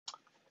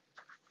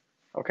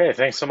Okay,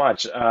 thanks so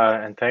much.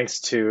 And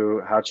thanks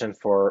to Haochen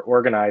for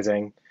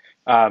organizing.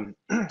 Um,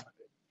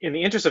 in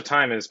the interest of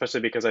time, and especially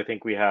because I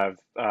think we have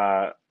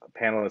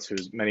panelists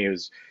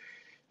whose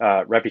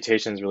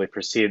reputations really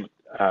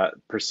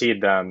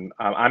precede them,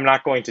 I'm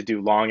not going to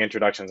do long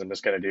introductions. I'm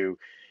just going to do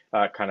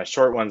kind of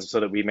short ones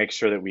so that we make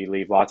sure that we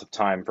leave lots of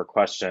time for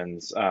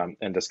questions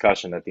and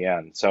discussion at the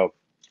end. So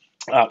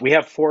we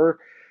have four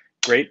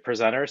great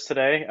presenters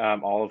today,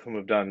 all of whom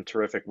have done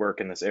terrific work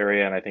in this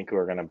area, and I think who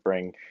are going to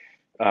bring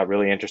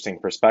really interesting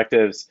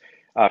perspectives.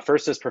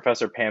 First is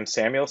Professor Pam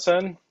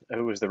Samuelson,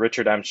 who is the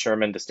Richard M.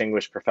 Sherman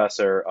Distinguished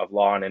Professor of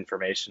Law and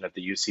Information at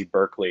the UC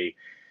Berkeley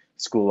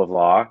School of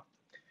Law.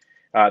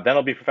 Then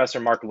it'll be Professor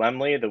Mark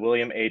Lemley, the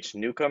William H.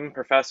 Neukom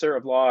Professor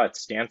of Law at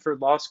Stanford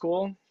Law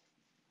School.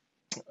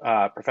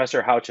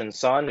 Professor Haochen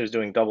Sun, who's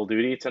doing double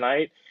duty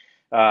tonight,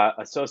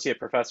 Associate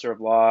Professor of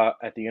Law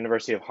at the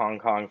University of Hong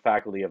Kong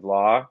Faculty of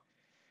Law.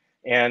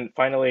 And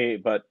finally,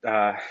 but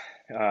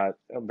I'm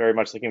very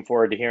much looking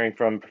forward to hearing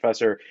from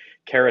Professor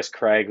Carys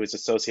Craig, who's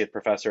Associate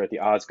Professor at the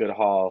Osgoode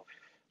Hall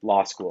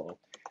Law School.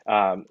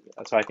 So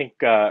I think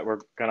we're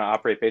going to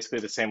operate basically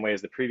the same way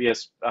as the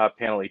previous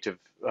panel. Each of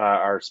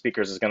our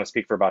speakers is going to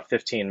speak for about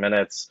 15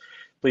 minutes.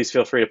 Please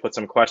feel free to put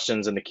some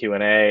questions in the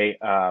Q&A,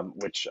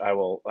 which I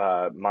will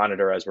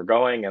monitor as we're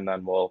going, and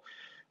then we'll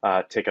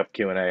take up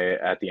Q&A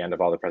at the end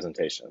of all the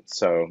presentations.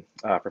 So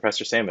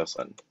Professor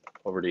Samuelson,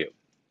 over to you.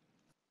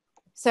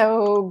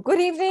 So good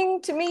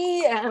evening to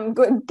me and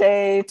good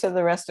day to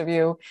the rest of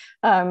you.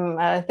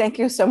 Thank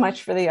you so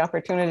much for the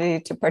opportunity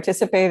to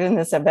participate in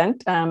this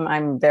event.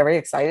 I'm very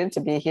excited to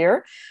be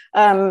here.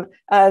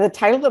 The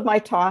title of my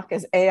talk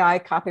is AI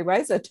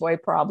Copyrights, a Toy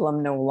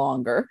Problem No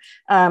Longer.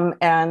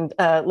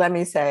 Let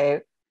me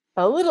say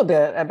a little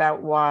bit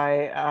about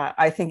why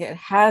I think it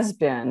has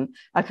been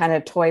a kind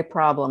of toy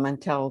problem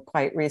until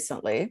quite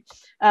recently.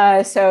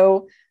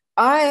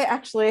 I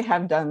actually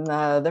have done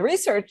the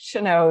research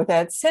to know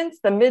that since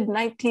the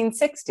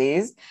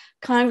mid-1960s,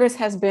 Congress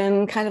has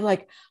been kind of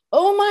like,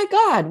 oh my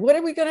God, what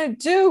are we going to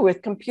do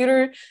with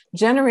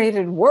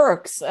computer-generated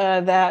works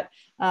that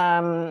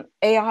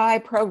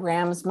AI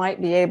programs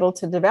might be able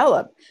to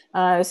develop?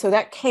 So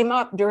that came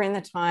up during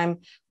the time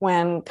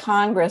when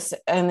Congress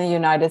in the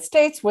United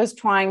States was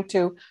trying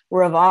to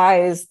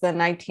revise the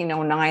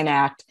 1909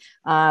 Act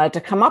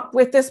to come up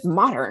with this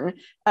modern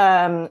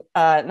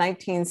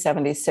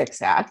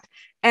 1976 Act.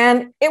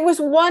 And it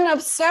was one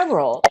of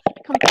several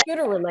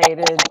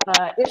computer-related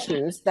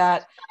issues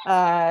that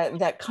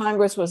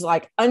Congress was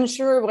like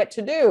unsure what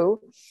to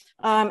do.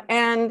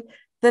 And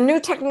the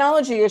new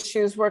technology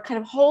issues were kind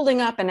of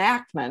holding up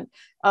enactment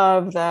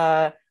of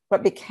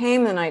what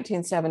became the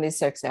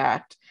 1976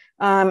 Act.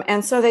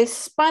 And so they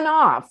spun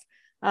off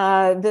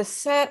this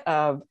set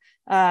of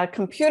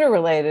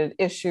computer-related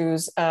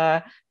issues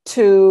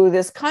to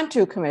this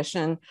Cantu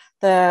Commission,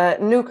 the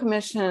new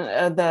commission,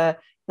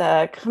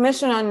 the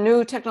Commission on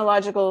New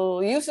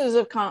Technological Uses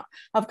of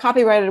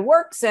Copyrighted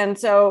Works. And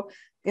so,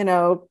 you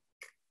know,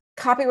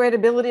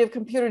 copyrightability of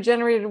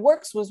computer-generated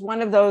works was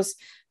one of those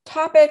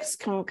topics.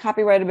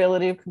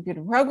 Copyrightability of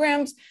computer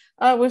programs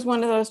was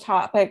one of those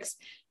topics.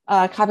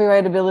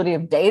 Copyrightability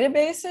of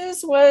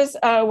databases was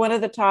one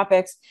of the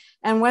topics,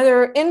 and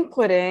whether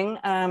inputting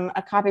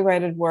a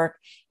copyrighted work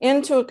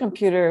into a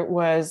computer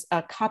was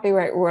a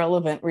copyright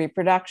relevant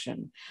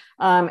reproduction.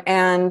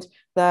 And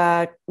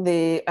the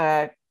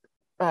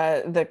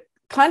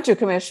Cantu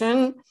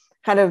Commission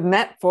kind of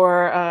met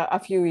for a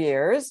few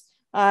years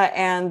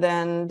and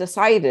then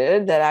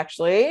decided that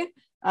actually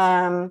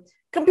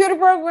computer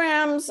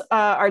programs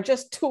are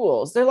just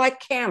tools. They're like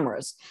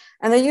cameras,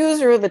 and the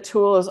user of the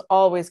tool is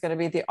always going to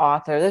be the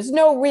author. There's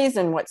no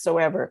reason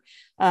whatsoever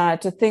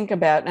to think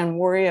about and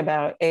worry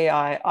about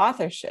AI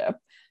authorship.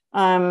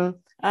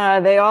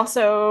 They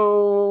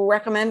also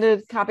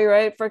recommended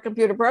copyright for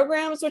computer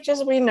programs, which,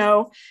 as we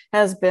know,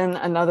 has been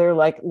another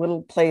like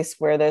little place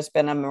where there's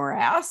been a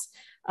morass.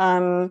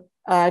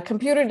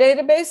 Computer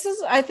databases,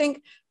 I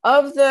think,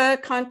 of the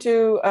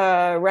Cantu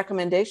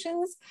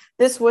recommendations,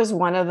 this was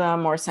one of the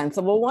more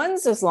sensible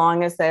ones, as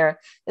long as there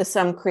is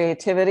some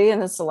creativity in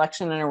the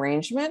selection and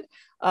arrangement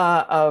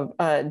of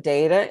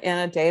data in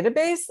a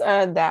database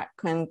that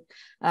can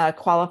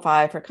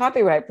qualify for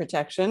copyright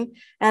protection.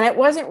 And it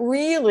wasn't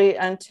really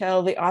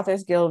until the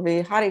Authors Guild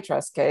v.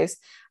 HathiTrust case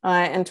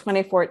in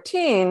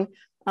 2014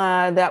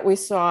 that we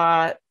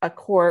saw a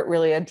court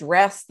really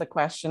address the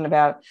question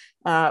about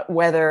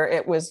whether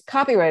it was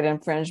copyright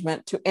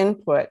infringement to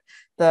input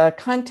the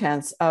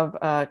contents of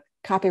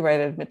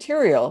copyrighted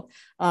material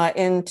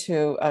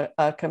into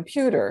a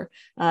computer.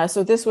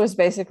 So this was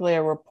basically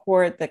a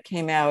report that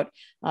came out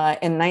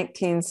in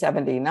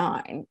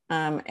 1979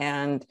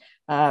 and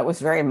was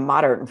very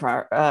modern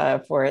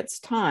for its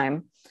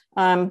time.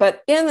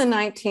 But in the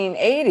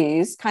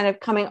 1980s, kind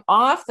of coming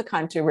off the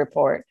Cantu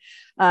report,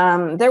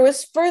 there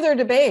was further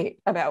debate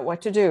about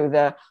what to do.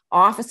 The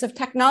Office of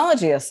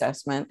Technology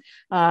Assessment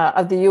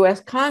of the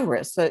US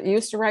Congress that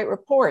used to write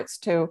reports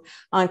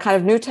on kind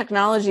of new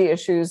technology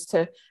issues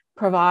to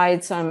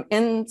provide some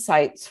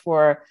insights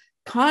for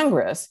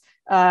Congress,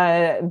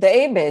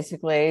 they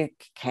basically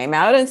came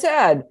out and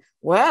said,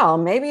 well,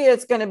 maybe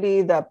it's going to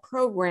be the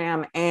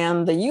program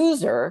and the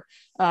user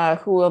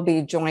who will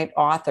be joint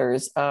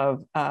authors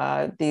of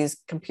these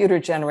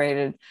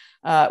computer-generated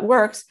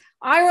works.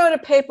 I wrote a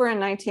paper in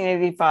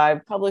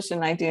 1985, published in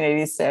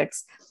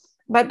 1986,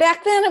 but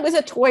back then it was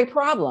a toy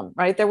problem,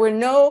 right? There were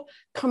no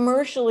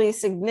commercially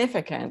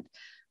significant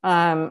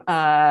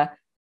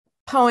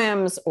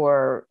poems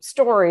or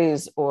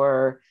stories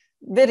or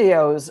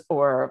videos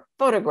or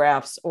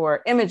photographs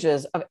or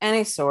images of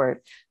any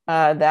sort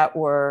that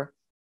were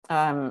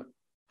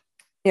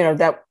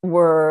that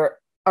were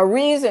a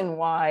reason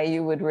why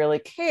you would really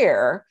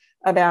care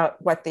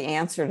about what the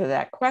answer to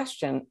that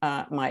question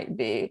might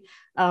be.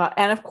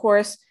 And of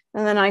course,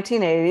 in the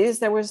 1980s,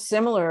 there were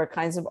similar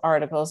kinds of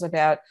articles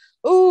about,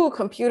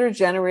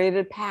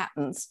 computer-generated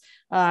patents.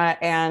 So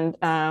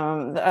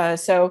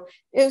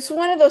it's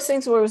one of those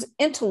things where it was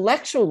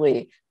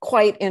intellectually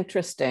quite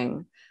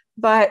interesting,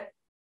 but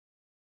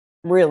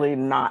really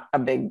not a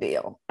big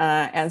deal.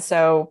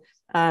 So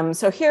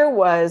here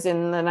was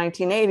in the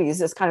 1980s,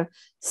 this kind of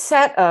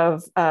set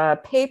of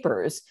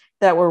papers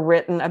that were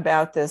written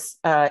about this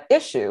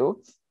issue,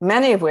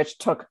 many of which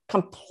took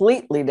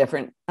completely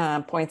different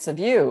points of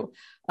view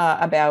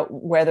about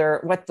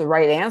what the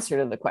right answer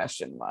to the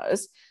question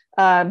was.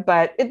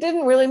 But it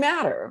didn't really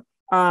matter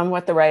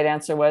what the right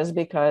answer was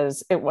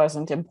because it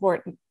wasn't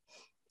important.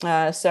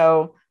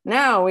 So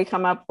now we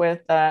come up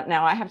with,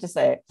 now I have to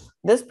say,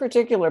 this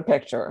particular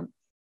picture,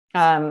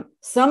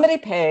 somebody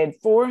paid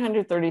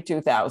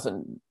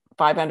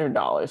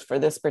 $432,500 for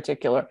this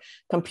particular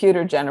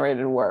computer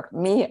generated work.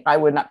 Me, I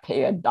would not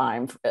pay a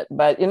dime for it,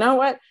 but you know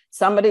what?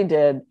 Somebody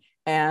did,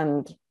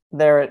 and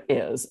there it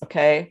is,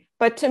 okay?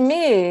 But to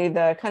me,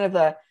 the kind of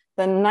the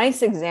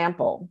nice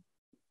example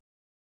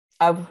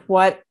of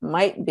what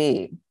might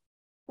be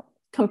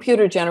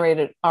computer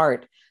generated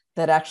art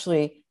that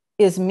actually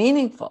is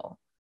meaningful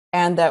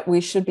and that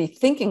we should be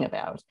thinking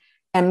about,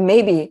 and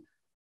maybe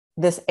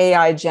this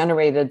AI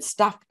generated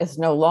stuff is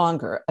no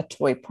longer a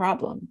toy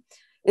problem,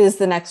 is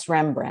the next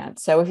Rembrandt.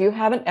 So if you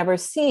haven't ever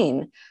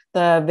seen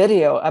the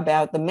video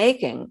about the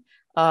making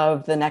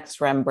of the next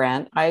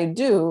Rembrandt, I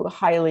do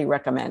highly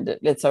recommend it.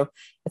 It's a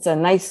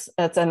nice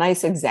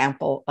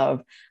example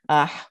of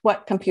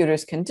what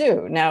computers can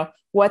do. Now,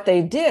 what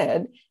they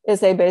did is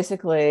they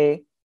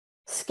basically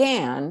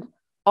scanned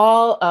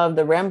all of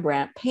the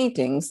Rembrandt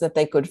paintings that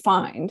they could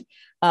find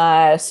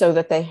so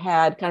that they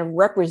had kind of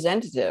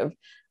representative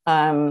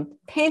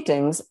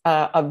paintings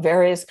of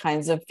various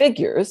kinds of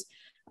figures.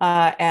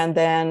 And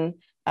then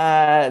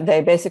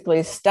they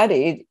basically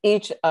studied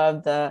each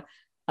of the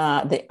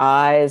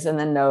eyes and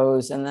the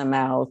nose and the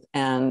mouth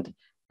and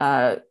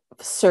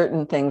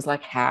certain things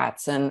like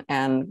hats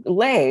and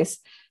lace.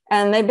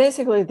 And they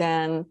basically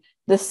then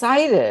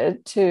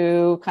decided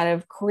to kind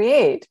of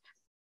create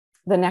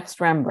the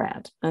next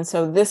Rembrandt. And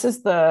so this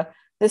is the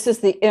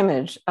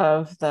image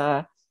of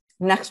the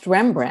next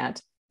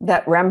Rembrandt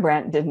that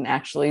Rembrandt didn't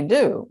actually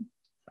do.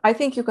 I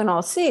think you can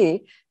all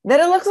see that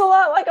it looks a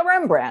lot like a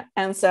Rembrandt.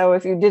 And so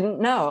if you didn't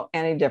know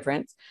any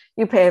difference,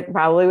 you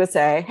probably would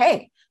say,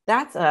 hey,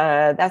 that's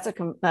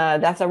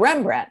a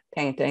Rembrandt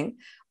painting,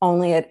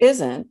 only it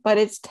isn't, but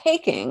it's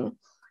taking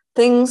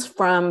things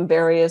from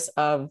various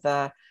of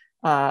the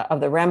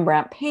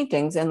Rembrandt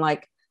paintings and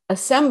like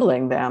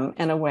assembling them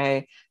in a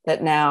way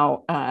that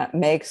now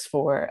makes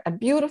for a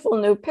beautiful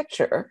new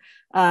picture.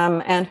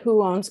 And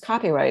who owns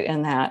copyright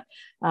in that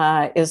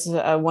is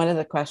one of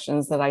the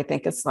questions that I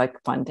think is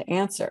like fun to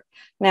answer.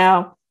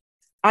 Now,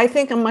 I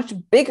think a much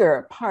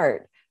bigger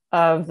part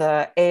of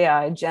the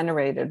AI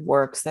generated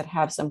works that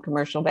have some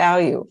commercial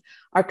value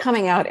are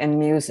coming out in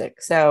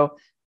music. So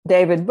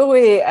David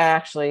Bowie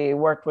actually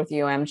worked with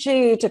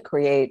UMG to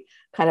create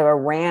kind of a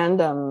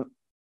random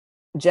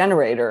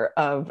generator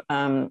of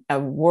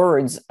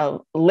words,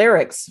 of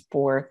lyrics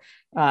for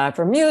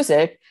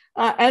music,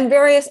 and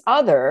various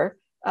other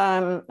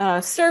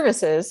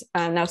services.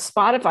 Now,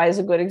 Spotify is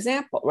a good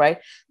example, right?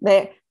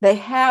 They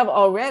have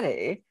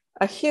already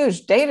a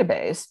huge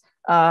database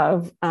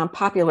of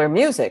popular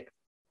music.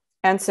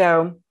 And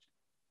so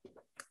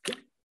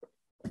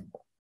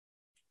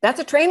that's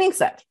a training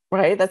set,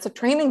 right? That's a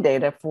training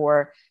data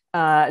for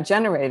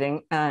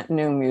generating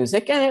new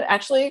music. And it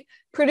actually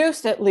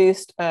produced at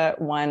least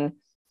one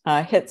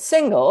hit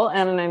single.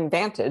 And an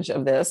advantage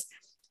of this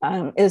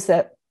is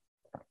that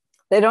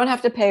they don't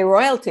have to pay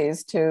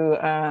royalties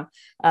to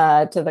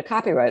the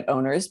copyright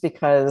owners,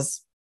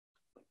 because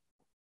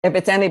if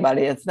it's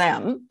anybody, it's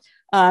them.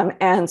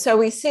 And so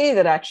we see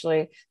that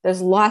actually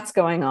there's lots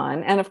going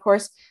on. And of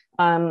course,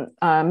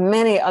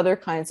 many other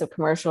kinds of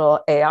commercial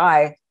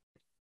AI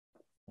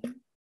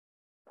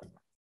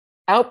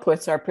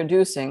outputs are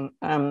producing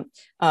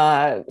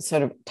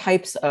sort of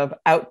types of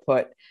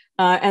output.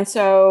 And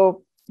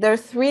so there are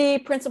three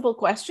principal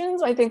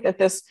questions I think that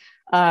this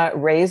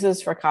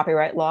raises for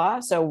copyright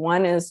law. So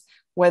one is,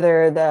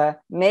 whether the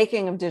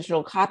making of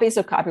digital copies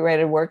of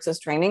copyrighted works as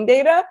training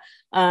data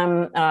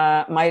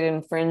might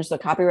infringe the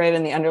copyright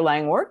in the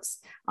underlying works.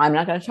 I'm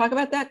not going to talk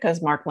about that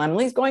because Mark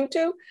Lemley is going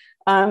to.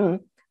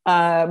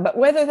 But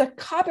whether the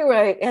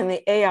copyright in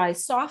the AI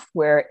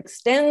software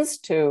extends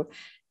to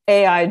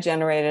AI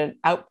generated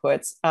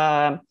outputs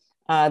that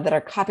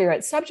are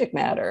copyright subject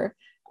matter,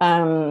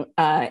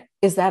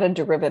 is that a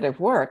derivative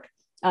work?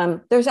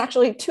 There's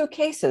actually two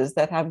cases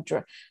that have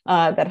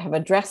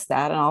addressed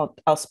that, and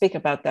I'll speak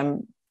about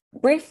them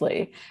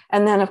briefly.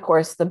 And then, of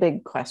course, the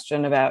big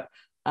question about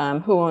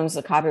who owns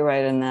the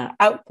copyright in the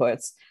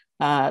outputs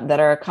that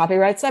are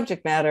copyright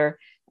subject matter.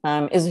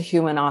 Is a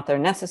human author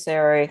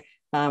necessary?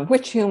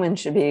 Which human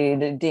should be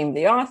deemed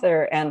the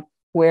author, and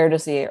where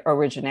does the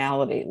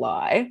originality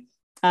lie?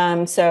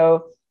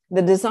 So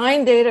the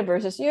design data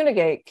versus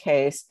Unigate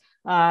case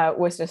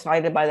was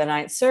decided by the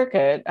Ninth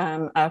Circuit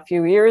a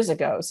few years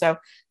ago. So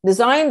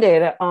design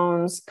data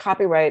owns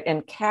copyright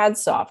in CAD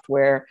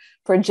software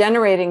for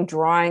generating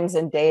drawings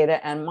and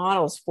data and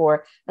models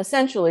for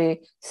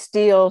essentially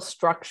steel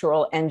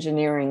structural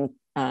engineering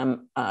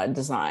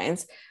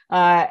designs.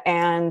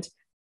 And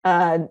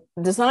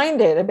design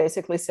data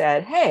basically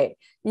said, hey,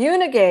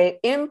 Unigate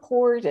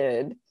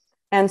imported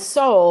and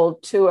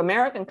sold to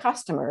American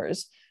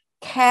customers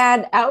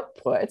CAD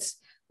outputs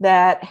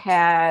that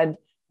had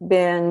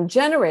been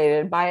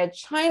generated by a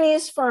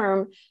Chinese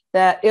firm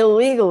that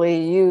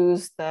illegally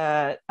used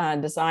the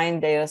design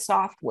data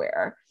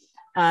software,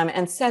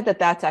 and said that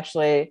that's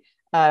actually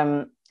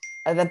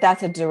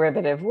that's a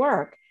derivative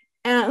work.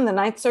 And the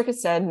Ninth Circuit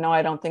said, no,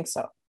 I don't think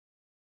so,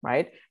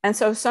 right? And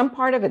so some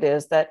part of it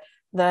is that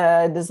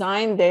the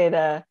design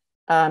data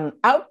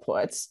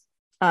outputs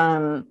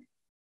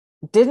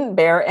didn't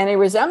bear any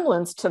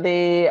resemblance to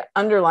the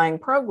underlying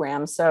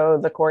program. So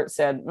the court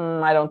said,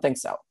 I don't think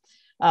so.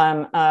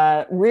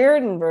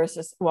 Reardon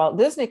versus Walt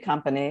Disney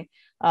Company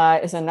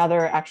is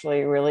another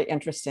actually really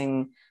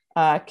interesting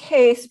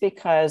case,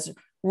 because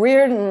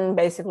Reardon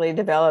basically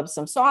developed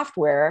some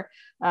software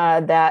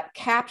that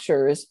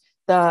captures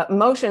the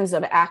motions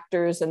of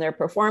actors and their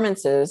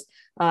performances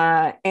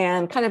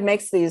and kind of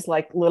makes these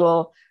like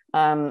little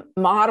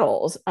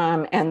models.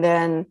 And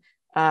then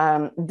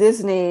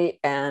Disney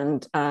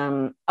and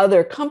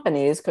other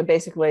companies could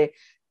basically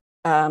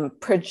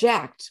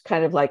project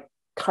kind of like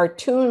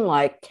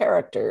cartoon-like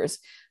characters,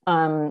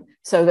 so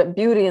that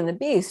Beauty and the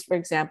Beast, for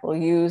example,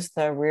 used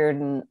the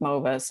Reardon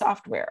MOVA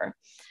software.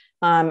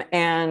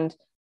 And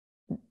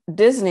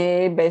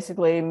Disney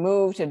basically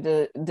moved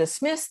to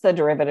dismiss the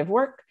derivative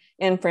work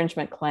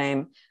infringement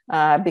claim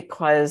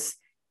because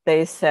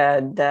they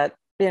said that,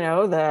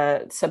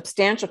 the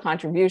substantial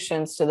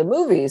contributions to the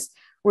movies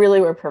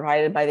really were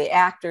provided by the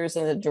actors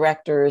and the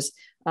directors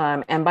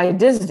and by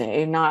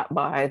Disney, not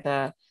by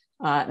the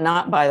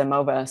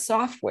MOVA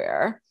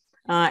software.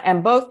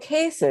 And both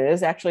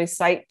cases actually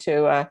cite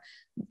to a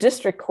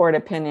district court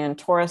opinion,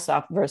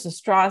 Torosov versus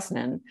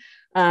Strosnan,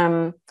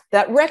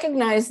 that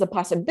recognized the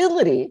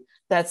possibility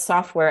that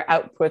software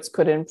outputs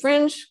could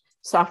infringe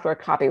software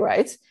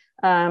copyrights.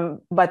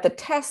 But the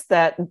test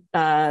that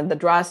the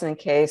Drosnan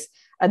case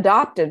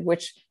adopted,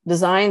 which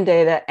design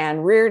data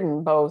and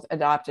Reardon both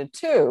adopted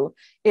too,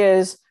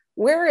 is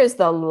where is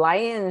the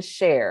lion's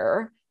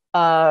share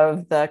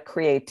of the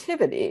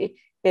creativity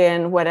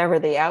in whatever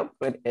the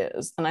output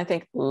is. And I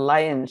think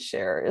lion's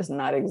share is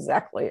not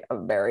exactly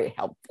a very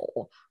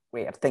helpful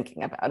way of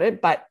thinking about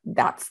it, but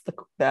that's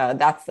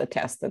the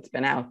test that's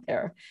been out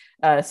there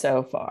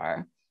so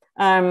far.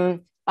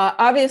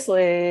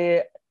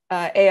 Obviously,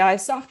 AI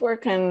software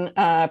can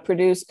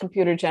produce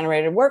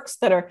computer-generated works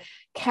that are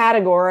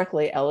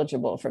categorically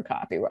eligible for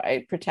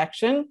copyright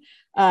protection.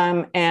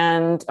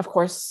 And of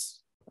course,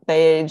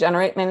 they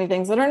generate many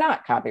things that are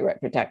not copyright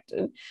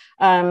protected.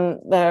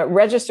 The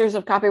registers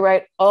of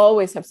copyright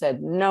always have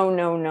said no,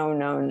 no, no,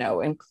 no,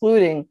 no,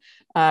 including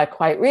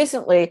quite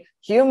recently,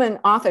 human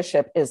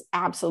authorship is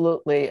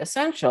absolutely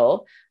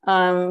essential.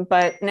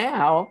 But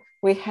now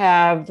we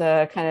have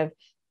the kind of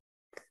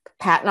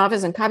Patent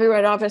Office and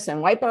Copyright Office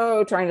and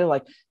WIPO trying to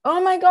like,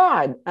 oh my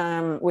God,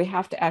 we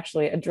have to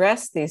actually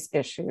address these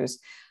issues.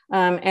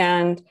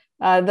 And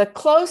the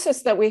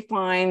closest that we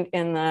find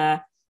in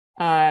the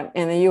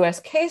US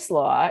case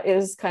law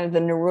is kind of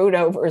the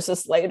Naruto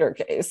versus Slater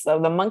case.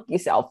 So the monkey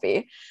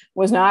selfie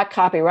was not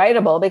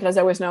copyrightable because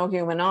there was no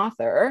human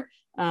author.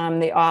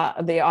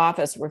 The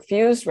office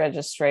refused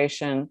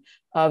registration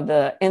of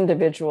the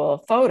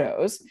individual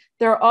photos.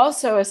 There are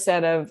also a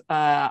set of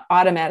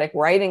automatic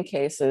writing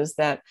cases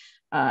that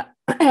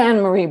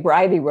Anne-Marie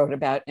Bridey wrote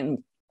about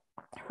in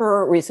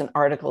her recent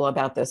article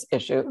about this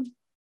issue.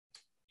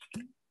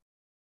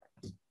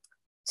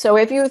 So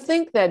if you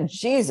think that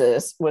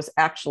Jesus was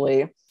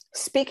actually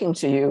speaking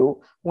to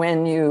you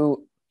when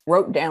you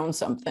wrote down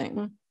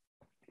something,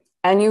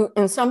 and you,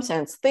 in some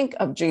sense, think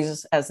of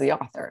Jesus as the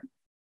author,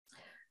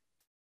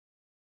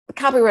 the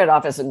Copyright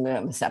Office isn't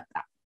going to accept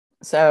that.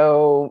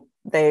 So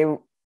they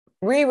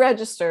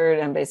re-registered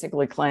and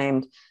basically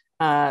claimed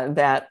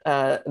that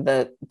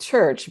the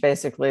church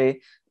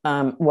basically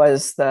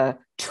was the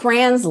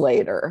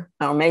translator,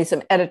 or made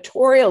some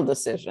editorial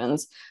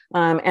decisions.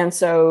 And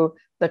so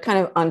the kind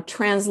of on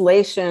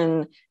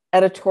translation,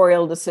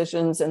 editorial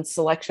decisions, and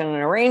selection and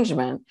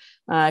arrangement,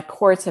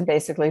 courts have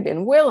basically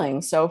been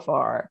willing so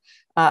far.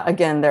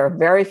 Again, there are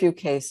very few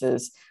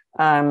cases,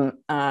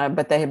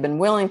 but they have been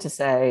willing to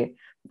say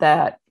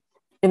that,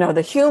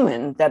 the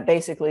human that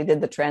basically did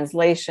the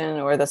translation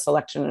or the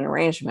selection and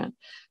arrangement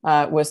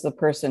was the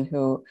person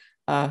who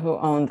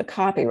owned the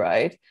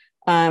copyright.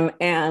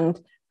 And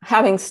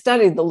having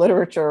studied the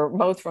literature,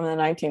 both from the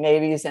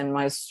 1980s and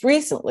most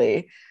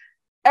recently,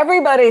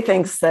 everybody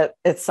thinks that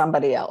it's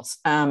somebody else.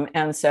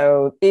 And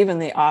so even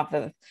the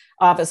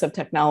Office of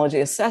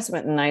Technology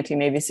Assessment in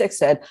 1986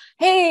 said,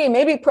 hey,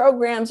 maybe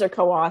programs are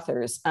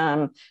co-authors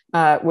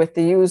with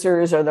the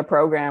users or the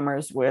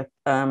programmers with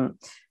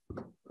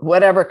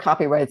whatever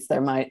copyrights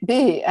there might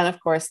be. And of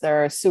course,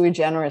 there are sui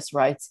generis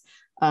rights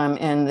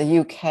in the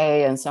UK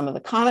and some of the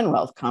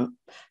Commonwealth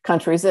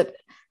countries that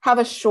have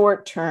a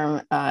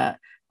short-term form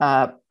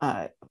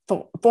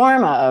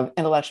of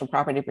intellectual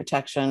property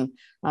protection,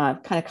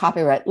 kind of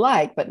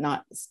copyright-like, but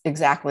not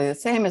exactly the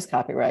same as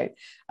copyright.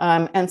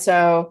 And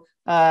so,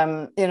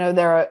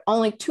 there are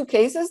only 2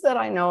 cases that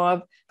I know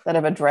of that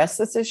have addressed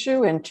this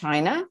issue in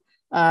China.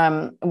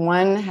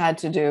 One had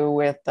to do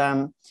with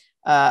an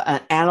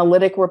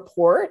analytic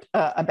report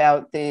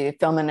about the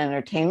film and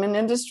entertainment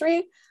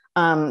industry.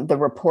 The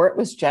report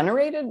was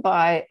generated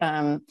by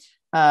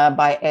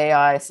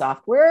AI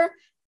software.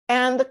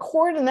 And the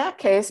court in that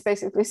case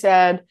basically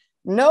said,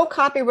 no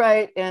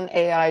copyright in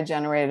AI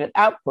generated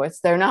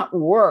outputs. They're not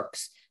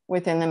works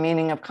within the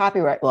meaning of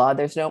copyright law.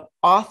 There's no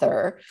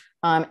author.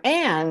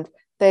 And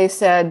they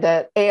said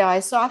that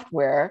AI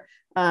software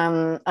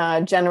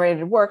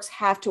generated works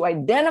have to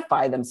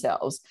identify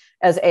themselves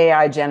as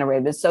AI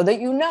generated so that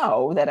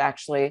that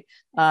actually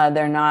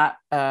they're not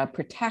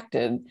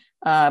protected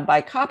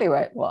by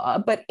copyright law.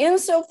 But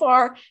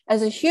insofar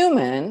as a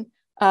human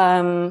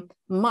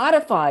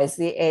modifies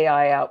the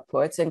AI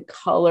outputs and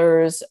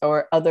colors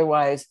or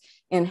otherwise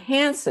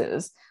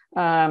enhances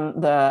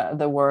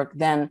the work,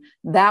 then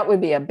that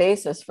would be a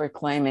basis for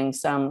claiming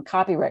some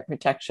copyright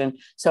protection.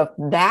 So if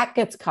that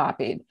gets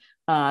copied,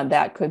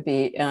 that could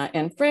be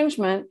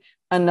infringement.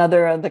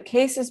 Another of the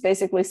cases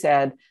basically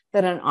said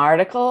that an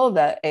article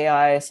that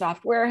AI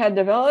software had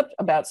developed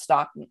about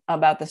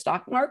the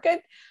stock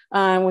market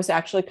was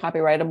actually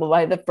copyrightable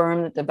by the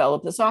firm that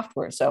developed the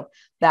software. So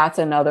that's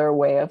another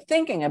way of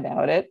thinking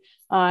about it.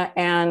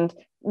 And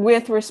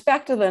with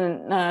respect to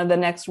the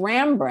next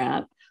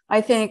Rembrandt, I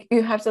think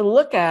you have to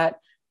look at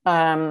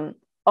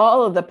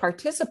all of the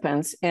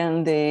participants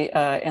in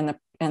the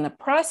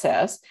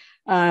process,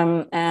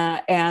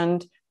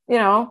 and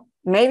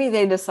maybe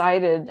they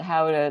decided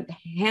how to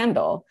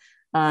handle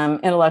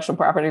intellectual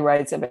property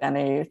rights, if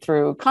any,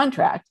 through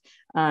contract.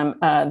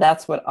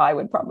 That's what I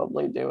would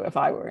probably do if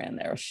I were in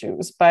their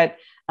shoes. But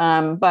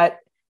the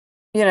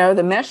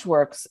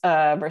Meshworks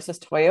versus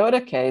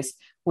Toyota case,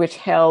 which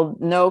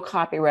held no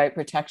copyright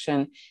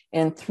protection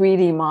in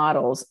 3D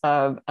models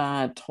of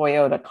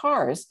Toyota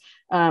cars,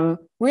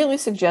 really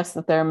suggests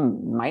that there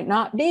might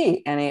not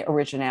be any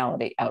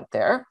originality out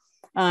there.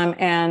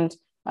 And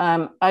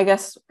I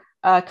guess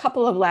a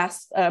couple of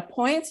last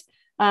points.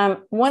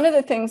 One of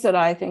the things that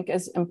I think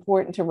is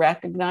important to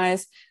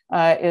recognize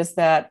is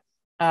that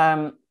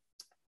AI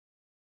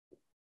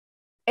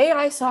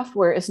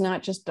software is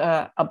not just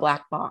a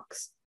black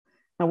box.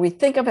 Now, we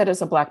think of it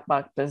as a black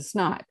box, but it's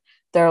not.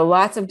 There are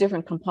lots of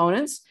different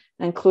components,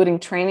 including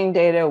training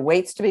data,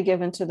 weights to be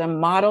given to them,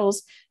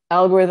 models,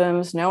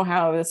 algorithms,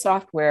 know-how of the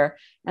software,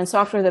 and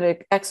software that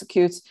it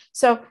executes.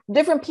 So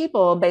different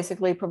people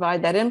basically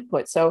provide that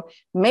input. So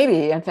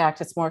maybe, in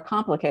fact, it's more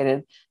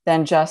complicated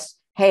than just,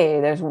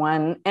 hey, there's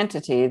one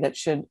entity that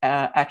should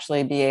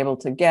actually be able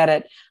to get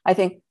it. I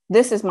think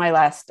this is my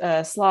last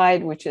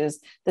slide, which is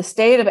the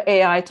state of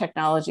AI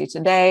technology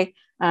today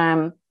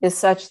is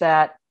such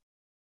that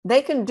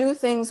they can do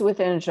things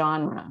within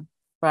genre,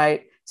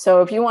 right?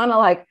 So if you want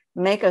to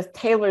make a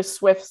Taylor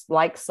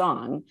Swift-like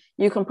song,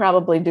 you can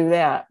probably do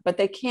that, but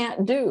they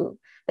can't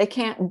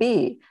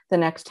be the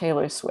next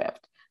Taylor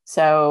Swift.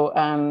 So,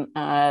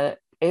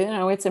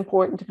 it's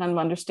important to kind of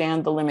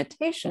understand the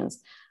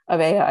limitations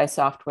of AI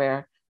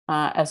software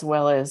as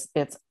well as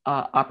its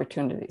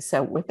opportunities.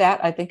 So with that,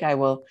 I think I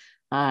will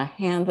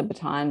hand the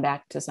baton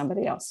back to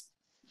somebody else.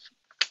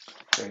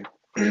 Great.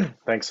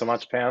 Thanks so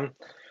much, Pam.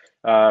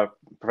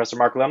 Professor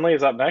Mark Lemley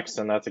is up next,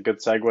 and that's a good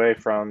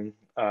segue from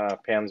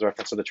Pam's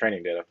reference to the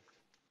training data.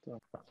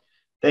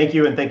 Thank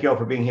you, and thank you all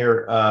for being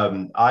here.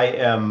 I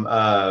am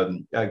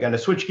going to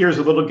switch gears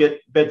a little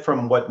bit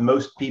from what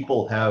most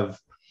people have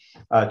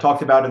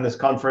talked about in this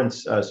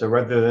conference. So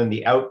rather than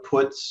the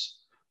outputs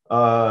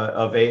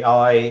of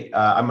AI,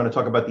 I'm going to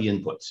talk about the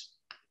inputs.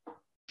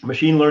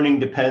 Machine learning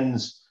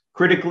depends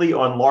critically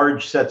on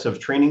large sets of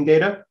training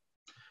data,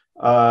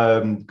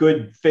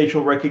 good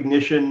facial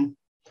recognition,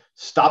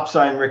 stop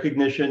sign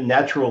recognition,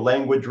 natural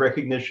language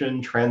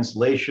recognition,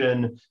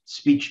 translation,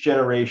 speech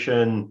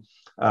generation,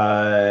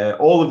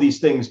 All of these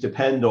things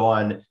depend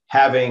on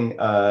having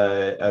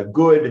a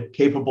good,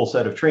 capable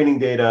set of training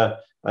data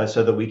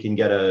so that we can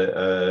get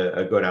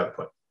a good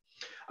output.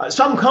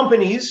 Some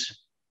companies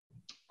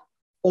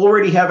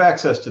already have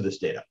access to this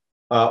data.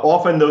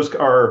 Often those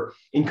are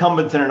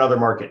incumbents in another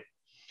market.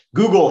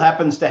 Google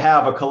happens to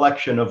have a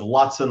collection of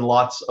lots and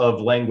lots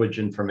of language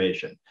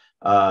information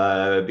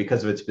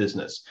because of its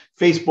business.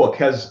 Facebook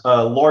has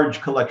a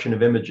large collection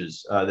of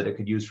images that it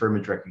could use for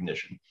image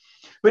recognition.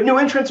 But new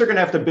entrants are going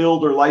to have to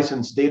build or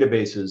license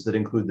databases that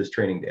include this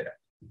training data.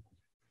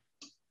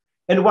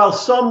 And while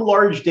some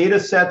large data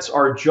sets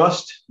are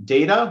just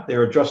data, they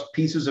are just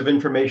pieces of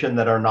information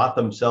that are not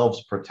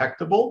themselves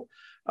protectable.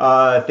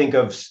 Think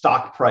of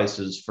stock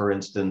prices, for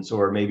instance,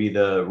 or maybe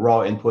the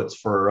raw inputs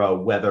for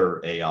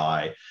weather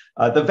AI.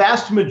 The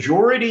vast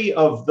majority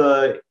of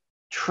the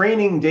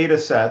training data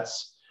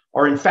sets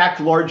are in fact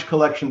large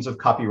collections of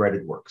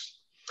copyrighted works.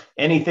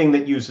 Anything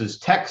that uses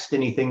text,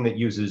 anything that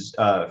uses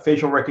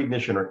facial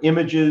recognition or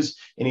images,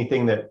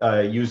 anything that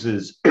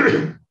uses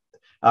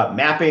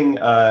mapping,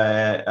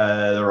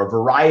 there are a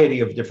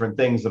variety of different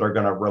things that are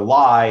going to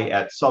rely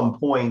at some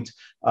point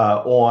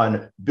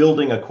on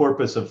building a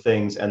corpus of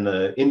things, and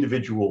the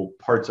individual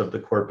parts of the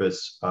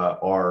corpus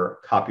are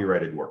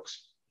copyrighted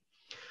works.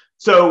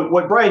 So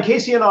what Brian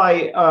Casey and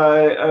I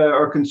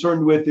are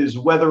concerned with is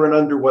whether and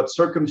under what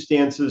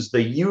circumstances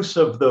the use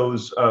of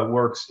those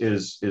works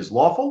is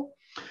lawful.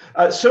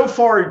 So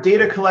far,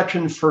 data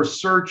collection for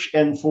search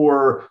and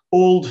for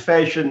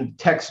old-fashioned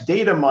text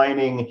data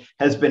mining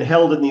has been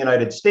held in the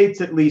United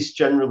States, at least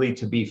generally,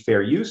 to be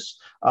fair use.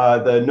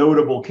 The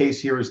notable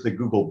case here is the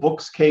Google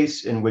Books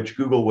case, in which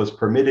Google was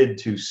permitted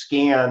to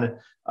scan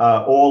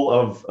all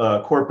of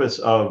corpus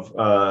of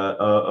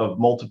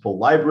multiple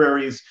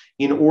libraries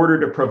in order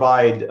to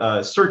provide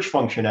search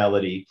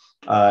functionality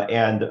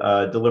and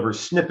deliver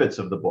snippets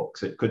of the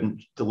books. It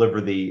couldn't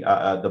deliver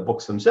the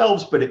books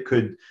themselves, but it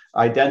could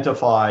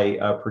identify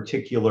a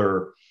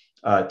particular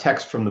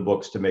text from the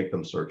books to make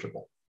them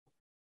searchable.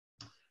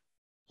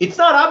 It's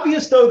not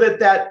obvious, though,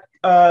 that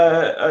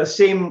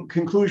same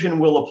conclusion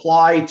will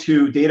apply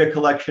to data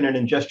collection and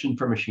ingestion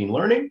for machine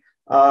learning.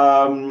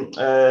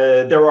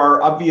 There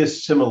are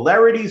obvious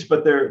similarities,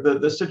 but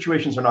the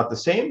situations are not the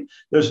same.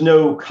 There's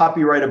no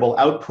copyrightable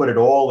output at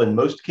all in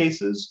most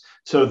cases.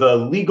 So the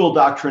legal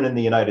doctrine in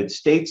the United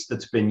States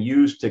that's been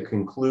used to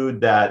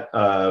conclude that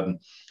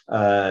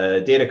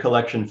data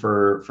collection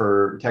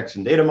for text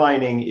and data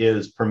mining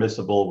is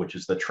permissible, which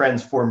is the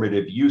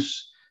transformative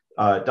use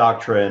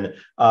doctrine,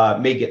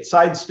 may get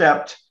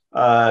sidestepped.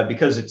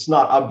 Because it's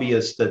not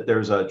obvious that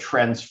there's a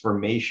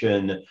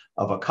transformation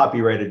of a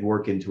copyrighted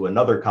work into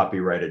another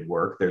copyrighted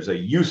work. There's a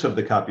use of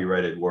the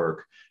copyrighted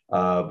work,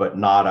 but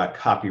not a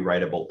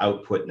copyrightable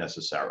output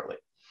necessarily.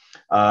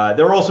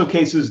 There are also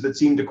cases that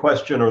seem to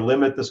question or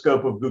limit the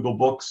scope of Google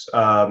Books,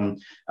 and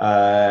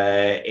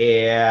I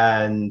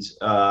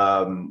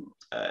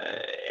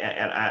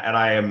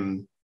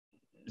am.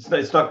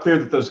 It's not clear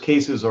that those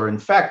cases are in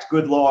fact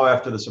good law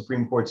after the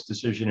Supreme Court's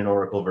decision in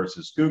Oracle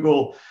versus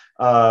Google,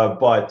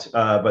 but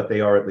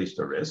they are at least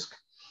a risk.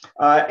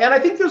 And I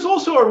think there's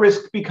also a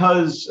risk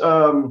because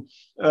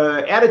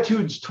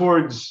attitudes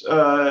towards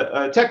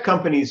tech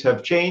companies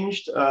have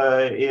changed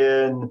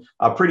in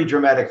a pretty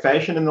dramatic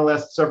fashion in the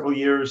last several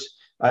years.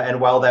 And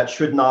while that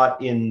should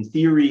not, in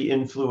theory,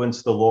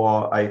 influence the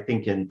law, I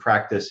think in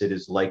practice it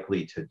is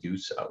likely to do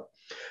so.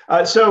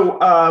 So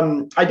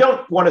I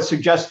don't want to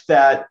suggest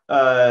that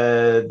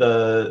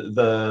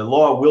the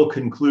law will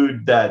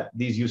conclude that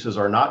these uses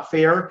are not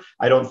fair.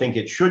 I don't think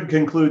it should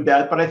conclude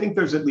that, but I think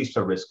there's at least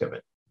a risk of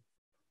it.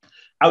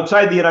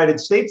 Outside the United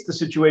States, the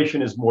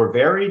situation is more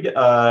varied.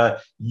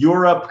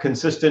 Europe,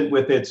 consistent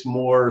with its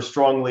more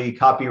strongly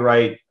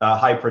copyright,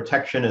 high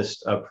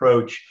protectionist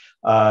approach,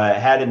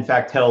 had in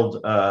fact held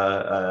in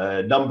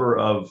a number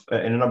of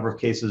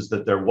cases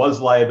that there was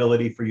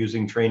liability for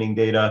using training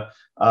data.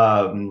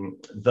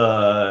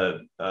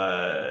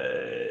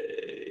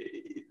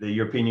 The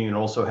European Union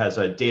also has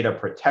a data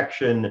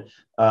protection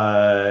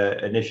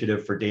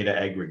initiative for data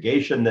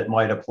aggregation that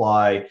might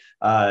apply.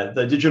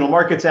 The Digital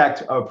Markets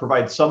Act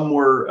provides some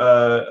more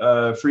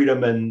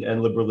freedom and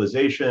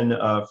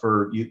liberalization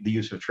for the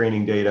use of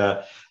training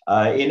data.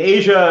 In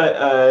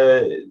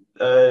Asia,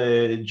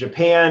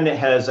 Japan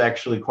has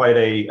actually quite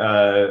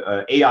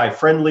a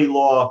AI-friendly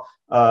law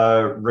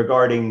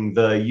regarding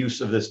the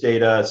use of this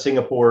data.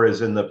 Singapore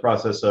is in the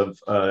process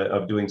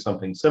of doing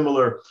something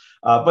similar,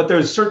 but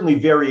there's certainly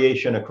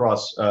variation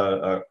across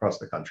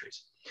the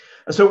countries.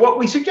 So what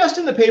we suggest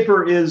in the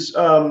paper is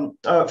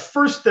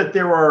first that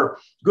there are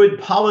good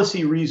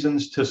policy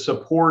reasons to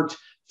support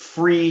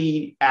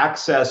free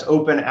access,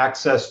 open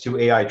access to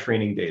AI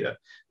training data.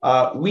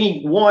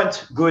 We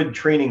want good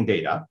training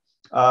data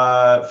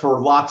for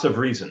lots of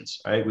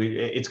reasons, right?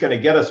 It's going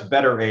to get us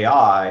better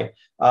AI,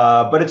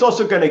 but it's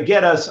also going to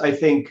get us, I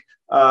think,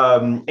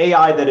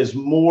 AI that is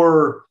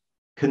more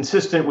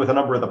consistent with a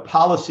number of the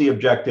policy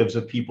objectives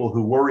of people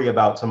who worry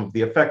about some of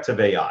the effects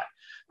of AI.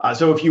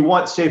 So if you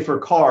want safer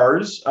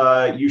cars,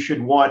 you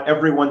should want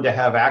everyone to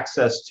have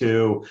access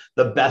to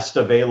the best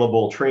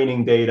available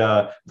training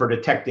data for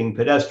detecting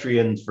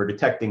pedestrians, for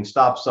detecting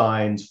stop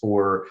signs,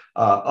 for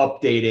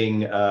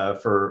updating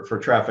for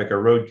traffic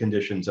or road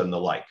conditions and the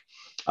like.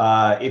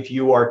 If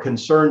you are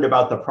concerned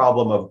about the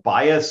problem of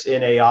bias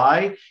in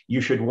AI, you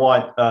should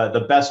want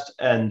the best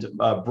and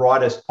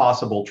broadest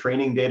possible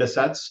training data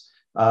sets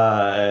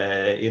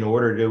in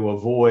order to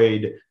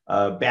avoid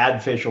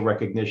bad facial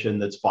recognition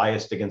that's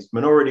biased against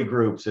minority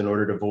groups, in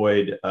order to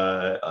avoid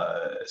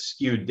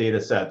skewed data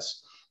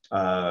sets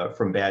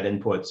from bad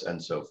inputs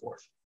and so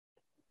forth.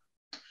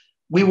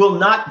 We will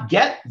not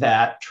get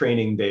that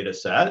training data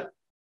set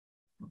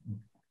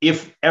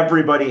if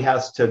everybody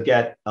has to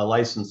get a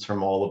license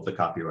from all of the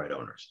copyright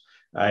owners.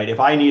 Right? If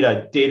I need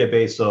a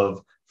database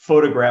of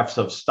photographs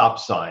of stop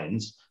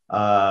signs,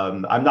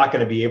 I'm not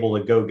going to be able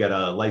to go get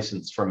a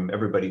license from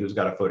everybody who's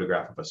got a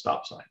photograph of a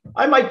stop sign.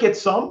 I might get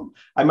some.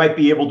 I might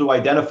be able to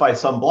identify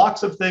some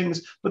blocks of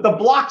things, but the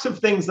blocks of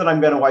things that I'm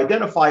going to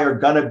identify are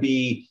going to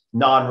be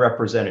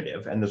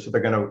non-representative. And so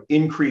they're going to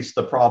increase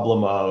the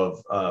problem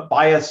of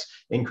bias,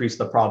 increase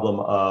the problem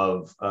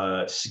of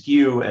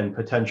skew and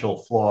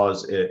potential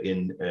flaws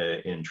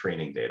in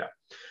training data.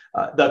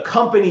 The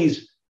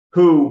companies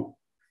who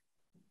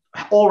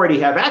already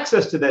have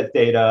access to that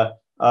data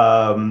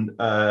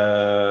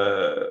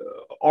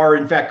are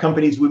in fact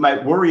companies we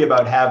might worry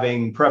about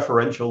having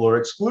preferential or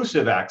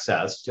exclusive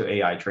access to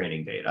AI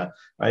training data,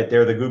 right?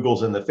 They're the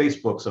Googles and the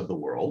Facebooks of the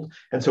world.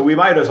 And so we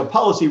might, as a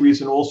policy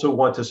reason, also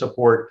want to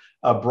support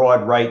a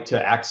broad right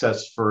to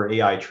access for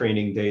AI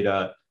training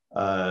data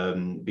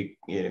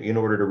in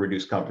order to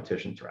reduce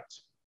competition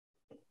threats.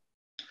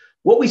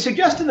 What we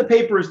suggest in the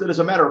paper is that as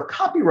a matter of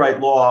copyright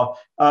law,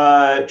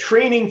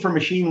 training for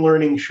machine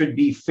learning should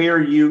be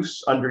fair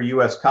use under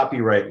US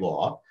copyright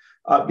law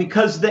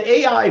because the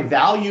AI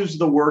values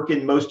the work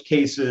in most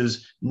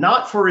cases,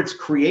 not for its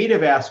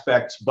creative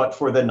aspects, but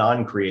for the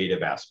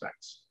non-creative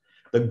aspects.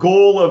 The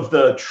goal of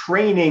the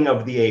training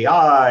of the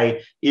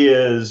AI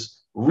is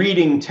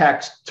reading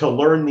text to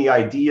learn the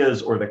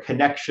ideas or the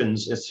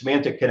connections,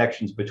 semantic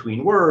connections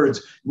between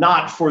words,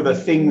 not for the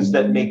things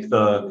that make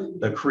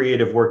the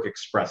creative work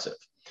expressive.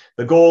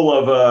 The goal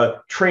of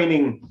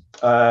training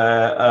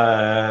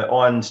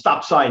on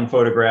stop sign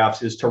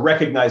photographs is to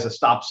recognize a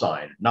stop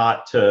sign,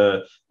 not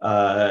to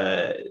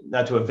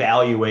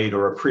evaluate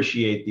or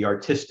appreciate the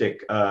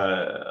artistic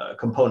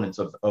components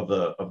of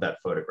that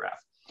photograph.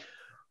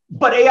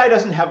 But AI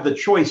doesn't have the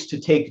choice to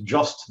take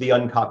just the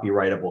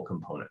uncopyrightable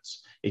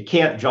components. It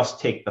can't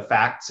just take the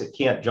facts. It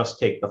can't just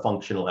take the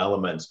functional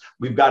elements.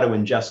 We've got to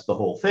ingest the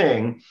whole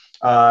thing.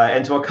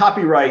 And so a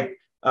copyright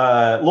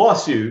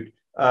lawsuit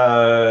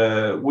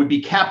would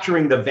be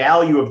capturing the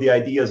value of the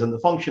ideas and the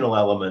functional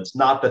elements,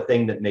 not the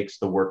thing that makes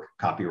the work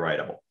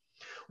copyrightable.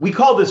 We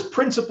call this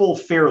principle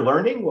fair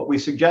learning. What we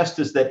suggest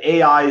is that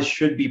AIs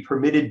should be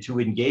permitted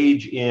to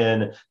engage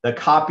in the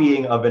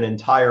copying of an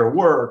entire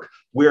work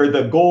where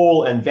the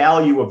goal and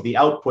value of the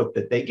output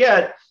that they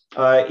get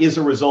is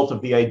a result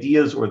of the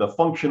ideas or the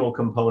functional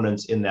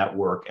components in that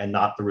work and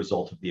not the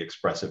result of the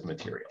expressive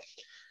material.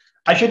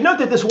 I should note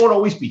that this won't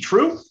always be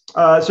true.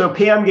 So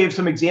Pam gave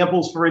some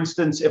examples. For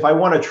instance, if I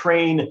want to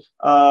train an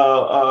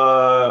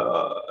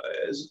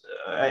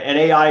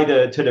AI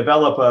to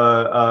develop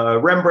a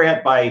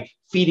Rembrandt by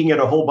feeding it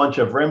a whole bunch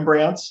of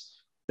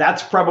Rembrandts,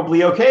 that's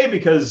probably okay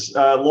because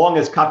long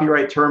as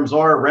copyright terms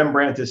are,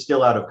 Rembrandt is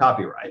still out of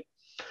copyright.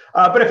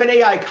 But if an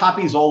AI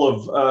copies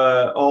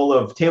all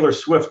of Taylor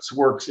Swift's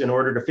works in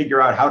order to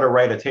figure out how to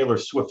write a Taylor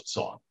Swift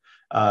song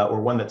or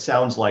one that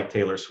sounds like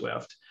Taylor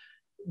Swift,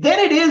 then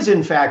it is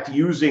in fact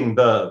using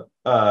the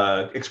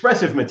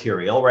expressive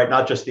material, right?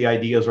 Not just the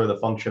ideas or the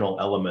functional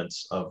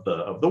elements of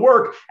the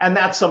work. And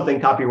that's something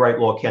copyright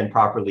law can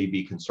properly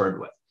be concerned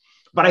with.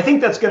 But I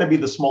think that's going to be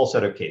the small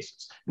set of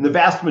cases. In the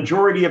vast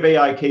majority of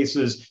AI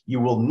cases, you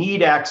will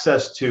need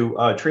access to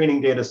a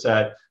training data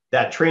set.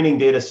 That training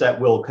data set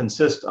will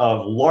consist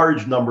of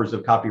large numbers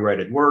of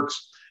copyrighted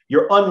works.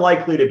 You're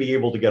unlikely to be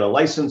able to get a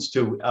license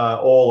to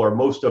all or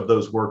most of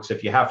those works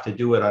if you have to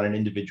do it on an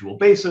individual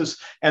basis.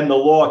 And the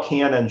law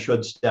can and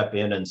should step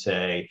in and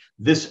say,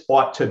 this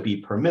ought to be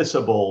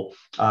permissible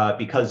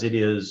because it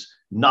is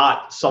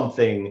not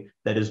something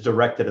that is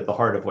directed at the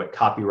heart of what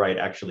copyright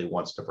actually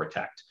wants to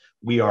protect.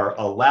 We are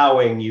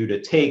allowing you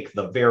to take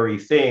the very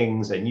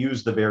things and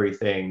use the very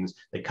things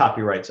that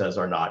copyright says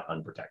are not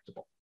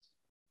unprotectable.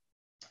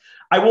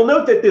 I will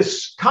note that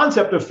this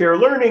concept of fair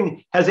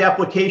learning has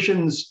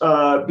applications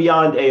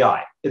beyond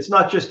AI. It's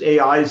not just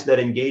AIs that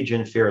engage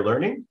in fair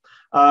learning.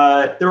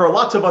 There are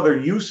lots of other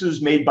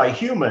uses made by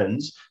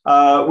humans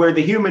where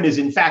the human is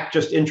in fact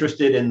just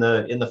interested in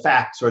the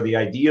facts or the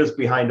ideas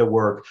behind a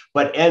work,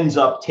 but ends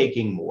up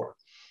taking more.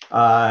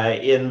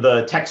 In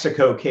the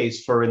Texaco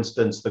case, for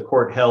instance, the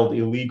court held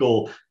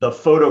illegal the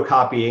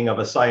photocopying of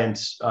a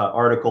science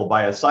article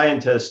by a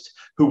scientist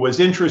who was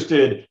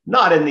interested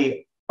not in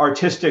the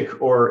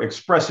artistic or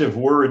expressive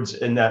words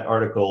in that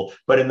article,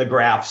 but in the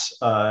graphs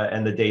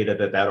and the data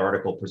that that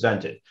article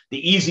presented.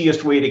 The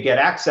easiest way to get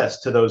access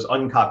to those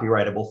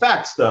uncopyrightable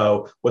facts,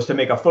 though, was to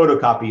make a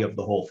photocopy of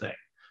the whole thing.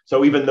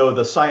 So even though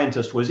the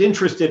scientist was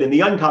interested in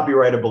the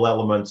uncopyrightable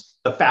elements,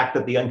 the fact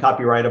that the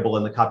uncopyrightable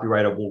and the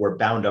copyrightable were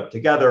bound up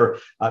together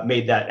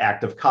made that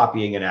act of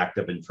copying an act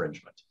of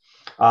infringement.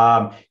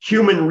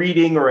 Human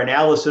reading or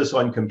analysis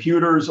on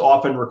computers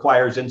often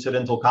requires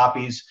incidental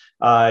copies.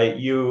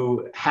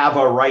 You have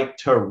a right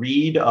to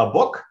read a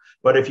book,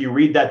 but if you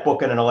read that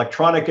book in an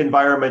electronic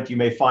environment, you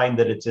may find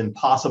that it's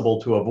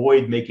impossible to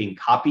avoid making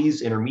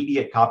copies,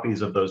 intermediate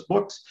copies of those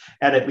books.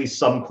 And at least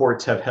some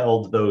courts have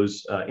held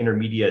those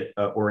intermediate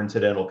or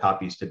incidental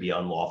copies to be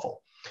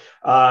unlawful.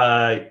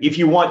 If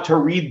you want to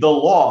read the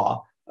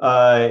law,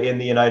 in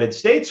the United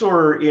States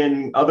or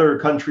in other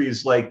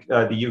countries like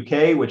the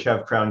UK, which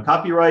have crown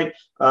copyright,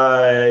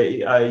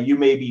 you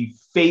may be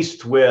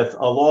faced with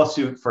a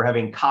lawsuit for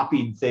having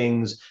copied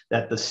things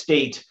that the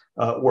state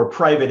or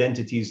private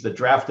entities that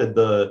drafted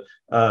the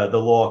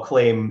law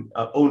claim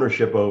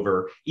ownership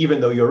over, even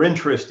though your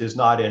interest is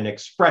not in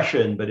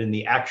expression, but in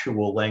the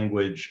actual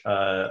language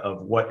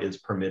of what is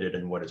permitted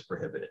and what is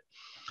prohibited.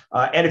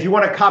 And if you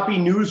want to copy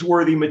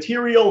newsworthy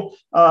material,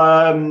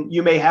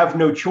 you may have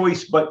no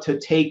choice but to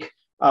take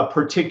a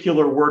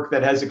particular work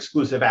that has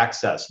exclusive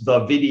access,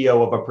 the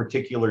video of a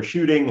particular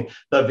shooting,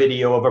 the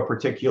video of a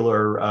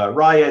particular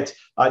riot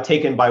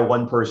taken by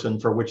one person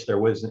for which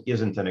there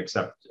isn't an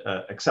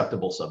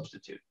acceptable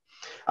substitute.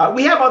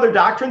 We have other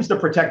doctrines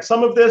that protect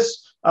some of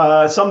this.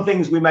 Some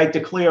things we might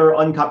declare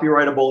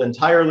uncopyrightable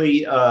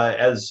entirely,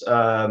 as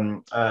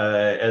the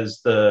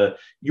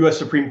US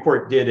Supreme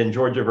Court did in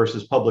Georgia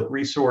versus Public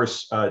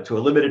Resource to a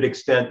limited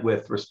extent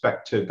with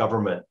respect to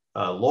government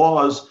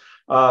laws.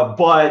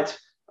 But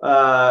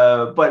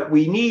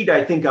we need,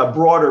 I think, a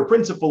broader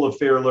principle of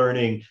fair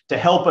learning to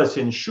help us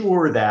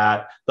ensure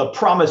that the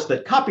promise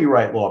that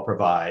copyright law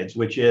provides,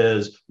 which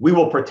is we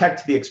will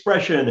protect the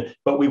expression,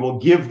 but we will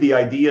give the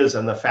ideas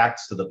and the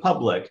facts to the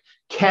public,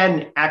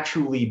 can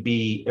actually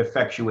be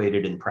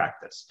effectuated in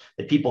practice,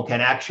 that people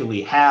can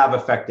actually have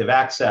effective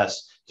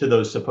access to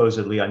those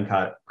supposedly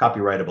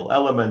uncopyrightable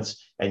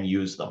elements and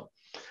use them.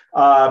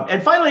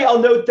 And finally, I'll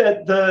note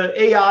that the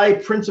AI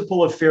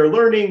principle of fair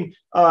learning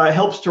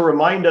helps to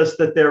remind us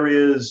that there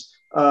is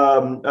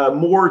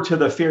more to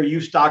the fair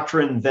use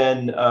doctrine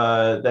than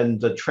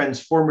the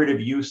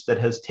transformative use that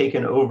has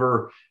taken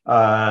over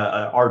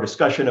our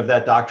discussion of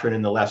that doctrine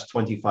in the last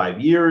 25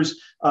 years.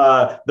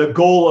 The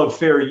goal of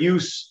fair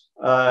use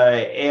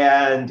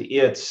and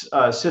its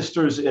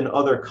sisters in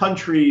other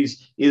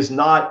countries is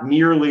not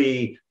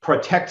merely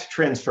protect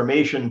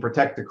transformation,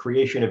 protect the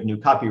creation of new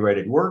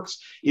copyrighted works.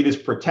 It is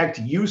protect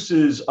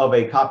uses of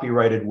a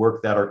copyrighted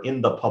work that are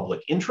in the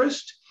public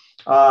interest.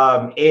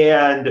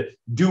 And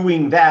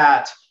doing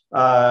that,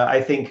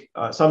 I think,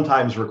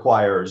 sometimes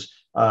requires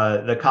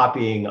the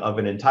copying of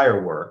an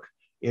entire work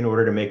in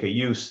order to make a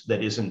use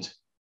that isn't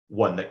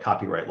one that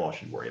copyright law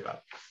should worry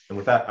about. And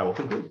with that, I will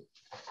conclude.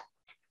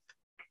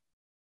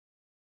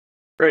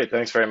 Great,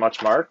 thanks very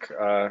much, Mark.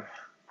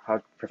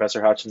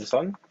 Professor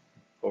Haochen,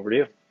 over to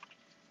you.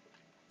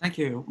 Thank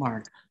you,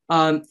 Mark.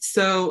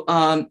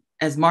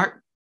 As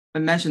Mark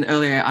mentioned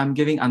earlier, I'm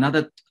giving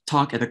another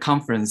talk at a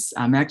conference.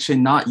 I'm actually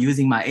not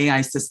using my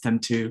AI system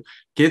to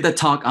give the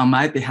talk on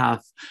my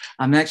behalf.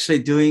 I'm actually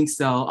doing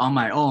so on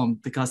my own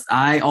because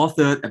I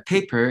authored a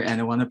paper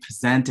and I want to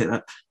present it,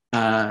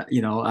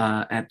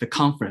 at the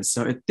conference.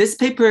 So this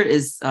paper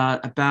is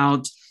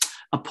about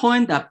a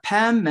point that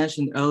Pam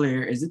mentioned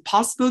earlier. Is it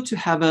possible to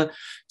have a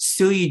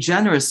sui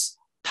generis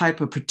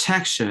type of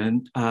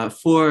protection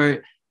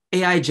for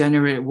AI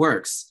generated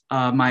works?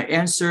 My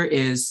answer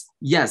is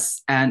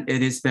yes, and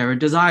it is very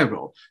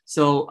desirable.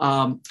 So,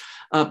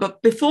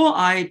 but before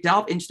I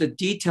delve into the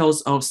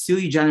details of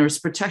sui generis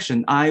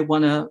protection, I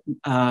want to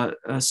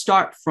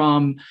start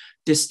from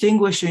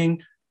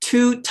distinguishing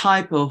two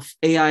types of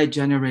AI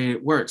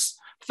generated works.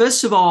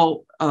 First of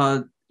all,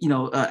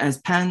 as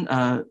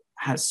Pam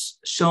has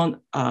shown,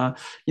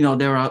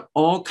 there are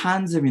all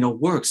kinds of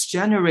works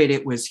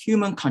generated with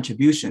human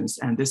contributions,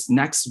 and this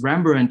next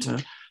Rembrandt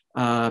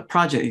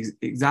project is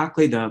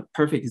exactly the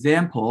perfect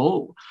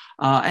example.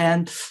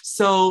 And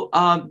so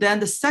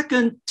then the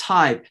second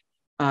type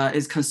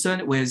is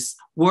concerned with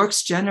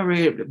works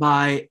generated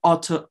by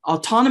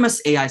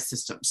autonomous AI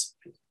systems.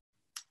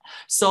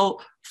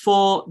 So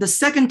for the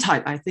second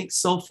type, I think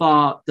so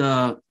far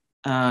the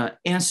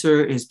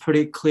answer is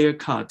pretty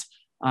clear-cut.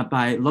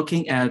 By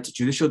looking at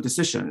judicial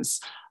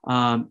decisions,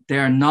 they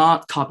are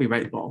not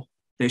copyrightable.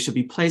 They should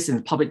be placed in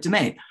the public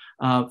domain.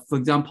 For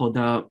example,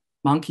 the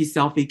monkey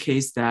selfie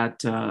case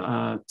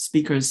that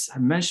speakers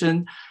have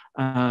mentioned,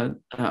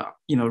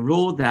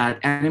 rule that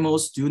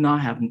animals do not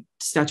have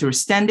statutory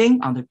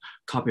standing under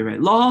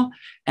copyright law.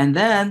 And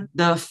then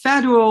the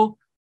Federal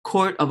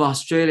Court of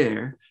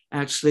Australia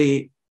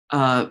actually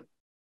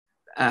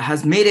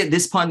has made it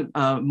this point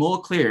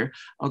more clear,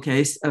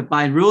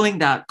 by ruling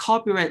that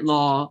copyright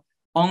law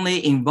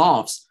only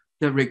involves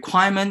the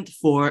requirement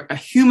for a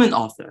human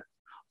author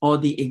or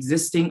the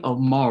existing of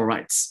moral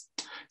rights.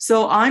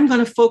 So I'm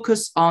going to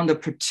focus on the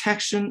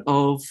protection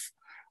of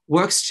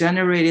works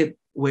generated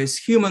with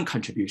human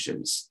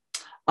contributions.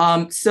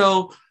 For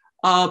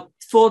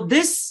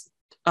this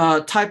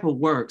type of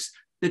works,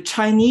 the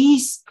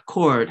Chinese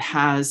court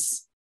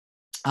has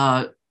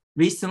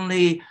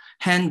recently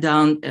handed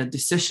down a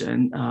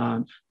decision,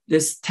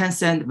 this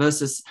Tencent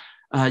versus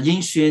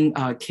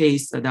Yinxun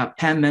case that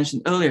Pam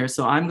mentioned earlier.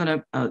 So I'm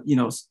going to,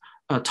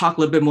 talk a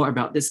little bit more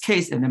about this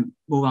case and then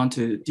move on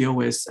to deal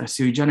with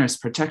sui generis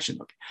protection.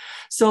 Okay.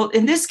 So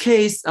in this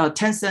case,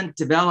 Tencent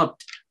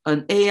developed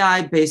an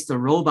AI-based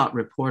robot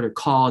reporter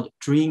called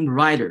Dream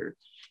Writer.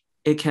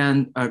 It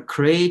can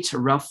create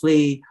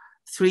roughly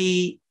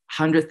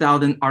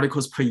 300,000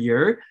 articles per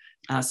year.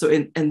 So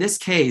in this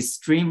case,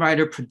 Dream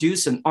Writer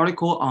produced an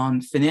article on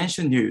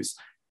financial news.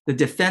 The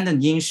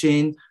defendant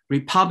Yinxun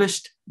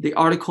republished the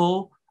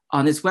article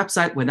on its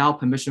website without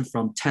permission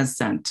from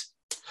Tencent.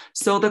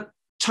 So the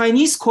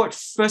Chinese court,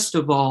 first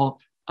of all,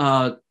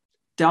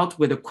 dealt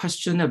with a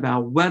question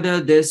about whether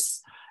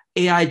this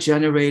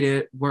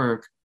AI-generated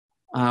work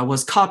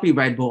was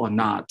copyrightable or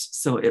not.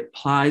 So it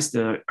applies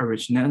the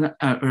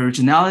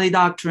originality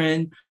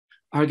doctrine,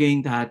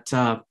 arguing that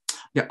the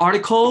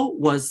article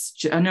was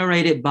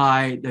generated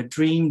by the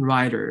Dream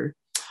Writer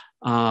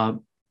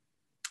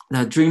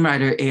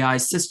AI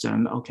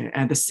system. Okay,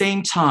 at the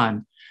same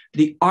time,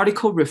 the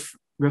article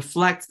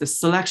reflects the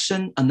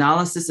selection,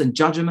 analysis, and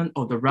judgment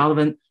of the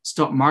relevant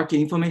stock market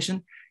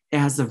information. It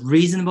has a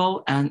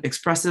reasonable and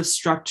expressive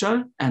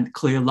structure and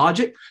clear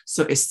logic.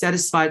 So it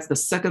satisfies the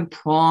second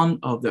prong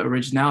of the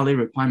originality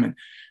requirement,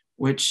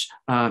 which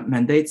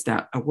mandates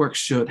that a work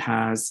should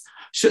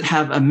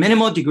have a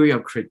minimal degree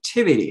of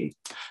creativity.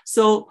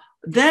 So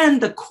then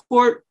the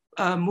court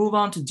move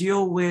on to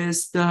deal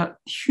with the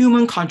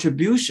human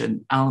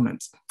contribution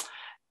element.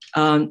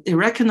 It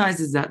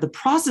recognizes that the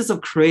process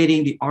of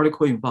creating the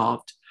article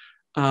involved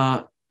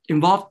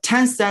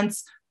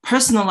Tencent's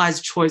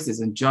personalized choices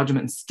and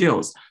judgment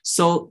skills.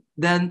 So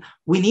then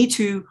we need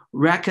to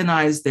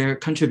recognize their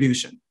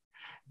contribution.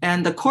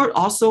 And the court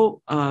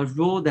also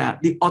ruled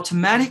that the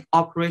automatic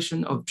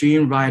operation of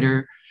Dream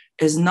Writer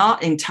is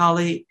not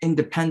entirely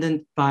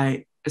independent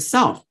by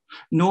itself,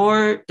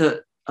 nor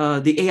the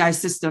AI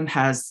system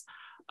has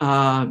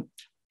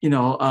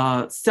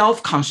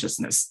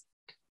self-consciousness.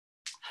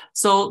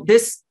 So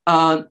this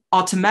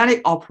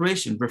automatic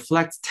operation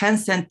reflects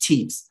Tencent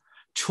team's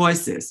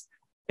choices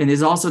and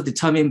is also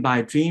determined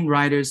by Dream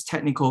Writer's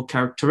technical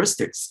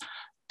characteristics,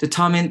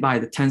 determined by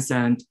the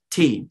Tencent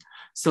team.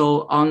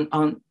 So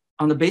on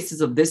the basis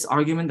of this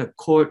argument, the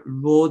court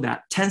ruled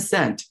that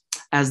Tencent,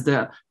 as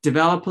the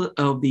developer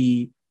of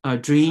the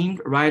Dream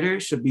Writer,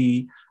 should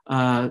be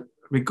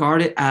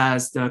regarded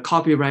as the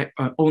copyright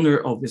owner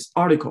of this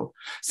article.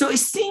 So it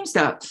seems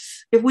that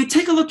if we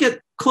take a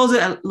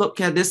closer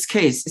look at this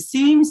case, it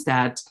seems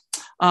that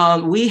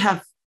we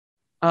have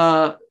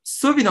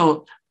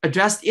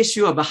addressed the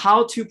issue about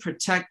how to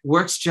protect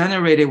works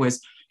generated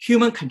with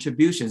human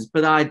contributions,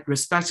 but I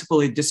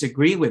respectfully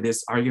disagree with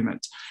this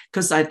argument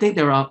because I think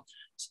there are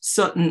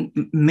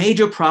certain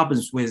major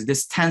problems with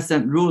this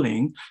Tencent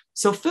ruling.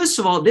 So first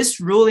of all, this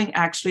ruling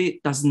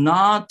actually does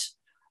not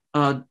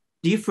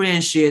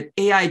differentiate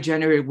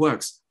AI-generated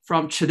works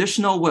from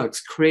traditional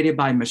works created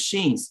by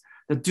machines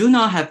that do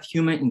not have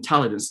human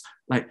intelligence,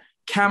 like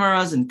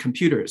cameras and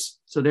computers.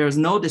 So there is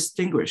no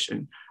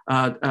distinguishing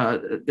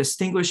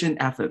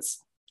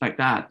efforts like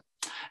that.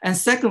 And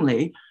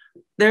secondly,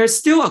 there is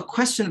still a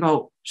question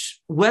about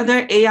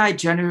whether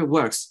AI-generated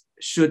works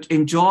should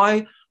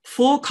enjoy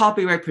full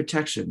copyright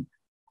protection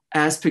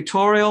as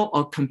pictorial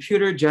or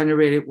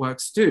computer-generated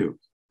works do.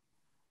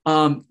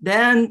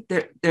 Then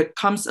there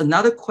comes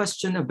another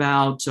question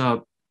about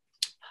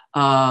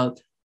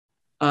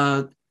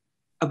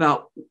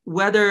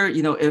whether,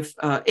 if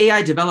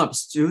AI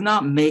developers do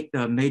not make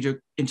the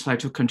major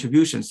intellectual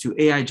contributions to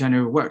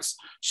AI-generated works,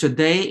 should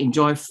they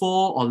enjoy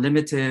full or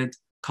limited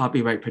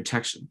copyright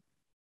protection?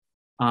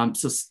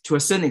 So to a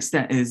certain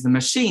extent, it is the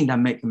machine that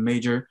make a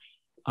major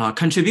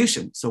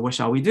contribution. So what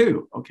shall we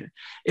do? Okay,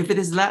 if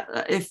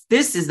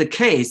this is the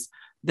case,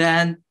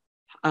 then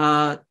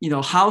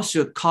how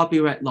should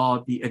copyright law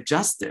be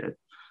adjusted?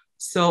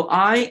 So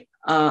I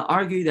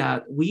argue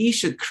that we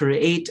should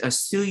create a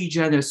sui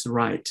generis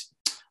right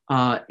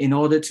in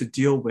order to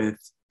deal with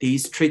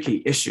these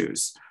tricky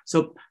issues.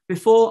 So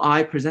before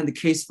I present the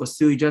case for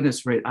sui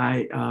generis right,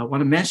 I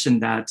want to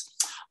mention that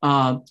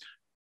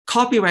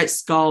copyright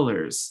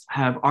scholars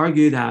have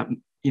argued that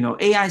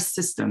AI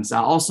systems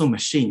are also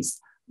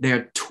machines.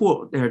 They're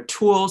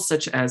tools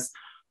such as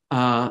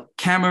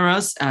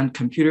cameras and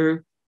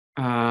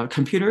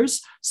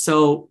computers.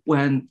 So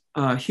when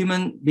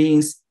human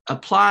beings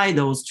apply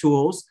those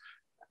tools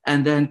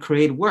and then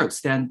create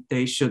works, then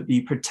they should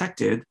be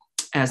protected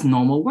as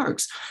normal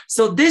works.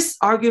 So this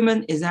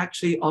argument is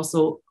actually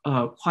also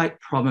quite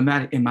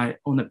problematic in my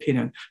own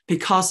opinion,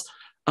 because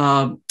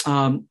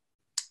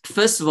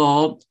first of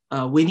all,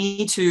 we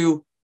need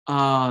to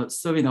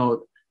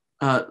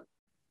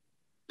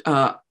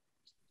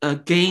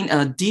gain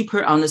a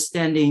deeper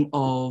understanding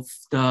of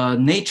the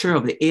nature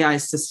of the AI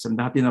system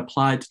that have been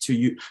applied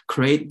to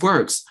create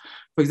works.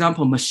 For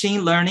example,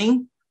 machine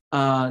learning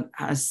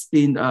has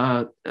been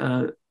a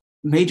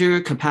major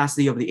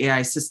capacity of the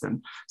AI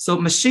system. So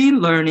machine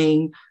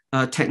learning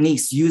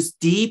techniques use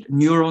deep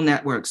neural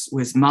networks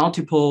with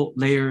multiple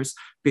layers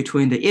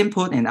between the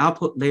input and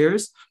output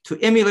layers to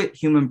emulate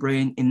human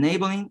brain,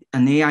 enabling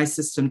an AI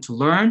system to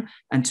learn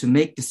and to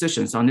make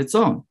decisions on its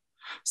own.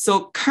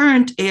 So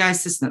current AI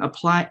systems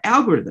apply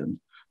algorithms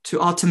to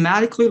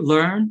automatically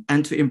learn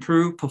and to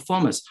improve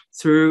performance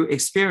through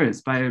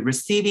experience by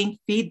receiving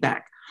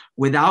feedback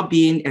without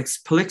being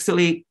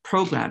explicitly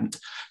programmed.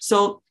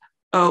 So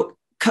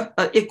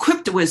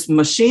equipped with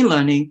machine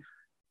learning,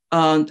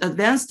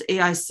 advanced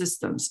AI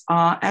systems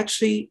are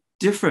actually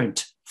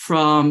different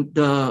from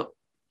the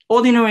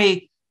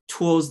ordinary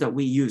tools that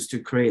we use to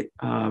create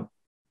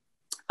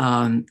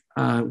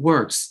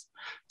works.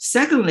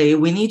 Secondly,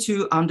 we need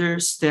to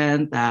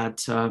understand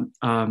that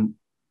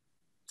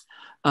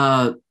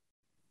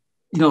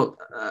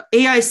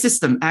AI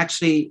system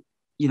actually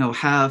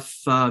have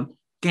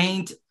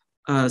gained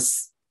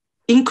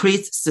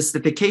increased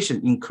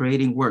sophistication in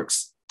creating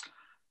works.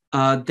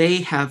 They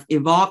have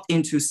evolved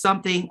into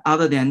something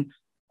other than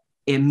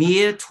a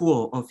mere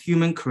tool of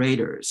human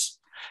creators.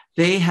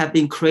 They have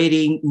been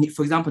creating,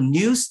 for example,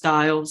 new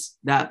styles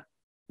that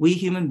we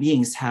human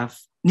beings have,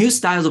 new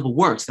styles of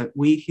works that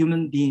we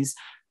human beings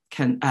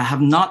can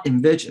have not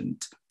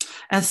envisioned.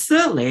 And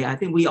thirdly, I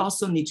think we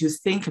also need to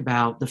think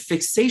about the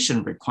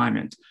fixation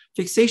requirement.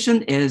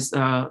 Fixation is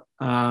one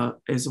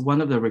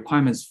of the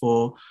requirements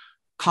for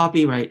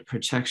copyright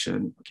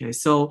protection. Okay,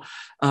 so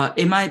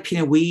in my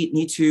opinion, we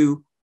need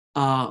to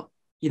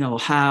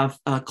have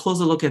a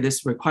closer look at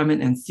this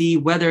requirement and see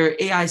whether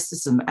AI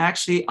systems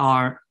actually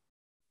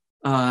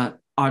have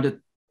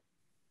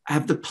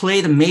to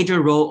play the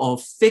major role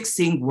of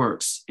fixing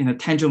works in a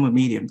tangible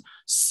medium,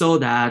 so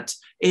that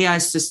AI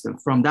system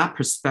from that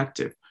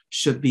perspective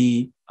should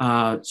be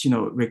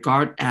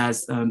regarded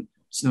as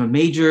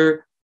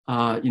major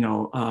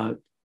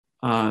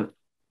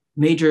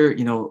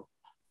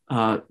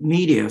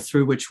media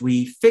through which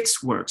we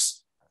fix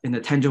works in the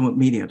tangible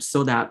medium,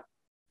 so that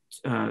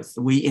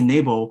we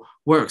enable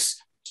works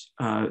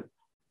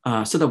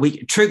so that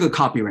we trigger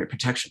copyright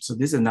protection. So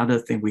this is another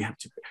thing we have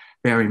to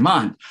bear in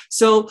mind.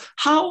 So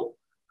how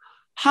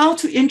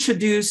to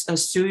introduce a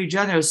sui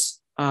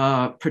generis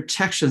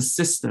protection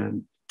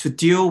system to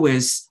deal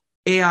with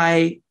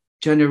AI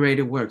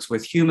generated works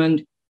with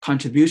human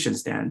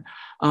contributions then?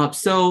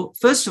 So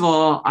first of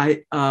all,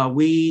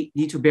 we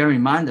need to bear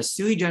in mind that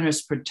sui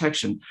generis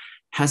protection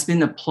has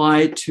been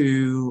applied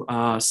to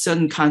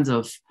certain kinds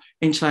of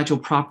intellectual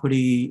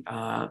property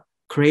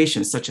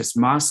creations, such as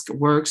mask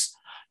works,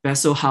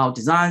 vessel hull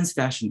designs,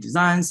 fashion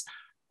designs,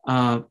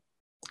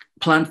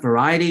 plant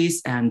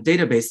varieties, and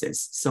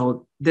databases.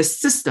 So the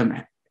system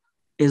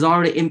is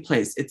already in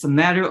place. It's a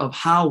matter of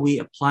how we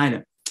apply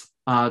it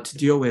to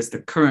deal with the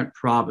current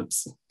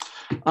problems.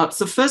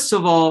 So first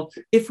of all,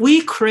 if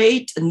we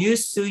create a new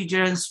sui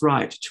generis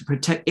right to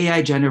protect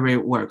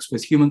AI-generated works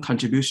with human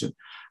contribution,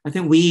 I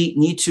think we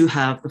need to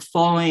have the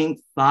following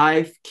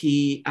 5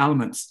 key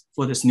elements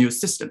for this new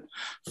system.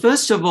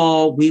 First of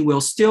all, we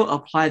will still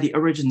apply the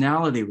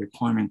originality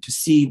requirement to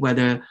see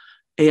whether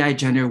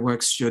AI-generated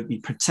works should be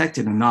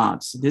protected or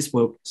not. So this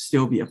will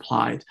still be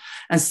applied.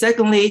 And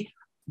secondly,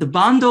 the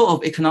bundle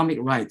of economic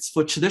rights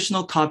for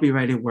traditional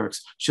copyrighted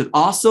works should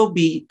also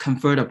be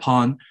conferred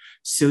upon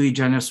sui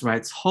generis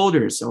rights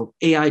holders of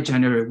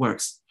AI-generated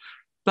works.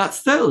 But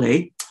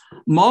thirdly,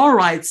 more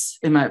rights,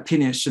 in my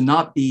opinion, should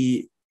not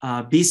be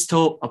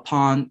bestowed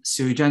upon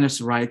sui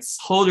generis rights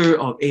holder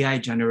of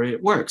AI-generated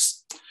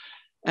works.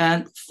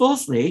 And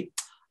fourthly,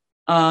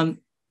 I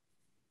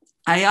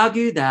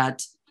argue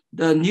that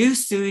the new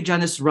sui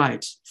generis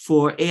right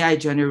for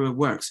AI-generated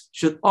works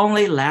should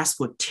only last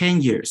for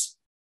 10 years.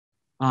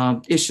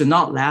 It should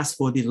not last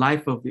for the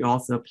life of the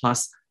author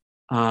plus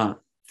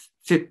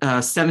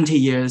 70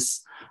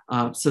 years.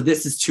 So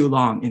this is too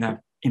long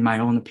in my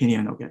own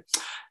opinion, okay?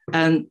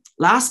 And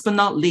last but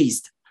not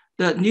least,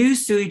 the new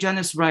sui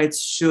generis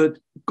rights should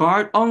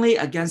guard only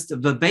against the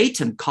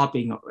verbatim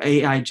copying of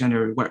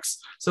AI-generated works.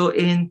 So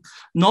in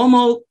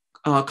normal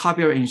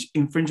copyright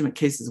infringement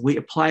cases, we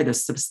apply the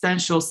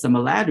substantial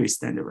similarity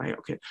standard, right?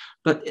 Okay,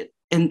 but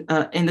in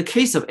the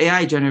case of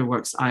AI-generated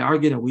works, I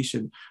argue that we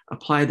should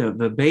apply the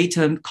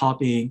verbatim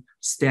copying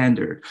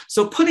standard.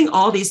 So putting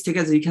all these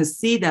together, you can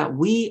see that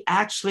we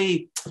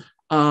actually,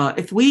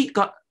 if we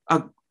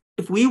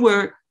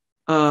were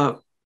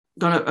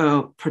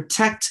gonna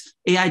protect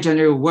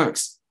AI-generated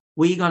works,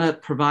 we're gonna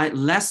provide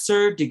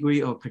lesser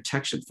degree of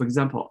protection. For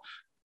example,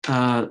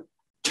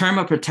 term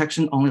of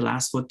protection only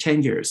lasts for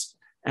 10 years.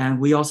 And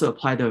we also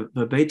apply the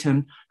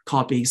verbatim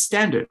copying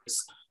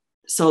standards.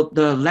 So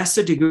the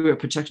lesser degree of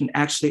protection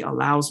actually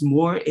allows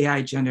more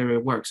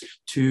AI-generated works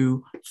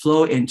to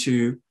flow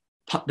into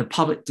the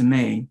public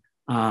domain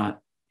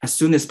as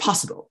soon as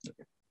possible.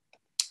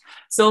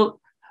 So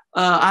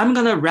I'm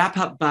gonna wrap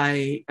up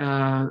by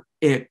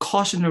a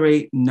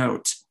cautionary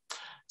note.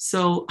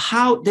 So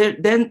how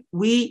then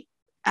we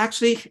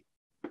actually,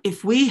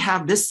 if we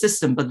have this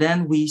system, but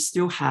then we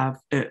still have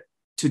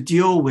to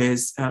deal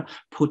with a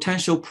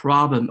potential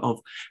problem of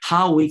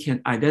how we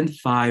can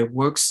identify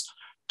works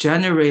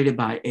generated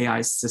by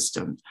AI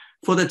system.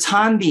 For the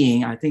time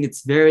being, I think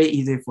it's very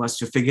easy for us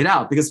to figure it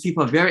out because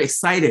people are very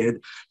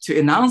excited to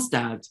announce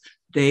that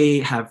they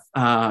have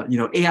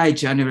AI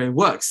generated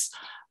works.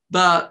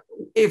 But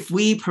if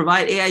we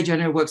provide AI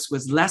generated works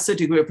with lesser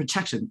degree of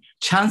protection,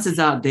 chances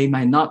are they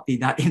might not be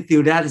that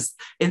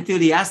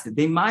enthusiastic.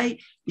 They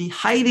might be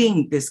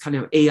hiding this kind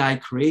of AI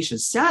creation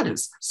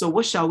status. So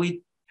what shall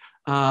we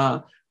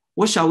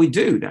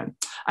do then?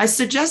 I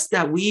suggest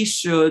that we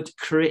should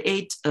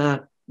create a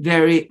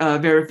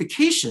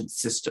verification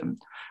system,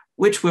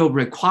 which will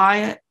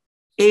require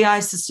AI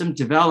system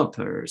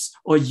developers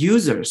or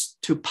users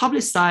to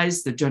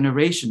publicize the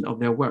generation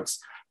of their works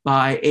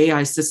by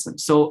AI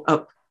systems. So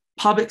a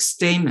public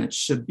statement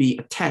should be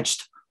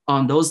attached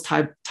on those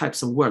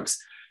types of works,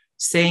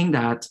 saying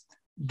that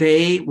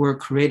they were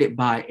created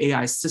by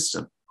AI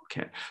system.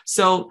 Okay,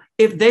 so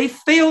if they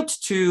failed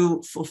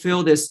to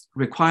fulfill this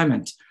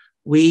requirement,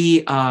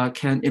 we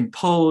can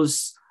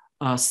impose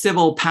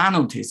civil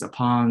penalties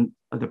upon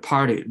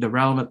the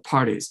relevant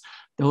parties.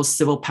 Those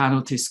civil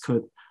penalties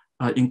could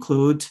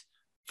include,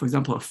 for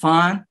example, a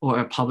fine or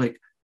a public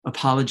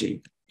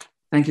apology.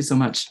 Thank you so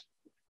much.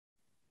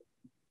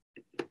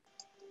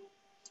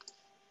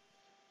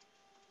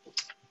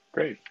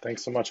 Great,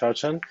 thanks so much,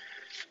 Haochen.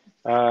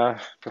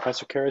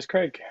 Professor Carys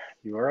Craig,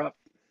 you are up.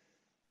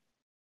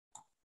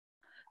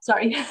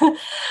 Sorry.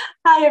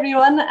 Hi,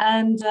 everyone,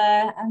 and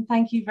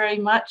thank you very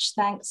much.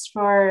 Thanks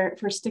for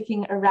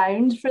sticking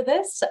around for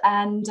this,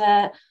 and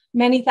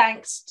many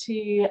thanks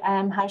to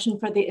Haochen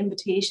for the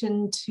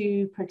invitation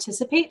to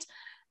participate.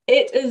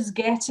 It is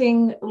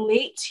getting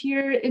late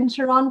here in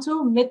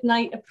Toronto,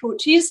 midnight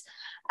approaches,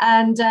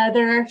 and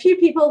there are a few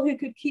people who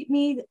could keep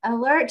me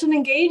alert and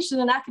engaged in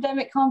an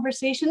academic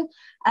conversation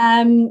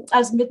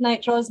as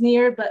midnight draws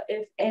near, but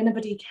if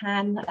anybody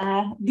can,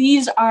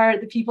 these are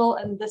the people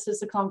and this is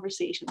the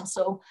conversation.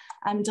 So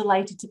I'm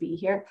delighted to be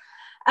here.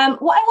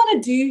 What I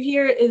want to do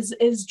here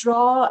is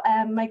draw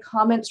my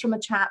comments from a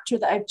chapter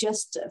that I've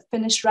just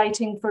finished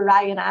writing for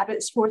Ryan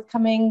Abbott's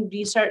forthcoming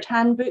research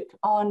handbook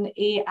on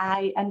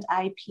AI and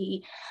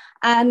IP.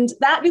 And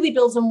that really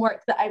builds on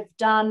work that I've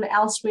done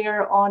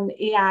elsewhere on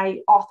AI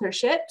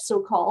authorship,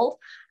 so-called.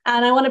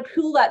 And I want to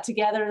pull that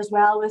together as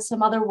well with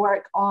some other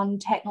work on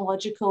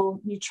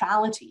technological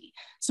neutrality.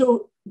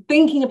 So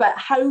thinking about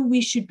how we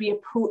should be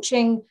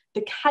approaching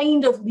the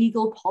kind of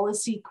legal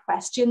policy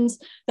questions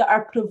that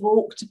are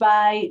provoked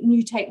by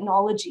new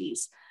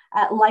technologies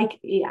like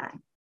AI.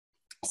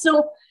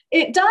 So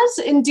it does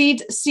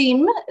indeed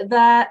seem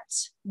that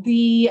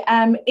the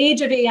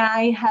age of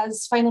AI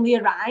has finally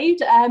arrived,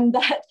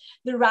 that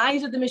the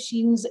rise of the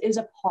machines is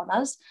upon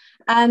us.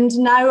 And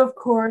now, of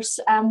course,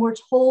 we're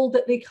told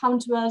that they come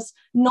to us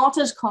not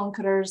as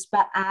conquerors,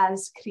 but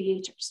as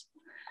creators.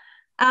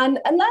 And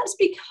that's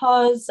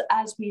because,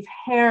 as we've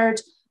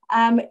heard,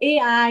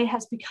 AI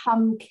has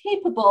become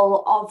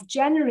capable of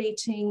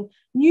generating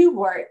new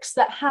works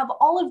that have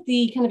all of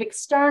the kind of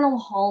external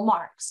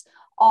hallmarks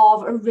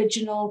of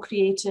original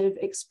creative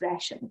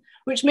expression,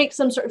 which makes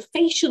them sort of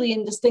facially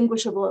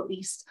indistinguishable, at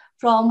least,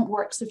 from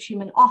works of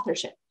human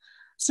authorship.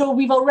 So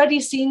we've already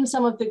seen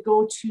some of the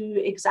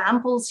go-to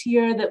examples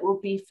here that will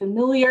be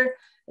familiar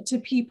to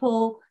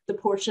people. The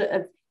portrait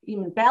of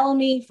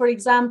Lemley, for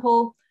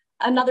example.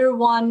 Another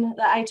one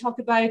that I talk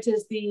about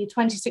is the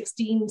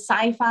 2016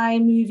 sci-fi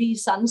movie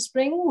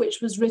Sunspring,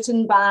 which was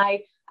written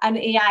by an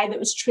AI that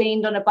was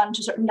trained on a bunch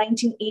of sort of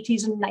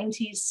 1980s and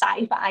 90s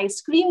sci-fi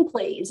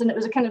screenplays. And it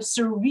was a kind of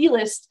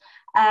surrealist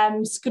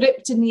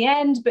script in the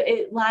end, but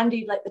it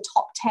landed like the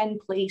top 10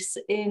 place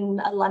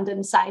in a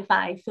London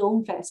sci-fi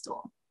film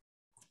festival.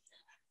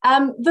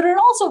 There are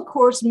also, of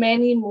course,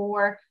 many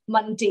more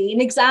mundane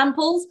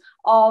examples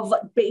of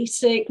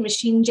basic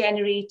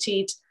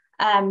machine-generated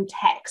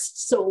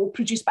text, so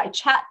produced by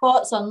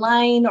chatbots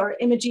online or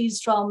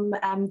images from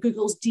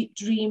Google's Deep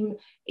Dream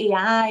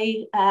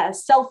AI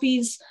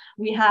selfies.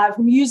 We have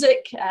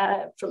music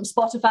from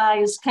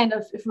Spotify's kind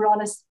of, if we're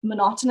honest,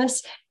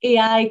 monotonous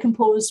AI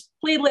composed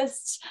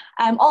playlists,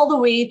 all the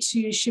way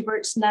to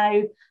Schubert's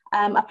now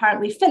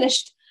apparently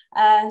finished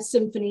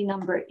Symphony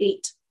No.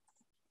 8.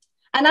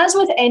 And as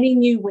with any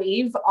new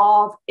wave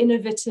of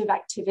innovative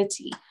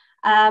activity,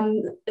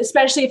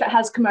 especially if it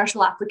has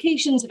commercial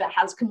applications, if it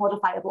has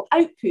commodifiable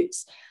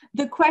outputs,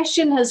 the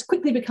question has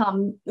quickly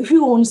become,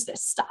 who owns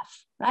this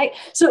stuff, right?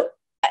 So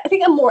I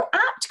think a more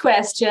apt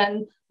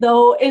question,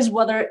 though, is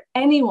whether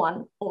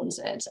anyone owns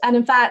it. And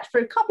in fact,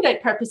 for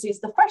copyright purposes,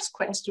 the first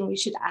question we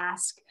should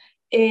ask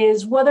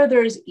is whether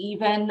there's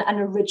even an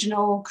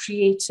original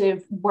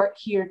creative work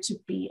here to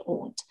be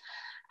owned.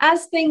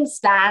 As things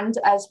stand,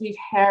 as we've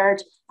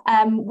heard,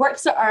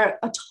 Works that are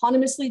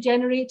autonomously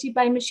generated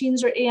by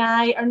machines or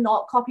AI are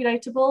not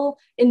copyrightable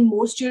in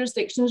most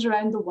jurisdictions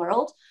around the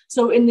world.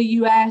 So in the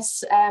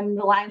US,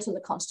 reliance on the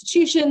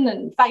Constitution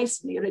and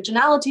vice and the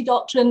originality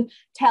doctrine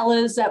tell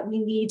us that we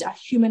need a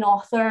human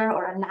author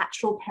or a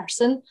natural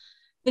person.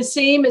 The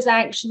same is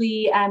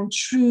actually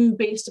true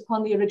based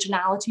upon the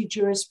originality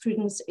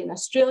jurisprudence in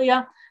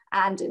Australia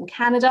and in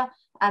Canada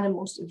and in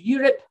most of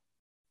Europe.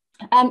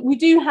 We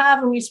do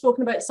have, and we've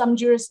spoken about some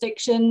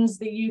jurisdictions,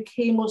 the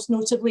UK most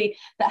notably,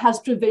 that has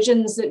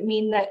provisions that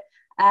mean that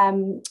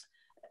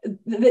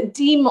that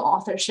deem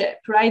authorship,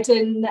 right,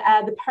 in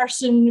the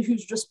person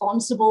who's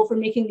responsible for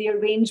making the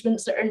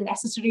arrangements that are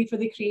necessary for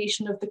the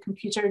creation of the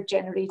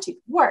computer-generated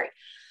work.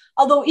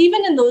 Although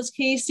even in those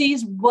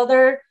cases,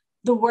 whether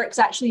the works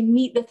actually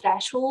meet the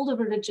threshold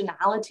of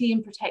originality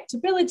and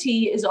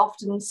protectability is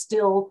often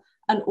still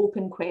an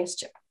open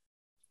question.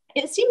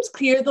 It seems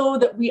clear, though,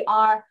 that we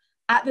are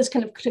at this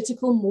kind of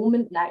critical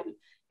moment now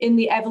in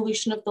the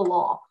evolution of the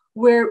law,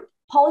 where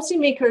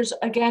policymakers,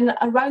 again,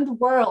 around the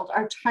world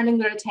are turning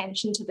their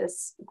attention to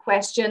this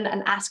question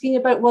and asking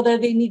about whether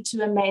they need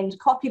to amend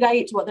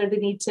copyright, whether they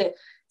need to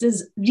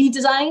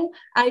redesign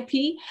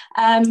IP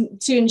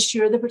to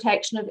ensure the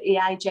protection of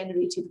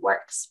AI-generated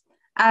works.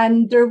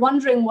 And they're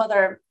wondering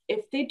whether,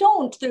 if they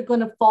don't, they're going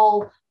to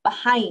fall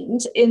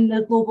behind in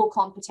the global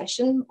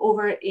competition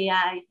over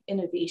AI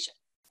innovation.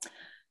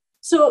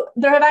 So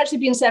there have actually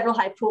been several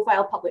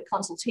high-profile public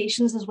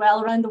consultations as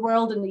well around the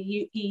world, in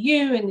the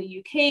EU, in the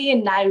UK,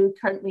 and now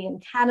currently in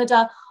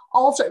Canada,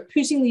 all sort of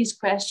putting these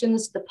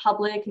questions to the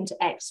public and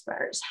to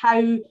experts.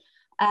 How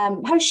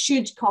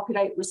should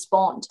copyright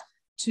respond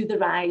to the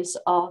rise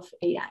of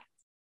AI?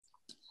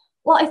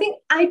 Well, I think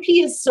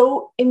IP is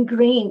so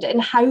ingrained in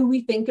how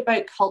we think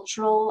about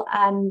cultural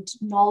and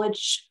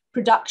knowledge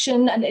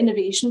production and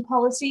innovation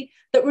policy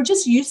that we're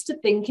just used to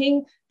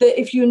thinking that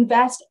if you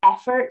invest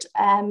effort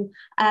and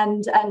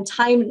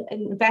time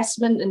and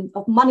investment and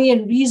of money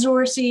and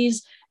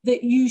resources,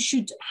 that you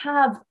should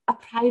have a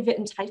private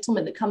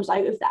entitlement that comes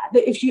out of that.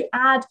 That if you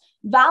add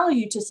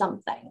value to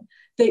something,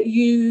 that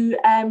you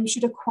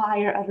should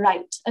acquire a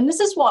right. And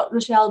this is what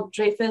Rochelle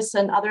Dreyfus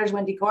and others,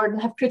 Wendy Gordon,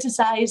 have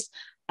criticized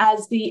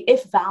as the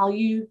if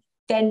value,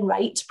 then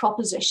right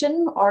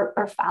proposition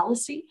or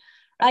fallacy.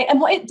 Right?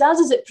 And what it does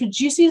is it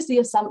produces the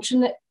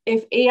assumption that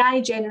if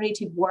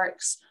AI-generated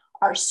works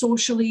are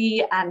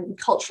socially and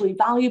culturally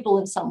valuable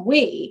in some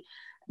way,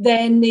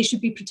 then they should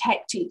be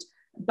protected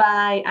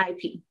by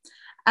IP.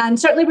 And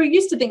certainly we're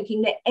used to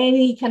thinking that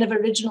any kind of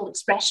original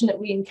expression that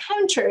we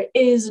encounter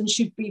is and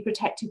should be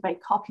protected by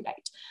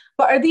copyright.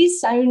 But are these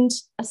sound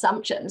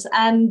assumptions,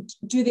 and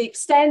do they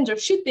extend or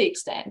should they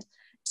extend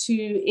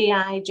to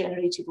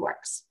AI-generated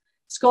works?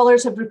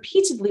 Scholars have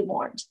repeatedly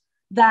warned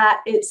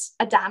that it's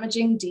a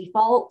damaging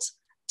default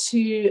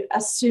to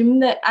assume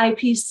that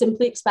IP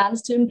simply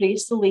expands to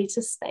embrace the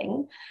latest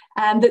thing,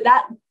 and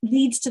that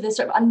leads to this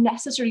sort of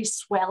unnecessary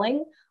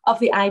swelling of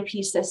the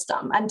IP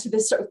system and to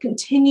this sort of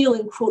continual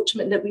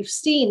encroachment that we've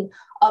seen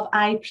of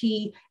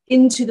IP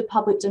into the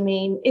public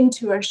domain,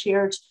 into our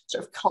shared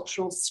sort of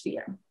cultural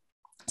sphere.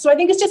 So I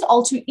think it's just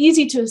all too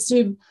easy to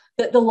assume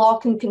that the law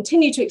can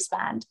continue to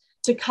expand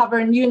to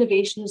cover new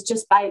innovations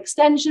just by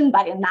extension,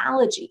 by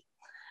analogy.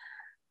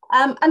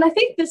 And I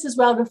think this as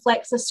well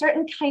reflects a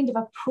certain kind of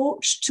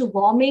approach to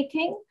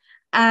lawmaking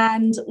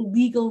and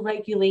legal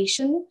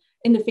regulation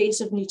in the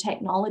face of new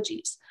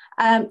technologies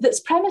that's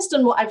premised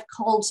on what I've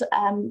called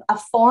a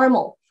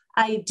formal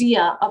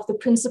idea of the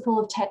principle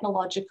of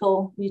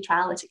technological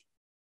neutrality.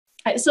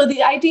 So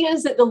the idea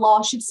is that the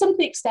law should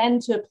simply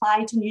extend to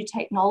apply to new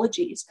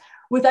technologies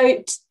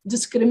without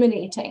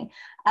discriminating.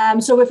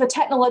 So if a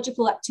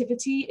technological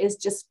activity is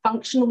just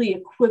functionally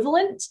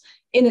equivalent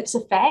in its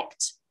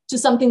effect to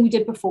something we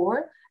did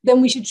before,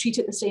 then we should treat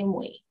it the same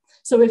way.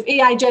 So if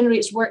AI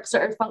generates works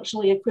that are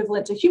functionally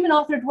equivalent to human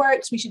authored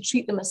works, we should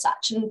treat them as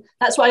such. And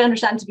that's what I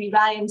understand to be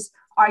Ryan's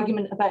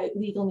argument about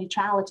legal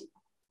neutrality.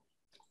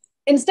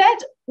 Instead,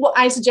 what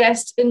I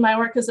suggest in my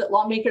work is that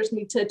lawmakers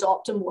need to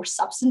adopt a more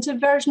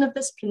substantive version of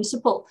this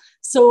principle.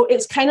 So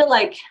it's kind of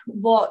like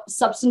what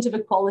substantive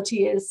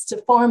equality is to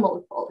formal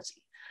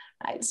equality.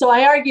 Right? So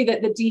I argue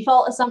that the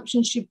default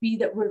assumption should be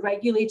that we're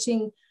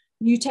regulating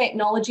new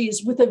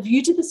technologies with a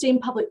view to the same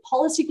public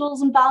policy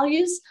goals and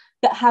values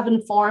that have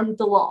informed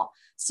the law.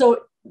 So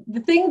the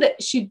thing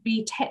that should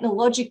be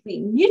technologically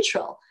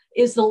neutral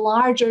is the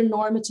larger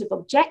normative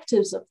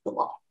objectives of the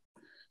law.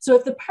 So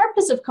if the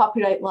purpose of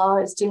copyright law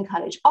is to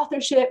encourage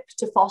authorship,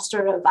 to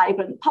foster a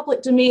vibrant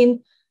public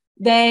domain,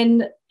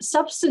 then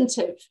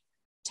substantive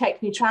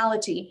tech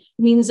neutrality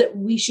means that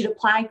we should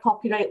apply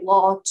copyright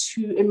law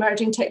to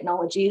emerging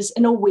technologies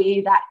in a way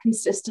that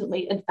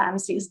consistently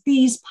advances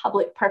these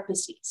public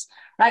purposes,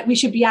 right? We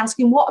should be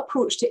asking what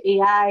approach to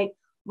AI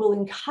will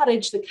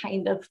encourage the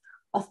kind of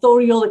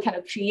authorial, the kind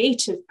of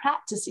creative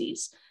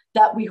practices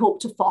that we hope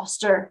to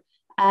foster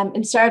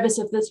in service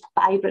of this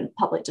vibrant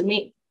public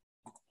domain.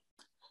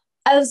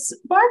 As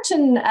Bart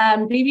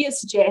and Bibi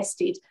has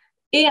suggested,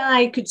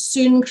 AI could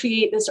soon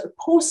create this sort of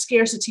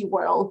post-scarcity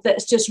world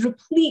that's just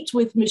replete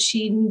with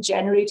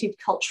machine-generated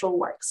cultural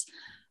works.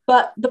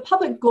 But the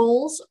public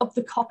goals of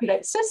the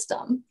copyright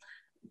system,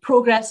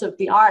 progress of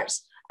the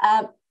arts,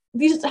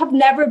 these have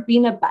never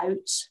been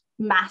about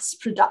mass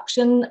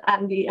production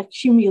and the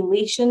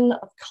accumulation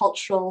of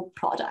cultural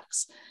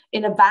products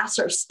in a vast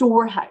sort of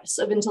storehouse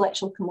of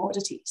intellectual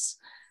commodities.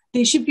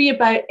 They should be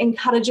about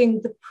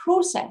encouraging the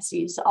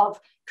processes of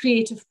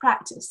creative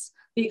practice,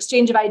 the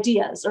exchange of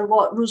ideas, or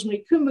what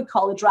Rosemary Kuhn would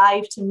call a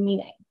drive to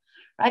meaning,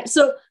 right?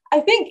 So I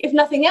think, if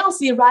nothing else,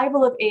 the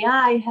arrival of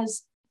AI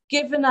has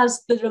given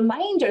us the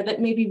reminder that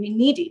maybe we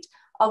needed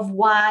of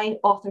why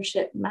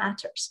authorship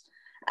matters.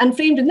 And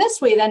framed in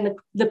this way, then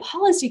the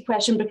policy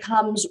question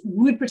becomes,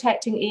 would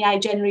protecting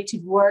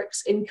AI-generated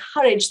works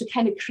encourage the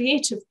kind of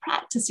creative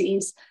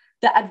practices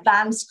that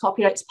advance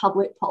copyright's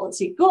public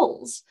policy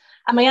goals?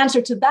 And my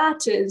answer to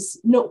that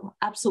is no,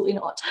 absolutely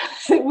not.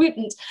 It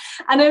wouldn't.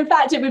 And in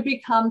fact, it would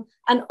become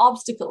an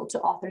obstacle to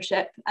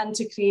authorship and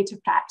to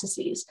creative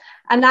practices.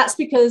 And that's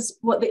because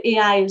what the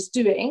AI is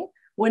doing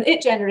when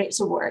it generates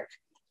a work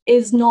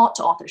is not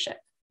authorship.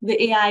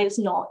 The AI is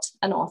not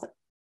an author.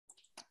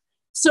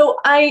 So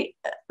I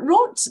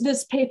wrote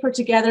this paper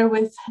together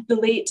with the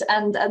late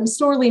and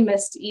sorely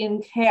missed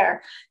Ian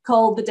Kerr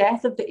called The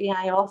Death of the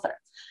AI Author.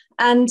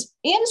 And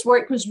Ian's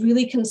work was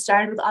really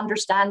concerned with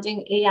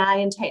understanding AI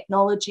and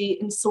technology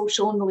in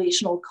social and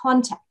relational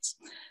contexts.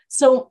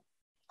 So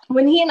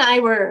when he and I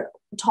were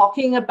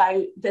talking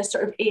about this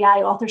sort of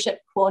AI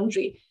authorship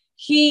quandary,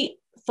 he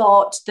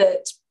thought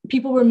that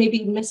people were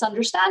maybe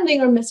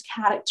misunderstanding or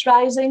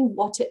mischaracterizing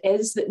what it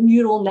is that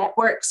neural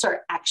networks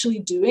are actually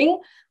doing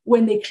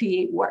when they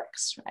create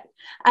works, right?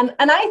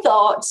 And I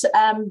thought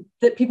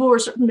that people were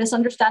sort of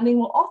misunderstanding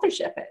what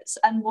authorship is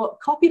and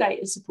what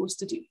copyright is supposed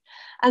to do.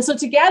 And so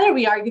together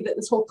we argued that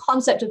this whole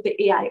concept of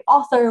the AI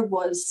author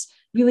was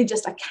really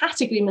just a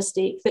category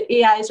mistake, that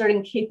AIs are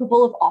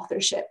incapable of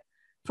authorship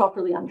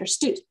properly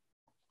understood.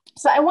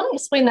 So I want to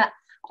explain that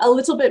a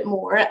little bit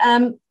more.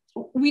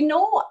 We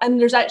know, and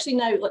there's actually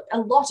now a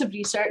lot of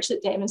research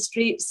that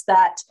demonstrates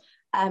that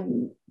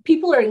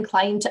people are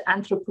inclined to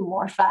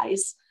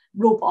anthropomorphize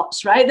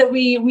robots, right? That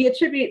we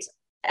attribute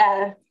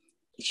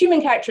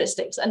human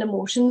characteristics and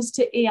emotions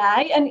to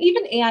AI, and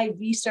even AI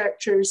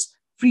researchers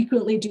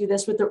frequently do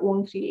this with their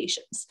own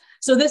creations.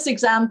 So this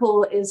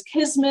example is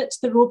Kismet,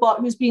 the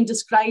robot who's being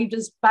described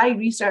as by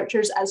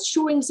researchers as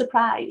showing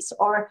surprise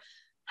or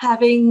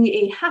having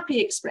a happy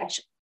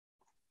expression.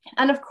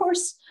 And of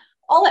course,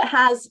 all it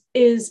has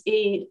is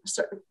a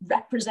sort of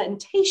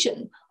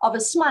representation of a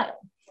smile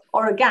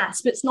or a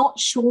gasp. It's not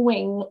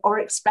showing or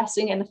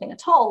expressing anything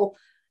at all,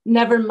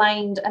 never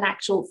mind an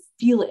actual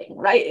feeling,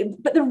 right?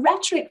 But the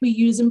rhetoric we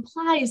use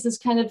implies this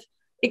kind of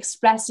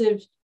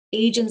expressive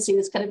agency,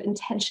 this kind of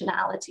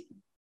intentionality.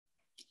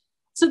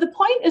 So the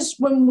point is,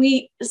 when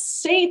we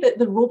say that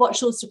the robot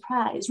shows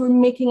surprise, we're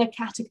making a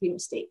category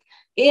mistake.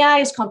 AI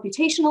is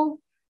computational,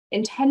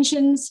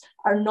 intentions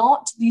are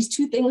not. These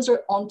two things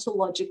are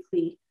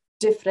ontologically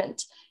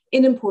different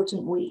in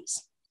important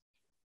ways.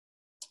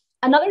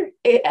 Another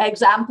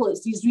example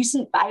is these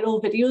recent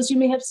viral videos you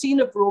may have seen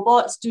of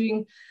robots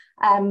doing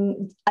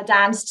a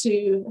dance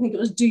to, I think it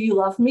was Do You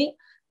Love Me?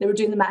 They were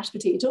doing the mashed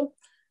potato.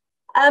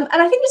 And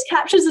I think this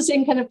captures the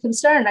same kind of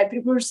concern. Right? We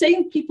were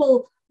saying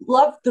people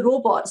loved the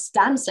robots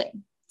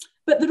dancing,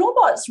 but the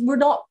robots were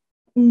not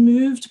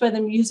moved by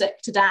the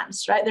music to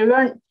dance, right? They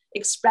weren't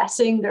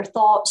expressing their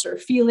thoughts or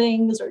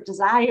feelings or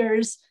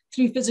desires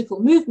through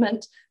physical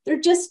movement. They're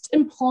just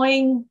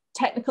employing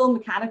technical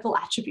mechanical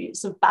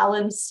attributes of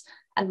balance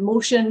and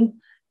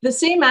motion, the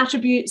same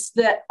attributes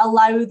that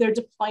allow their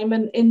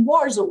deployment in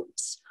war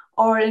zones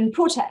or in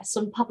protests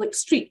on public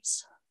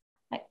streets.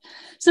 Right?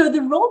 So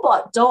the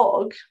robot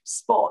dog,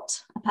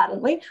 Spot,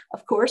 apparently,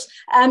 of course,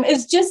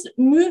 is just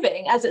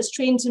moving as it's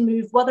trained to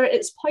move, whether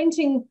it's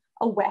pointing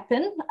a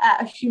weapon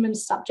at a human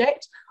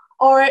subject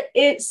or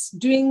it's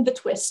doing the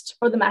twist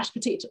or the mashed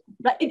potato.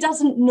 Right? It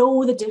doesn't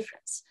know the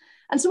difference.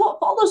 And so what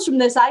follows from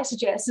this, I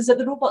suggest, is that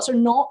the robots are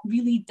not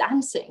really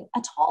dancing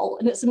at all.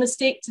 And it's a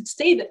mistake to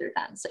say that they're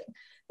dancing.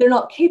 They're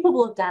not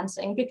capable of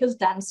dancing because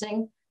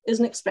dancing is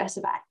an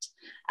expressive act.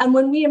 And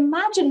when we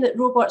imagine that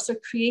robots are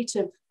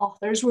creative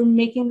authors, we're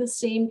making the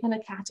same kind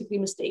of category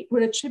mistake.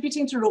 We're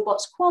attributing to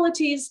robots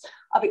qualities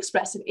of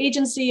expressive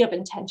agency, of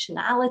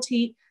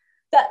intentionality,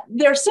 that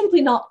they're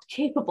simply not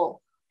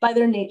capable by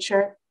their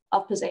nature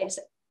of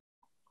possessing.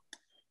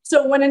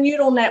 So when a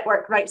neural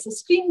network writes a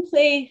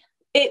screenplay,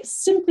 it's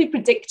simply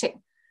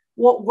predicting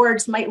what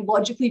words might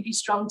logically be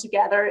strung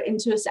together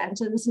into a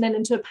sentence and then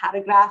into a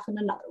paragraph and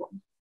another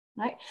one,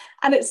 right?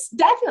 And it's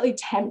definitely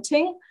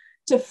tempting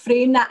to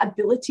frame that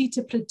ability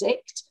to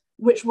predict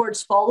which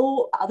words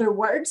follow other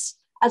words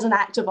as an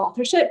act of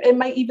authorship. It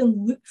might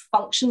even look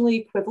functionally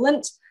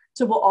equivalent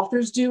to what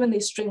authors do when they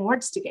string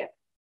words together.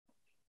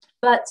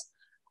 But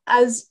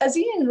as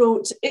Ian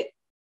wrote, it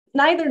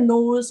neither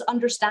knows,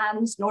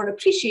 understands, nor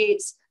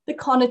appreciates the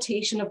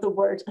connotation of the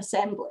word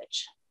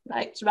assemblage.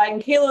 Right? So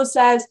Ryan Kalo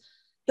says,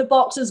 the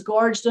box is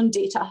gorged on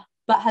data,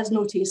 but has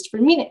no taste for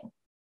meaning.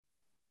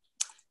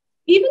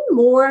 Even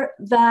more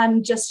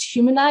than just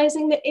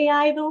humanizing the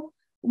AI, though,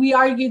 we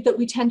argued that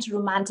we tend to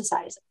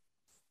romanticize it,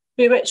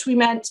 by which we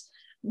meant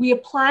we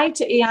applied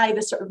to AI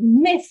the sort of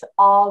myth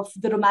of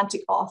the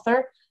romantic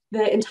author,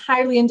 the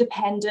entirely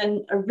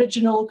independent,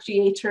 original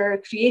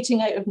creator,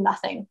 creating out of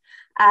nothing,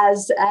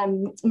 as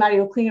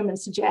Mario Klingerman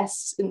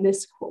suggests in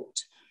this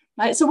quote.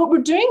 Right? So what we're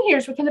doing here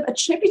is we're kind of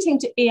attributing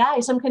to AI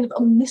some kind of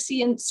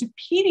omniscient,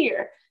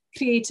 superior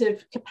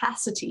creative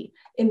capacity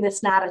in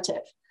this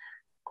narrative.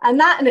 And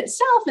that in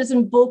itself is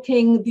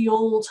invoking the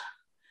old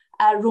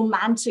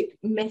romantic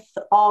myth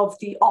of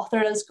the author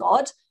as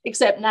God,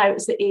 except now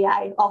it's the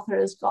AI author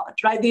as God,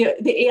 right?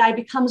 The AI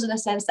becomes, in a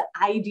sense, the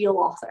ideal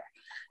author,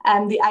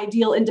 the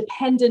ideal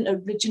independent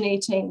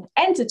originating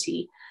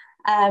entity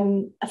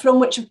from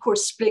which, of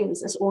course,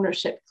 springs this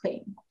ownership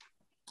claim.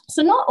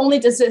 So not only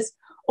does this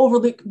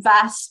overlook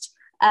vast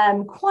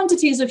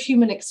quantities of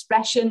human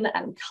expression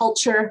and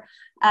culture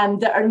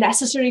that are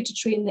necessary to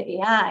train the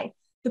AI,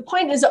 the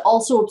point is it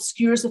also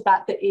obscures the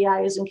fact that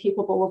AI is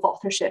incapable of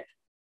authorship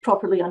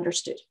properly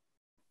understood.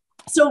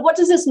 So what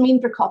does this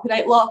mean for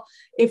copyright law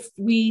if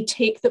we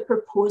take the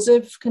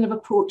purposive kind of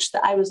approach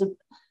that I was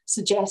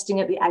suggesting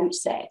at the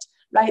outset,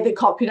 right? That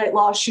copyright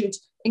law should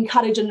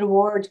encourage and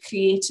reward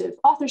creative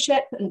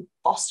authorship and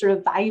foster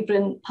a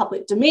vibrant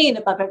public domain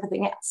above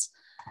everything else.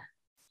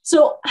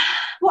 So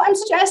what I'm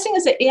suggesting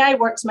is that AI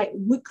works might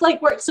look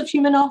like works of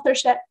human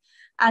authorship,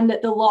 and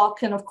that the law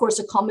can, of course,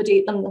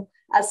 accommodate them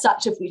as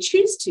such if we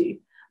choose to.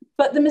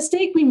 But the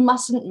mistake we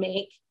mustn't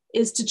make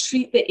is to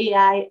treat the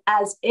AI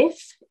as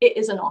if it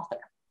is an author,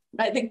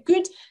 right? That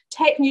good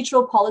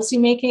tech-neutral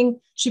policymaking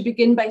should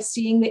begin by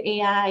seeing the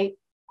AI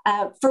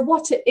for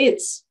what it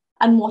is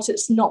and what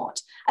it's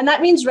not. And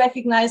that means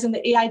recognizing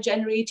that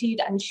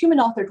AI-generated and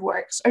human-authored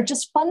works are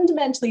just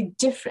fundamentally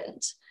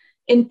different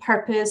in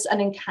purpose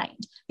and in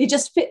kind. They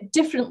just fit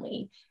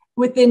differently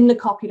within the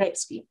copyright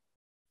scheme.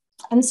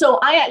 And so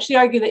I actually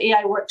argue that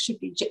AI works should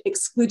be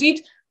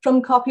excluded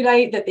from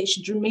copyright, that they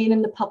should remain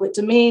in the public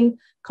domain.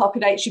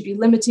 Copyright should be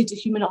limited to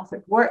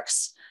human-authored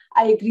works.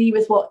 I agree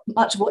with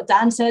much of what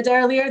Dan said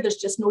earlier. There's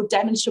just no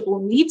demonstrable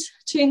need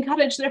to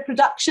encourage their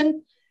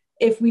production.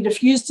 If we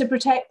refuse to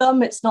protect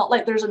them, it's not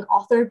like there's an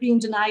author being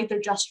denied their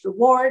just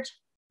reward.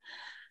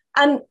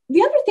 And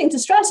the other thing to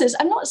stress is,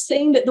 I'm not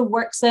saying that the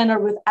works then are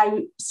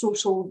without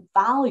social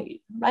value,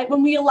 right?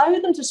 When we allow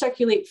them to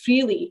circulate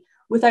freely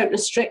without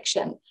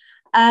restriction,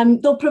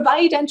 they'll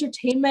provide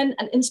entertainment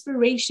and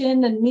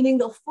inspiration, and meaning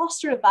they'll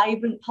foster a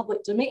vibrant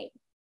public domain.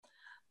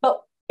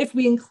 But if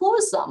we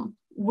enclose them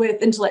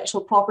with intellectual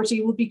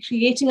property, we'll be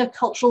creating a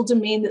cultural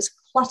domain that's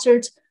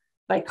cluttered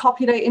by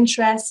copyright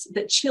interests,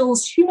 that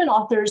chills human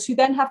authors who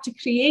then have to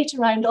create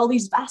around all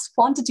these vast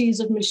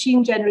quantities of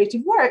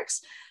machine-generated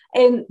works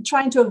in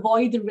trying to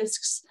avoid the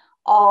risks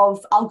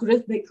of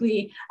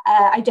algorithmically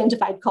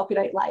identified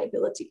copyright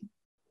liability.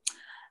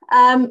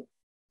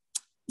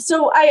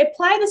 So I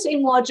apply the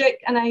same logic,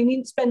 and I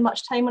needn't spend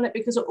much time on it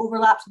because it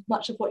overlaps with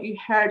much of what you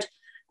heard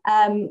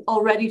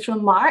already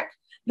from Mark.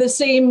 The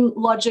same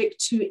logic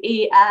to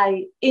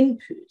AI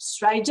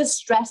inputs, right? Just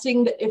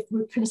stressing that if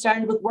we're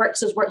concerned with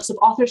works as works of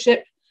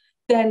authorship,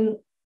 then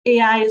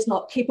AI is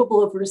not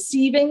capable of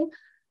receiving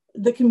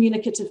the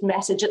communicative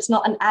message. It's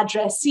not an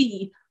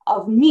addressee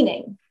of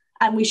meaning,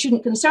 and we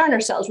shouldn't concern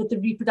ourselves with the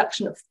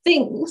reproduction of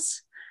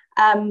things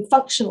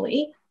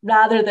functionally,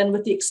 rather than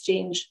with the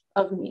exchange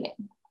of meaning.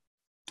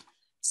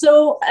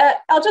 So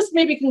I'll just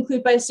maybe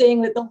conclude by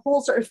saying that the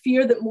whole sort of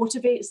fear that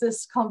motivates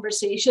this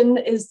conversation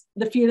is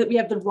the fear that we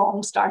have the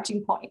wrong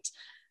starting point.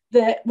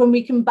 That when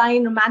we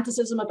combine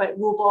romanticism about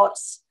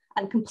robots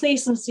and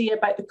complacency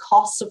about the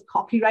costs of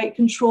copyright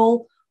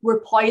control,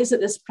 we're poised at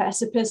this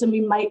precipice, and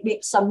we might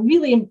make some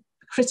really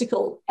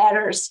critical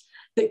errors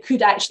that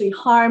could actually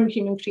harm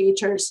human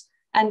creators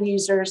and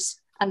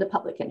users and the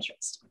public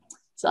interest.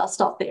 So I'll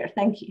stop there.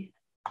 Thank you.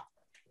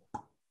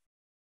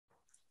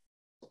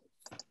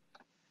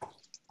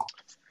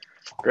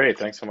 Great,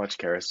 thanks so much,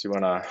 Carys. You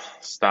want to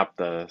stop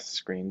the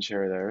screen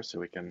share there so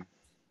we can...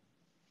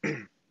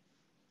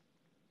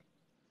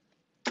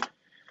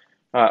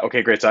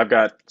 okay, great. So I've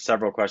got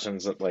several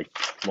questions, like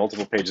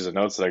multiple pages of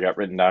notes that I got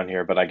written down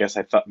here, but I guess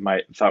I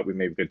thought we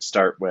maybe could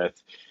start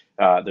with,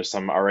 there's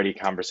some already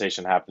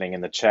conversation happening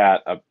in the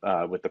chat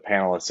with the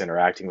panelists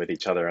interacting with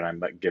each other, and I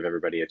might give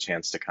everybody a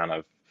chance to kind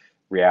of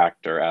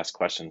react or ask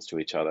questions to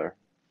each other.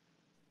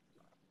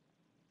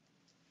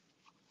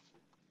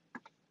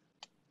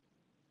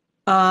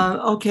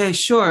 Okay,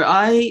 sure.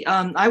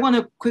 I want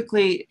to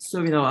quickly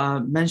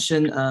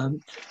mention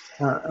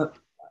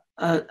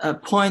a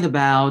point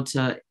about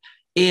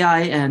AI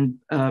and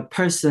the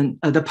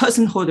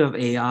personhood of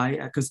AI,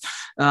 because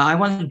I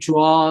want to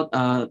draw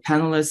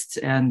panelists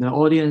and the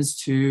audience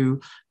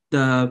to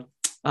the,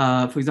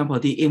 for example,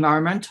 the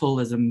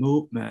environmentalism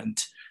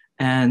movement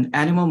and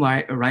animal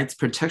rights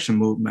protection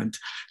movement.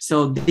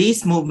 So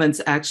these movements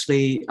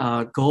actually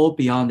go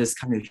beyond this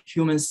kind of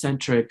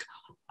human-centric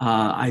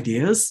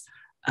ideas.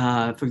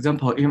 For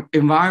example,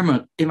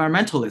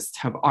 environmentalists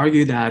have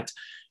argued that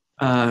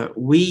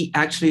we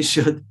actually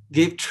should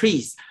give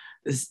trees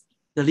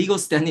the legal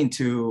standing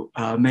to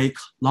make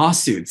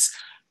lawsuits.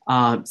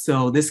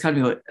 So this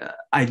kind of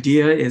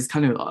idea is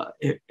kind of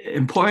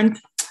important.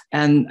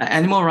 And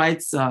animal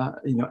rights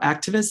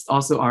activists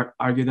also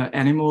argue that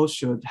animals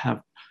should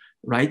have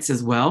rights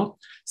as well.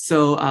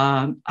 So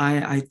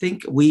I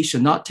think we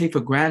should not take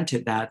for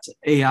granted that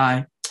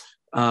AI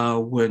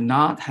will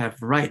not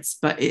have rights,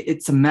 but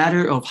it's a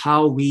matter of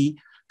how we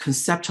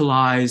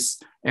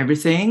conceptualize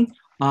everything.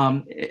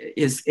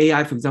 Is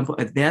AI, for example,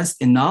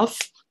 advanced enough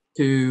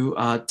to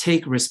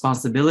take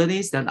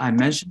responsibilities that I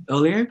mentioned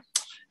earlier?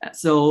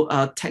 So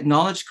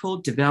technological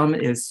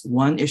development is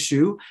one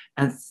issue.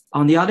 And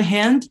on the other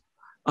hand,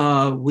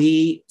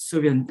 we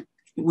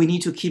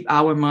need to keep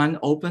our mind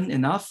open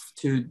enough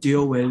to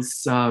deal with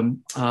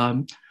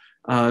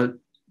the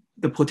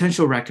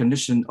potential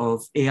recognition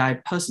of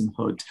AI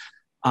personhood.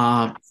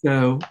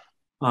 So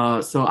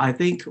I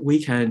think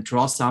we can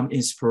draw some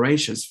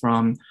inspirations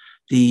from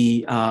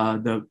the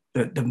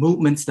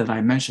movements that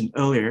I mentioned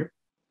earlier.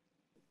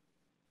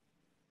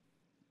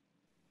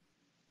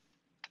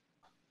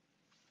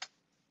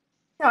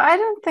 So I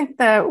don't think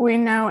that we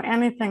know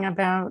anything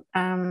about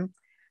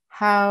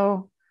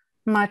how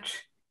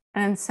much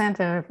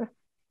incentive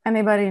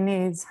anybody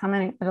needs, how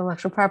many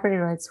intellectual property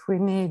rights we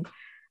need,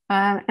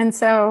 and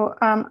so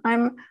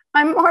I'm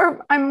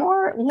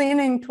more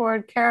leaning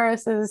toward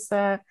Carys's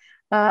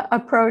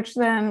approach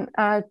than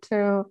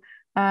to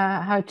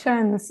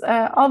Haochen's.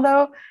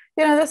 Although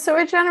the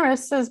sui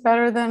generis is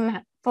better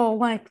than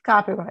full-length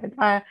copyright.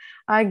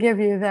 I give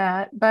you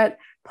that, but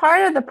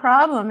part of the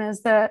problem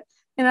is that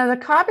the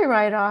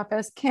Copyright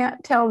Office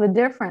can't tell the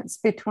difference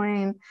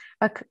between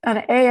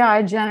an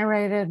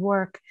AI-generated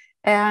work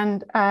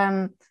and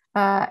a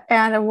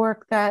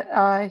work that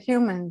a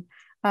human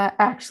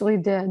actually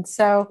did.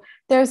 So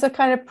there's a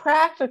kind of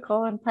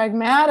practical and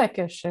pragmatic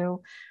issue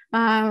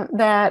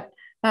that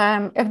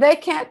if they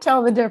can't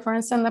tell the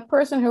difference, and the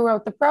person who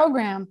wrote the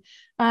program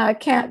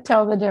can't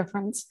tell the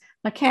difference,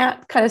 I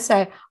can't kind of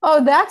say,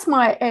 oh, that's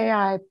my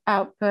AI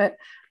output.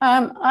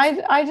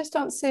 I just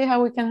don't see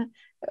how we can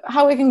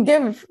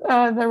give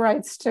the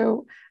rights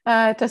to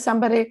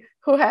somebody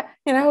who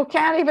who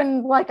can't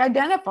even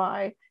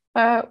identify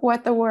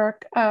what the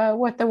work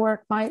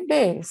might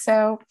be.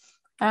 So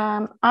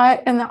in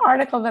the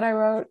article that I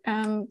wrote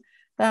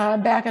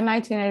back in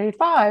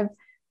 1985,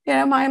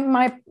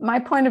 my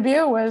point of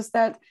view was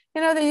that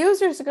the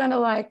users are going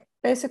to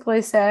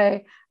basically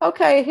say,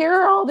 okay, here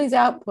are all these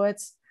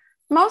outputs.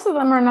 Most of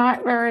them are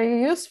not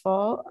very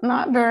useful,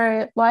 not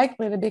very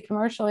likely to be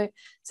commercially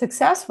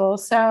successful.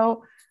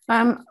 So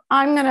I'm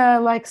going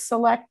to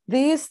select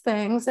these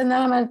things, and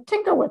then I'm going to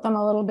tinker with them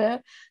a little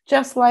bit,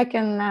 just like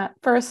in that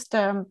first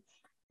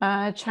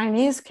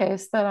Chinese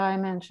case that I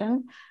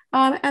mentioned.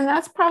 And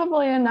that's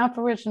probably enough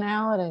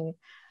originality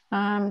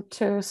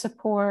to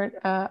support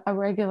a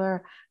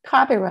regular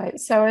copyright.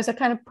 So as a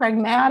kind of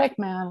pragmatic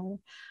matter,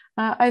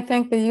 I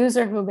think the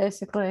user who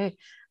basically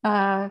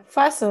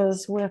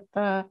fusses with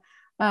the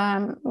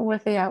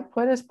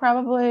output is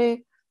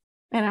probably,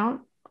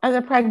 as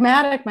a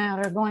pragmatic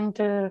matter, going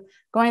to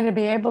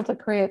be able to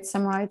create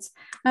some rights.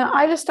 And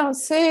I just don't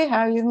see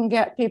how you can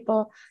get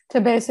people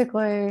to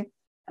basically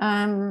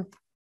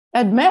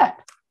admit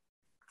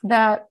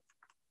that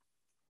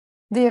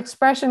the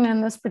expression in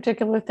this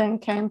particular thing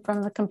came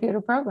from the computer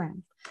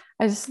program.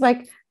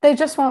 They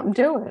just won't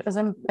do it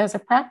as a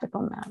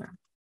practical matter.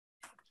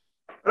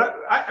 But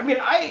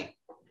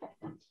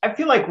I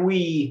feel like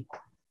we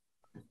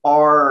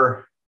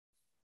are.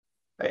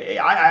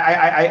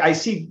 I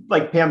see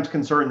Pam's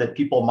concern that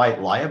people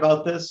might lie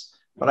about this,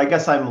 but I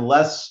guess I'm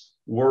less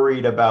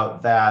worried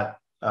about that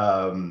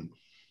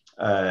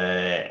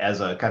as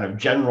a kind of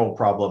general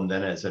problem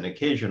than as an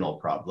occasional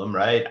problem,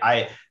 right?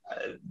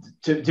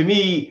 To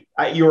me,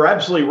 you're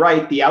absolutely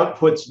right. The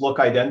outputs look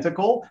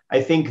identical.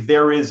 I think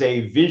there is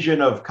a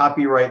vision of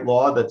copyright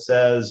law that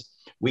says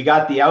we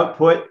got the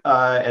output,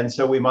 and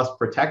so we must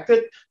protect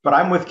it. But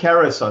I'm with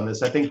Carys on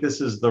this. I think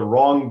this is the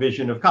wrong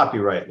vision of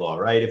copyright law,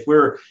 right? If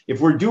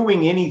we're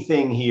doing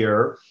anything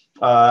here,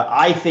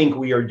 I think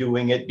we are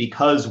doing it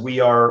because we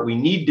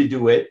need to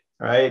do it,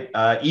 right?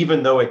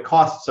 Even though it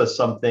costs us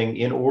something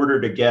in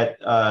order to get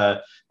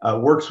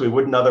works we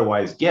wouldn't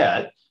otherwise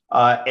get.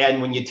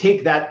 And when you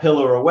take that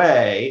pillar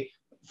away,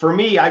 for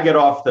me, I get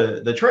off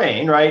the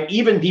train, right?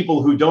 Even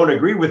people who don't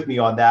agree with me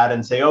on that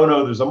and say, oh,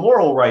 no, there's a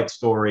moral rights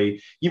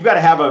story. You've got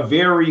to have a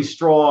very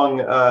strong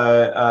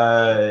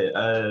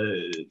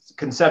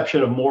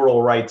conception of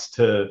moral rights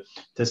to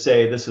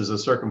say this is a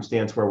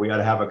circumstance where we got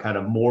to have a kind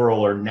of moral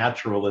or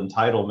natural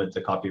entitlement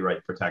to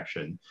copyright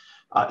protection.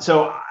 I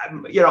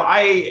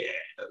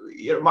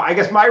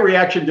guess my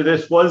reaction to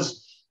this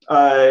was,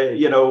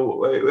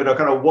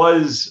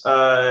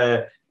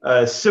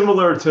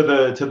 similar to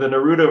the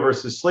Neruda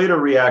versus Slater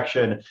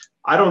reaction.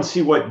 I don't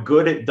see what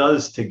good it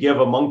does to give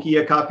a monkey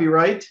a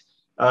copyright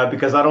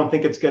because I don't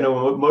think it's going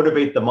to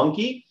motivate the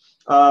monkey.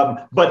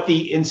 But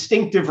the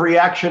instinctive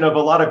reaction of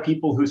a lot of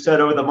people who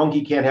said, oh, the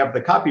monkey can't have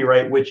the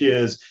copyright, which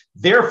is,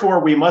 therefore,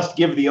 we must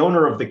give the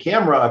owner of the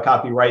camera a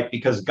copyright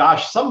because,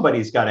 gosh,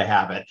 somebody's got to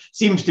have it,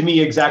 seems to me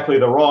exactly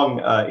the wrong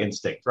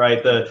instinct,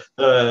 right?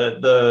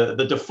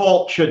 The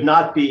default should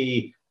not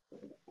be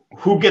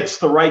who gets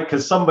the right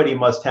because somebody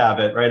must have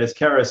it, right? As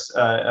Carys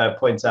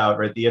points out,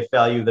 right, the if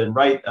value then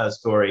right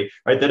story,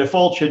 right? The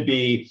default should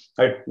be,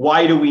 right,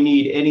 why do we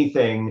need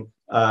anything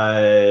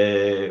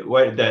that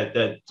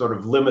sort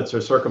of limits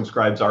or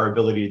circumscribes our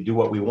ability to do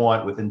what we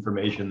want with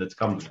information that's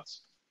come to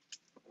us?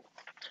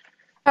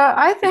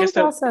 I think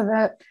also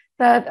that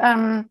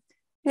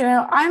you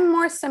know, I'm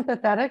more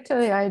sympathetic to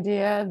the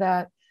idea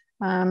that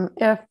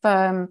if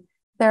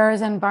there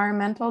is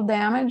environmental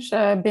damage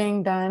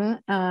being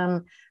done,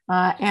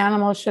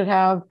 animals should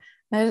have,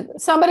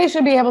 somebody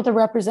should be able to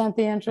represent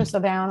the interests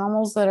of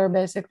animals that are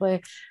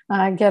basically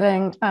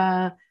getting,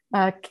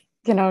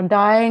 you know,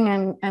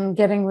 dying and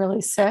getting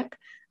really sick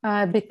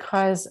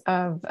because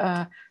of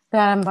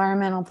that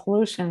environmental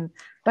pollution.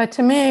 But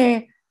to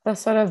me, the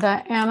sort of the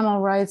animal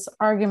rights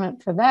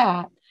argument for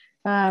that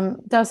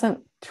doesn't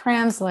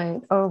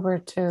translate over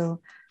to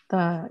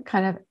the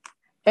kind of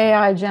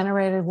AI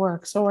generated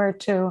works or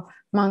to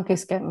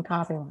monkeys getting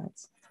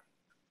copyrights.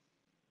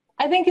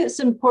 I think it's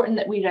important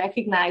that we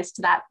recognize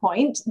to that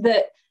point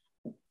that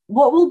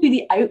what will be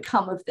the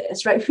outcome of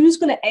this, right? Who's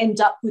going to end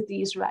up with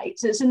these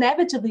rights? It's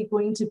inevitably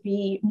going to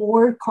be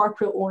more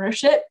corporate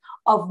ownership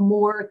of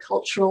more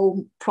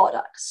cultural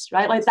products,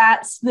 right? Like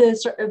that's the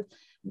sort of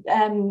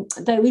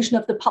dilution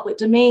of the public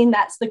domain.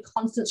 That's the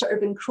constant sort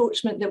of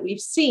encroachment that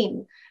we've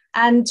seen.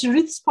 And to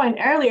Ruth's point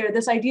earlier,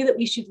 this idea that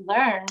we should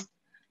learn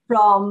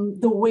from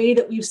the way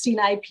that we've seen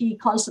IP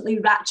constantly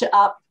ratchet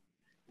up,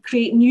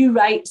 create new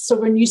rights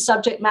over new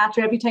subject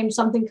matter every time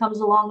something comes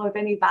along of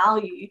any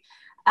value.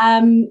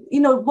 You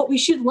know, what we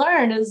should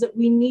learn is that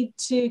we need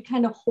to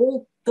kind of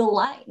hold the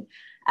line.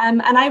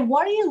 And I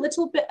worry a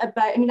little bit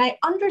about, I mean, I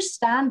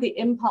understand the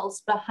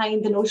impulse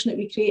behind the notion that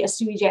we create a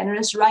sui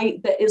generis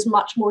right that is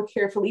much more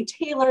carefully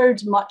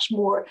tailored, much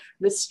more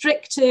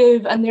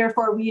restrictive, and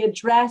therefore we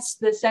address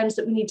the sense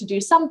that we need to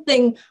do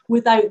something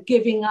without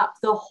giving up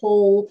the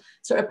whole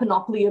sort of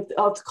panoply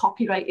of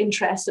copyright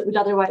interests that would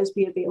otherwise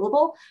be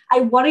available.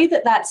 I worry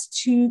that that's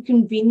too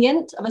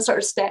convenient of a sort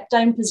of step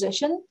down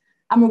position.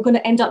 And we're going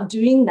to end up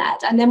doing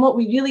that. And then what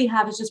we really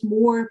have is just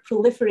more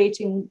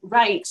proliferating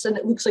rights. And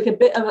it looks like a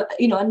bit of,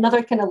 you know,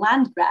 another kind of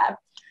land grab.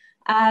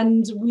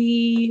 And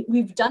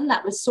we've done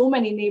that with so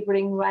many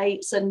neighboring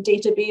rights and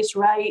database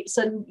rights.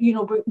 And, you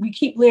know, we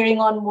keep layering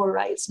on more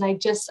rights. And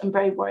I'm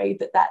very worried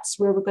that that's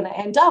where we're going to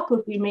end up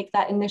if we make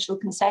that initial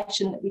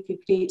concession that we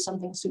could create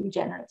something sui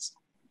generis.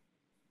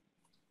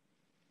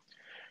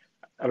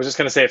 I was just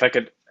going to say, if I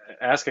could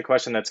ask a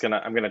question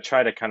I'm going to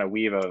try to kind of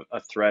weave a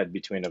thread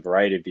between a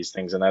variety of these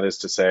things, and that is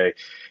to say,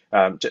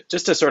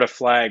 just to sort of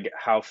flag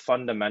how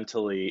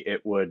fundamentally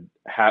we would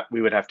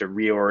have to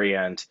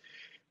reorient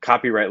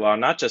copyright law,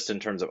 not just in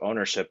terms of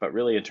ownership, but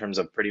really in terms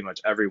of pretty much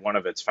every one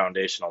of its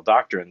foundational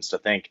doctrines, to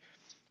think,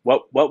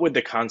 what would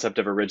the concept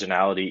of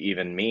originality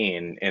even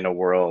mean in a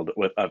world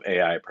of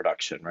AI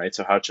production, right?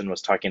 So Haochen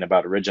was talking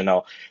about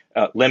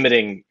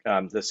limiting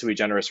the sui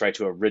generis right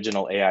to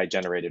original AI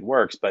generated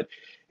works, but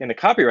in the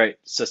copyright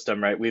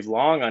system, right, we've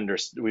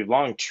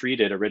long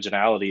treated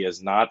originality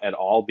as not at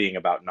all being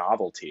about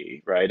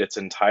novelty, right? It's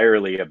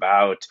entirely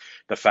about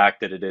the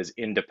fact that it is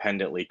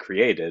independently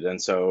created. And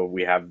so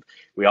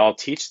we all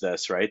teach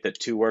this, right, that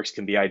two works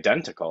can be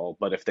identical,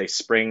 but if they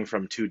spring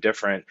from two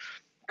different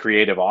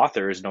creative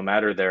authors, no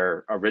matter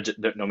their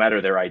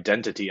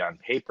identity on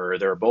paper,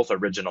 they're both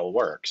original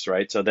works,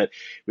 right? So that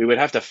we would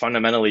have to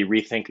fundamentally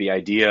rethink the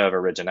idea of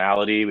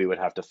originality. We would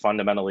have to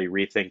fundamentally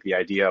rethink the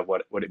idea of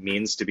what it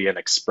means to be an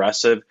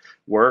expressive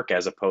work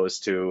as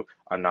opposed to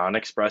a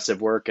non-expressive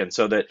work. And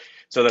so the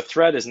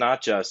thread is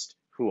not just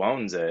who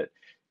owns it.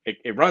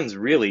 It runs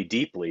really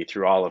deeply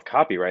through all of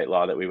copyright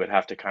law that we would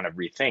have to kind of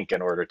rethink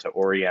in order to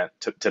orient,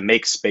 to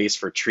make space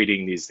for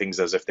treating these things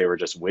as if they were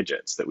just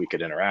widgets that we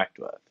could interact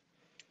with.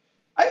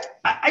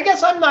 I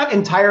guess I'm not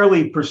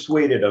entirely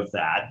persuaded of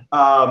that,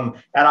 and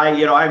I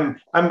am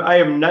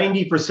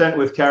 90%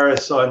 with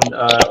Carys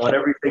on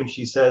everything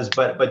she says,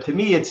 but to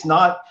me it's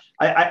not.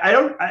 I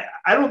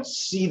don't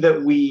see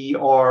that we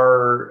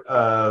are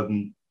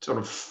sort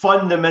of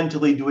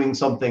fundamentally doing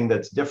something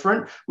that's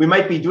different. We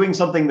might be doing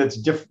something that's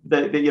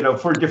different,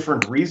 for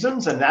different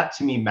reasons, and that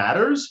to me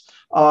matters.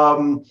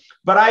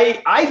 But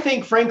I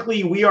think,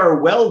 frankly, we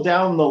are well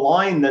down the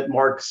line that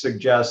Mark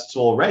suggests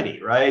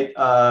already, right?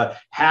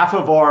 Half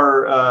of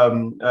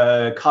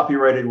our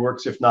copyrighted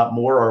works, if not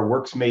more, are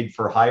works made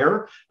for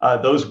hire.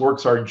 Those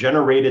works are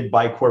generated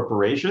by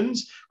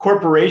corporations.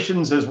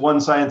 Corporations, as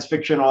one science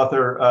fiction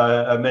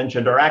author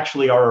mentioned, are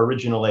actually our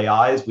original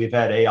AIs. We've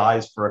had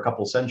AIs for a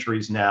couple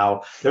centuries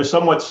now. They're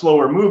somewhat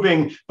slower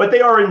moving, but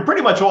they are in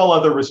pretty much all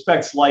other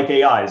respects like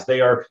AIs. They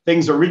are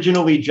things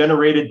originally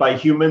generated by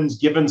humans,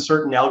 given certain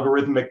certain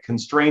algorithmic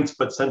constraints,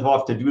 but sent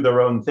off to do their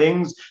own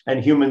things.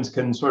 And humans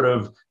can sort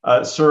of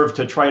serve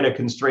to try to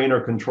constrain or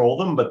control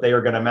them, but they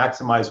are going to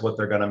maximize what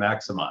they're going to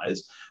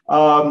maximize.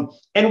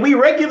 And we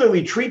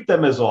regularly treat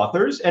them as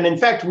authors. And in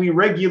fact, we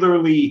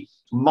regularly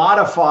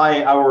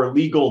modify our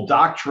legal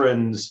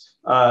doctrines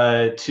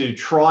to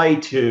try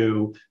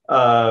to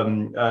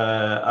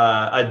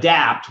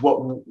adapt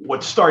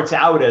what starts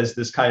out as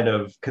this kind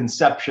of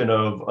conception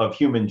of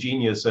human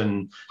genius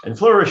and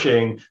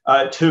flourishing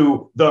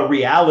to the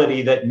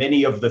reality that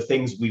many of the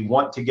things we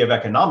want to give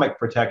economic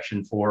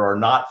protection for are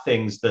not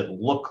things that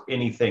look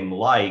anything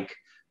like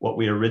what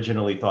we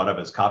originally thought of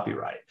as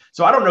copyright.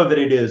 So I don't know that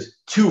it is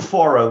too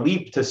far a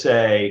leap to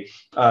say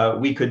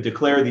we could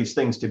declare these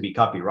things to be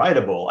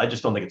copyrightable. I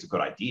just don't think it's a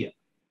good idea.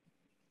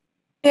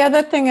 The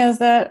other thing is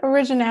that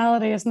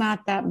originality is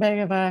not that big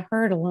of a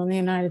hurdle in the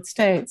United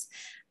States.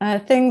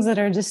 Things that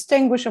are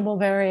distinguishable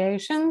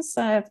variations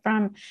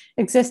from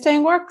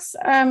existing works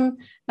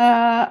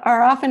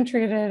are often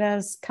treated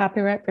as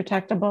copyright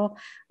protectable.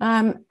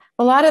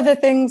 A lot of the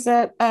things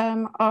that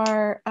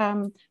are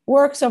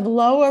works of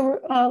low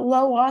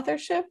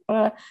authorship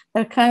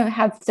that kind of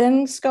have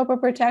thin scope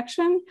of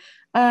protection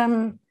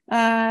often,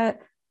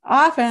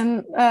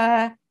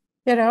 are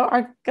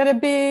going to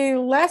be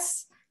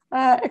less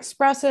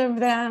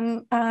expressive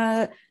than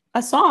a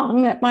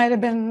song that might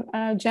have been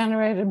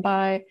generated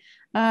by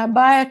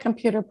a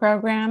computer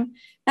program.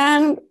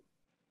 And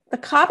the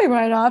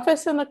Copyright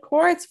Office and the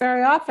courts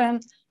very often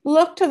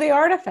look to the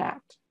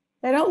artifact.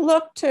 They don't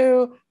look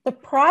to the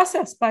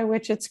process by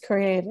which it's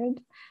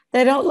created.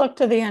 They don't look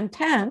to the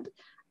intent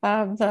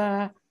of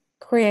the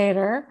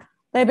creator.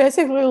 They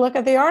basically look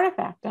at the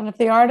artifact. And if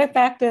the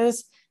artifact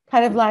is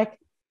kind of like,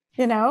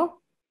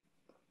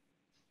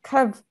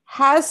 kind of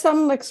has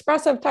some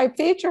expressive type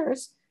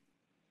features,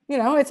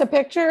 it's a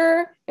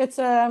picture, it's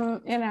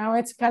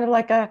it's kind of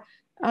like a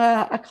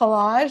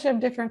collage of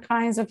different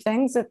kinds of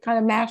things that kind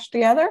of mash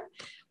together.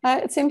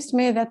 It seems to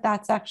me that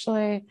that's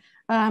actually,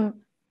 I'm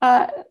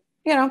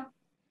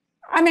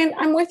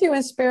with you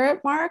in spirit,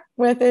 Mark,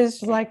 with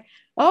is like,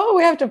 oh,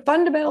 we have to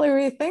fundamentally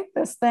rethink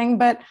this thing.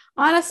 But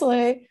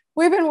honestly,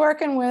 we've been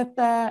working with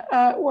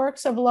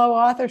works of low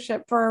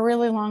authorship for a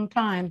really long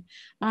time.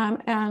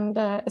 And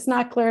it's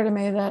not clear to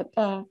me that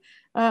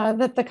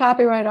the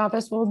Copyright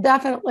Office will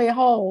definitely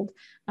hold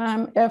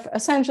if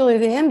essentially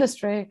the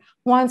industry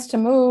wants to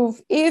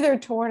move either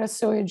toward a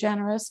sui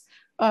generis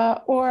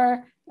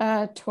or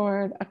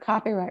toward a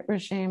copyright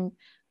regime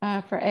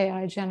for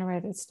AI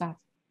generated stuff.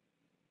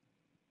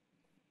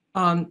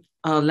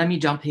 Let me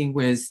jump in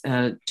with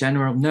a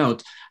general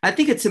note. I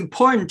think it's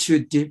important to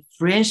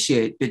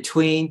differentiate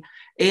between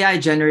AI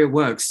generated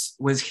works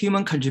with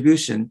human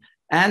contribution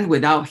and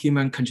without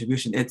human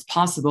contribution. It's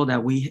possible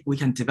that we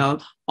can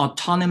develop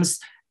autonomous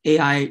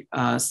AI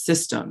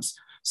systems.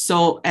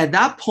 So at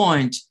that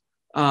point,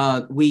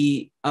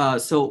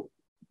 so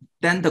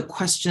then the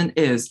question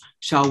is,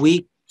 shall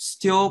we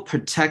still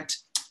protect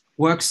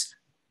works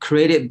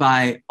created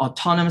by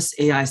autonomous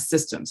AI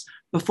systems?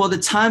 But for the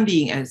time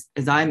being, as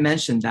I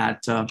mentioned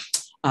that,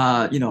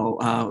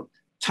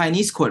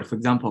 Chinese court, for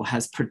example,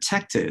 has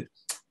protected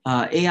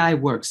AI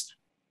works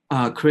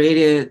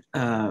created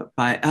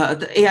by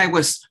the AI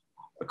works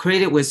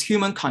created with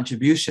human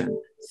contribution.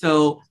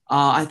 So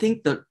I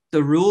think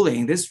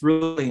this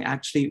ruling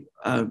actually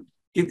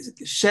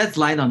sheds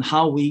light on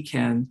how we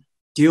can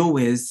deal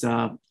with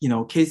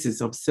cases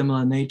of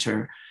similar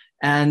nature.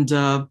 And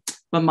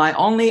but my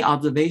only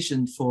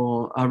reservation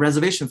for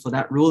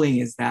that ruling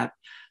is that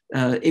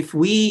if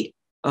we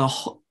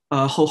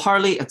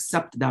wholeheartedly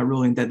accept that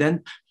ruling, that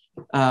then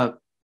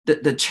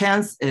the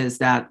chance is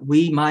that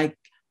we might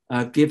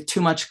give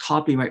too much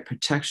copyright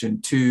protection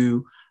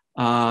to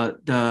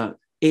the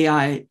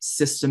AI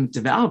system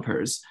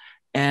developers.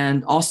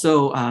 And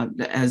also,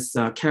 as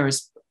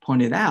Carys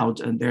pointed out,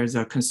 there's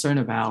a concern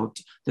about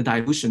the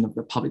dilution of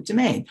the public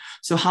domain.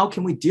 So how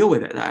can we deal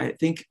with it? I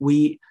think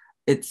we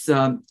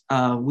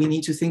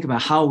need to think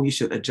about how we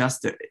should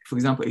adjust it. For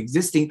example,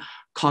 existing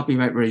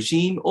copyright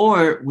regime,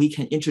 or we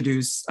can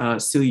introduce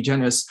Sui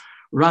Generis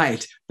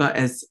Right. But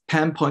as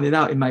Pam pointed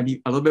out, it might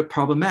be a little bit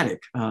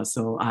problematic.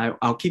 So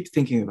I'll keep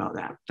thinking about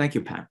that. Thank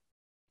you, Pam.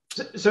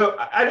 So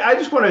I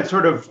just want to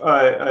sort of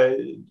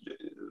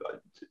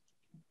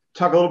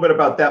talk a little bit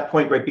about that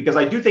point, right? Because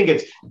I do think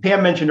it's,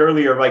 Pam mentioned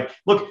earlier, like,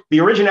 look, the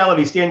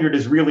originality standard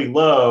is really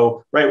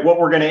low, right? What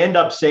we're going to end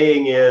up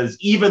saying is,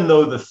 even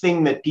though the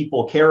thing that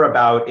people care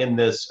about in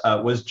this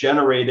was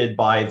generated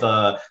by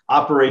the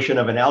operation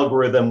of an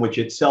algorithm, which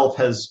itself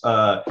has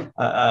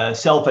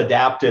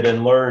self-adapted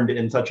and learned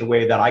in such a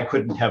way that I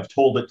couldn't have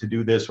told it to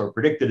do this or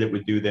predicted it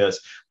would do this,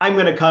 I'm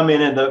going to come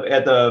in at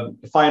the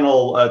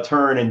final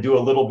turn and do a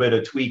little bit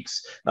of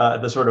tweaks,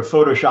 the sort of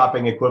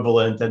photoshopping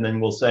equivalent, and then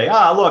we'll say,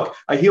 look,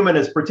 a human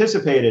has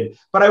participated.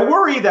 But I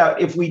worry that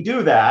if we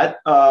do that,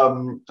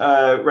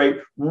 right,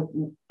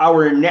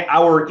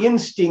 our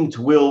instinct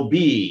will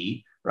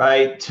be,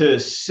 right, to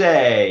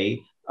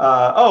say,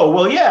 oh,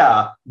 well,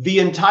 yeah, the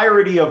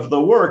entirety of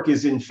the work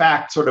is in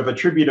fact sort of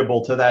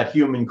attributable to that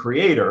human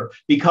creator,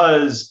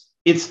 because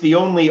it's the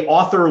only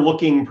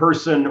author-looking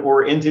person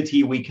or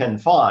entity we can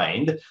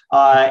find.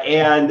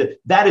 And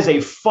that is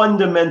a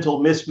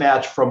fundamental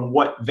mismatch from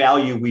what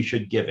value we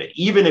should give it.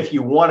 Even if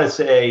you want to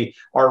say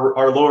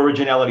our low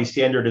originality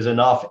standard is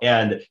enough,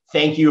 and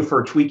thank you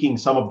for tweaking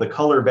some of the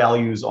color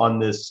values on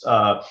this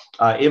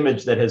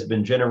image that has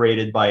been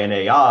generated by an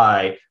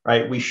AI,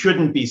 right? We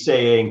shouldn't be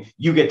saying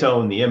you get to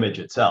own the image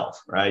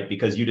itself, right?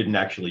 Because you didn't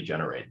actually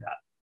generate that.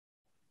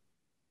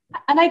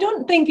 And I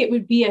don't think it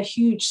would be a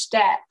huge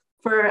step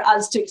for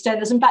us to extend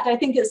this. In fact, I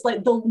think it's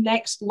like the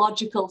next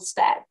logical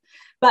step.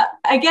 But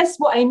I guess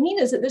what I mean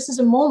is that this is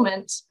a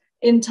moment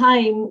in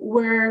time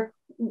where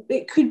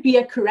it could be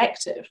a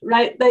corrective,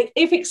 right? Like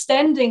if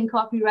extending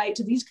copyright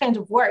to these kinds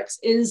of works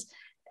is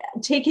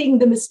taking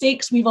the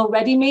mistakes we've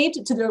already made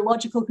to their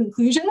logical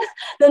conclusion,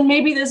 then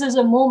maybe this is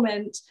a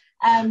moment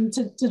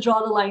to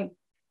draw the line.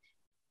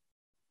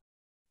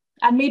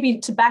 And maybe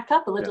to back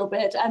up a little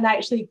bit and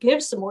actually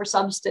give some more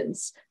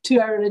substance to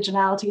our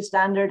originality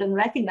standard and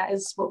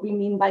recognize what we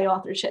mean by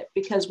authorship,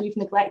 because we've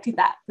neglected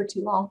that for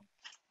too long.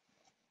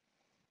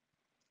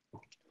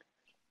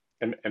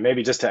 And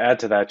maybe just to add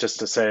to that, just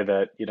to say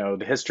that, you know,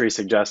 the history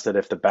suggests that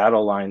if the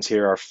battle lines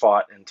here are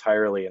fought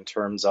entirely in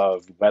terms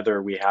of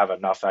whether we have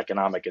enough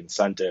economic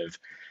incentive,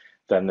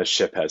 then the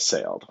ship has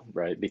sailed,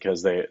 right?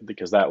 Because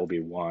that will be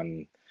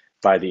won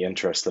by the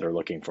interests that are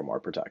looking for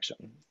more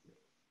protection.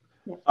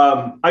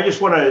 I just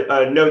want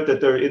to note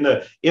that there in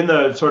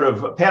the sort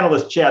of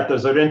panelist chat,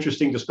 there's an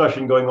interesting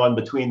discussion going on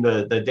between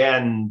the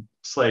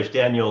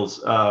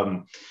Dan/Daniels,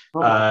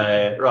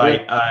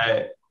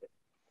 right?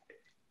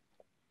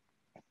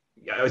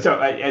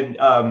 So and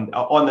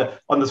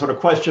on the sort of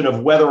question of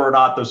whether or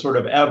not there's sort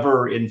of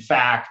ever in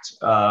fact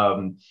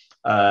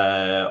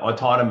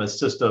autonomous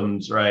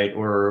systems, right,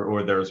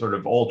 or they're sort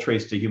of all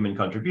traced to human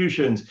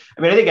contributions.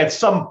 I mean, I think at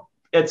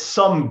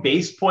some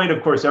base point,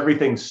 of course,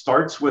 everything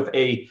starts with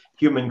a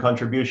human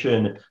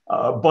contribution,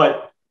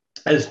 but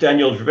as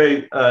Daniel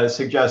Gervais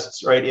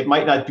suggests, right, it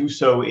might not do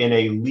so in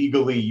a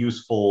legally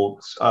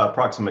useful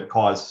proximate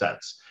cause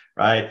sense,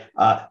 right?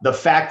 The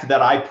fact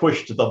that I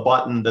pushed the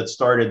button that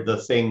started the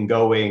thing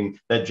going,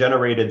 that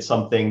generated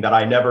something that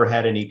I never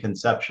had any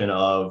conception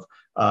of,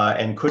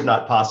 and could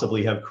not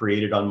possibly have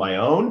created on my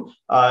own,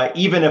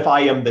 even if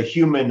I am the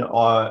human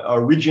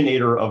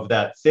originator of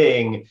that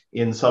thing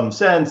in some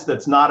sense,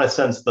 that's not a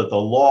sense that the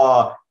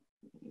law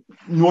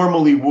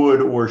normally would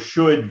or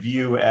should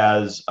view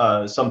as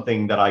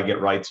something that I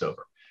get rights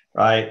over,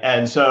 right?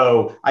 And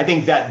so I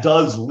think that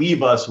does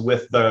leave us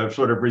with the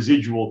sort of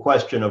residual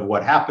question of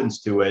what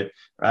happens to it,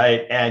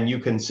 right? And you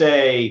can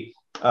say,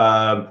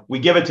 we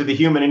give it to the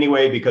human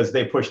anyway because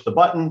they pushed the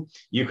button.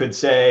 You could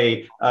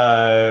say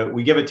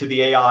we give it to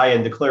the AI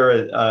and declare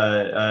it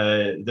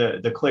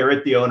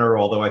the owner,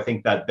 although I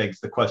think that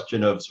begs the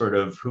question of sort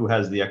of who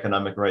has the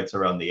economic rights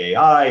around the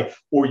AI.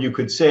 Or you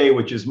could say,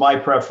 which is my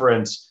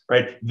preference,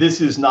 right,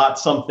 this is not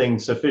something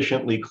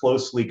sufficiently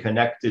closely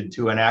connected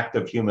to an act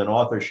of human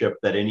authorship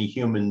that any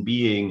human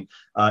being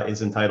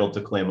is entitled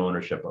to claim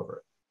ownership over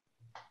it.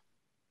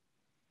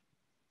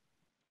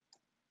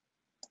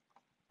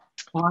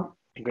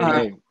 Go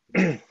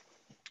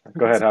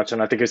ahead,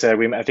 Haochen. I think you said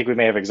I think we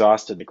may have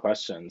exhausted the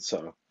questions.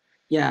 So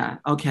yeah,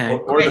 okay.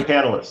 Or the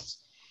panelists.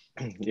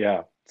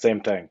 Yeah, same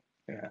thing.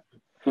 Yeah.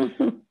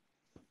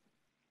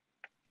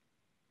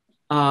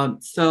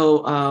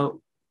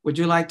 So would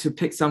you like to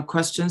pick some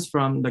questions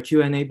from the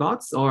Q&A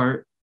box,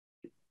 or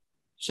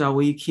shall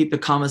we keep the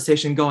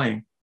conversation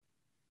going?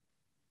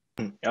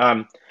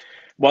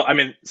 Well, I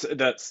mean,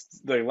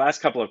 that's the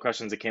last couple of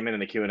questions that came in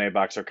the Q&A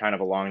box are kind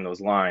of along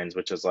those lines,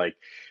 which is like,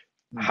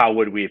 how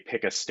would we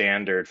pick a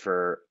standard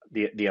for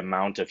the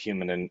amount of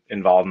human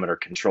involvement or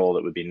control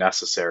that would be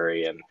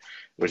necessary, and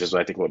which is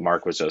I think what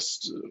Mark was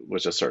just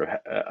sort of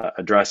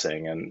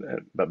addressing,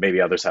 and but maybe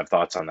others have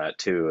thoughts on that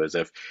too, as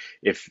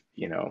if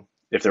you know,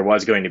 if there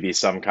was going to be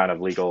some kind of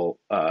legal,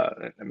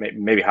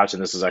 maybe Haochen,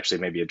 this is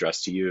actually maybe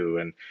addressed to you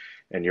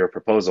and your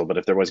proposal, but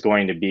if there was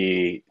going to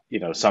be,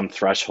 you know, some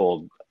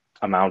threshold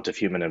amount of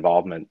human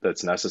involvement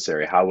that's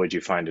necessary, how would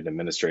you find an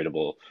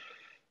administratable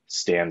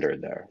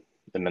standard there?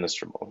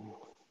 Administrable.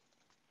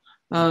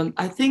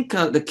 I think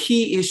the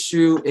key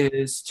issue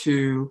is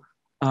to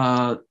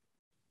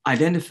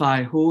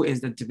identify who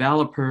is the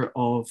developer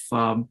of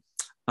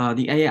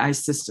the AI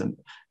system.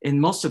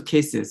 In most of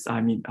cases, I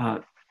mean,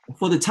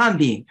 for the time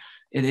being,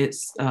 it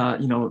is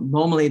you know,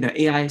 normally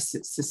the AI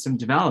system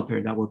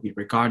developer that will be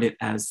regarded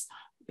as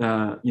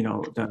the, you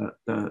know,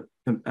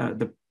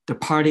 the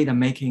party that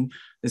making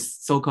this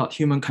so-called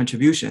human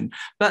contribution.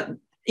 But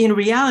in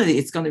reality,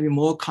 it's going to be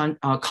more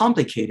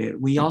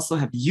complicated. We also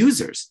have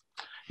users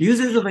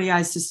of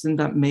AI system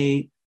that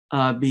may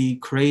be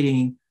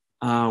creating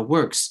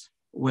works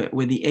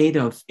with the aid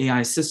of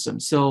AI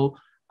systems. So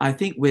I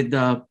think with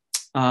the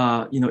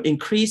you know,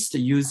 increased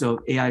use of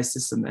AI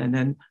system, and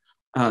then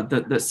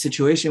the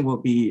situation will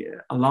be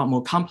a lot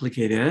more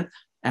complicated.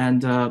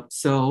 And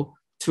so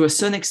to a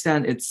certain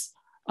extent, it's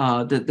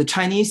the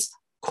Chinese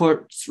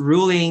court's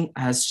ruling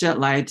has shed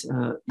light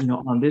you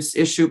know, on this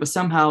issue, but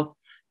somehow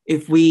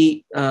if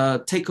we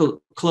take a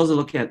closer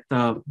look at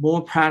the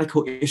more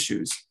practical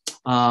issues,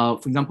 for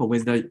example,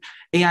 with the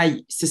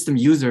AI system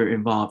user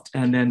involved,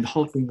 and then the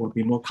whole thing will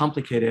be more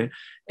complicated.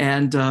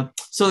 And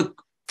so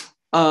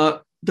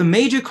the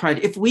major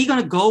criteria, if we're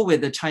going to go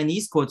with the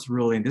Chinese court's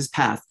ruling, this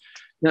path,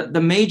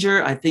 the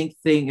major, I think,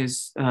 thing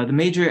is, the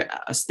major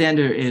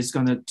standard is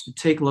going to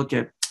take a look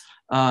at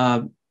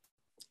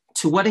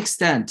to what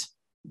extent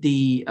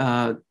the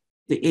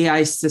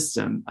AI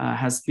system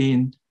has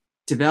been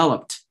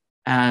developed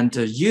and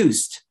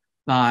used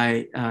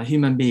by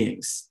human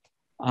beings.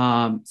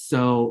 But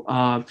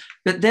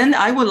then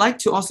I would like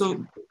to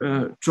also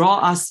draw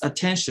us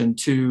attention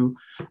to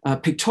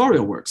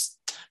pictorial works.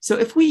 So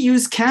if we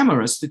use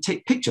cameras to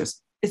take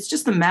pictures, it's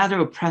just a matter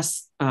of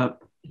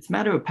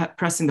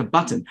pressing the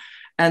button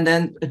and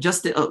then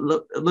adjust it a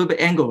little bit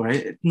angle,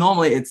 right?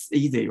 Normally it's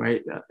easy,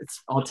 right?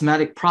 It's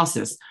automatic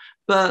process.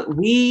 But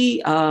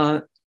we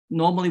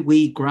normally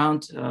we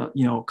grant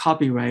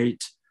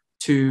copyright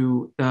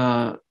to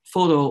the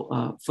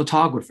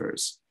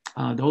photographers,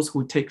 those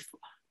who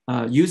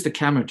use the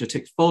camera to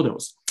take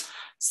photos.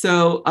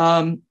 So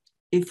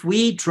if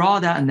we draw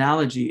that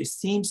analogy, it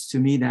seems to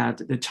me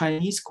that the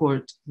Chinese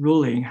court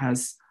ruling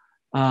has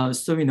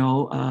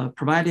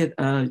provided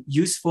a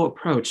useful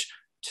approach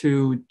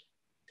to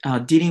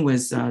dealing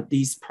with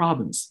these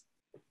problems.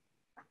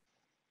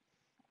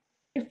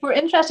 If we're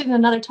interested in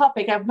another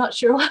topic, I'm not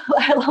sure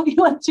how long you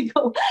want to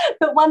go,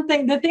 but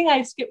the thing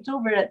I skipped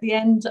over at the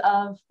end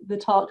of the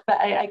talk, but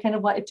I kind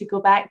of wanted to go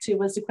back to,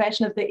 was the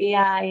question of the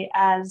AI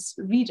as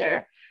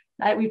reader.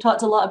 Right? We've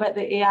talked a lot about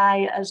the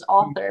AI as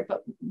author,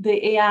 but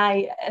the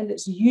AI and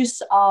its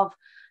use of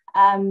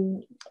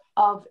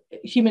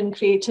human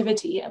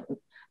creativity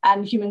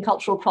and human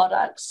cultural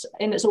products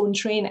in its own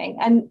training.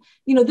 And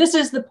this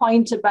is the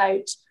point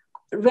about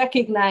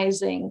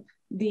recognizing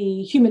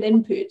the human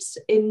inputs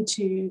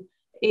into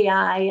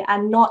AI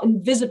and not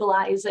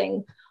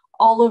invisibilizing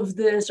all of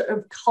the sort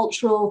of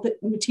cultural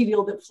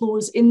material that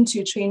flows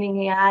into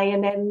training AI,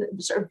 and then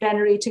sort of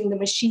venerating the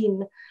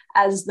machine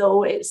as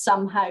though it's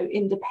somehow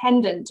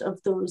independent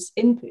of those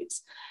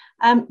inputs.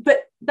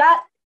 But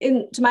that,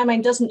 to my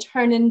mind, doesn't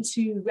turn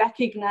into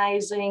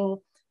recognizing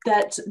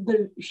that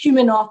the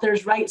human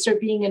author's rights are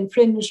being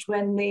infringed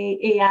when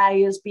the AI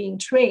is being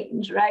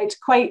trained, right?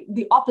 Quite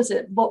the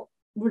opposite. What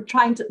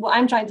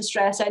I'm trying to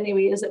stress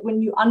anyway is that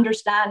when you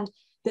understand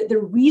that the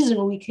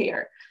reason we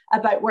care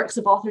about works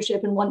of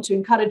authorship and want to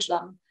encourage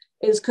them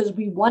is because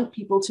we want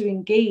people to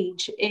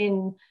engage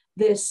in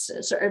this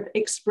sort of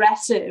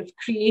expressive,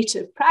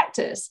 creative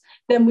practice,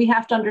 then we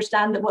have to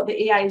understand that what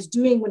the AI is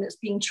doing when it's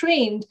being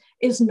trained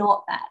is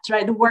not that,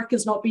 right? The work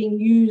is not being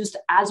used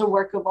as a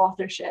work of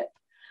authorship.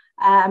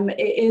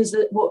 It is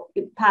what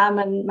Pam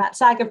and Matt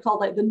Sag have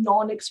called like the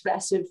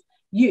non-expressive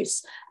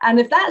use.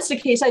 And if that's the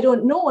case, I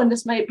don't know, and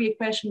this might be a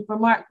question for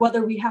Mark,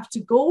 whether we have to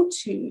go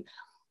to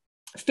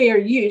fair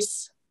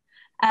use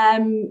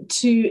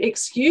to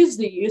excuse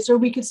the use, or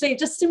we could say it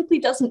just simply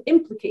doesn't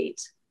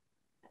implicate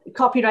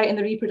copyright and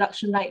the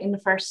reproduction right in the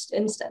first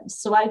instance.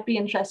 So I'd be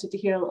interested to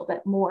hear a little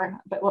bit more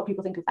about what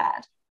people think of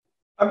that.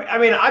 I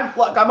mean,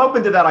 I'm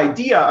open to that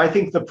idea. I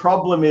think the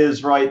problem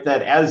is, right,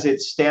 that as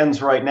it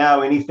stands right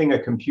now, anything a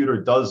computer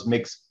does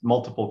makes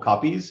multiple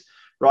copies,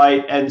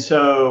 right? And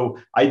so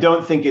I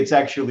don't think it's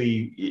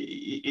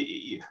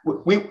actually,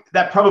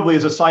 that probably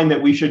is a sign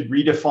that we should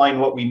redefine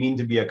what we mean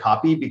to be a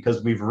copy,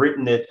 because we've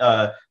written it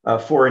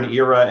for an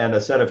era and a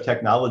set of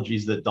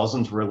technologies that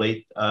doesn't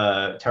relate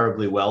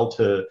terribly well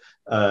to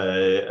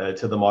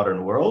the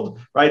modern world,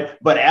 right?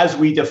 But as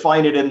we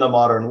define it in the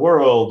modern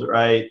world,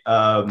 right,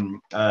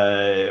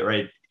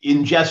 right,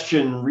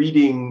 ingestion,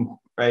 reading,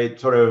 right,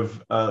 sort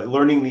of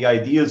learning the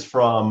ideas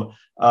from.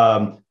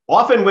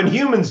 Often when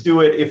humans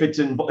do it,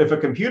 if a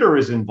computer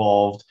is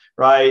involved,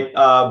 right?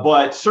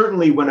 But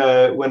certainly when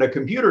a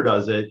computer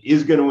does it,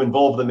 is going to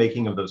involve the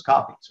making of those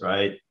copies,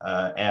 right?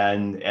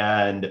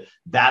 And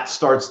that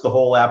starts the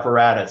whole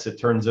apparatus.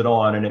 It turns it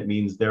on, and it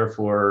means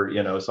therefore,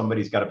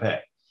 somebody's got to pay,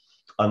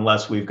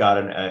 unless we've got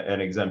an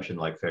exemption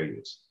like fair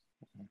use.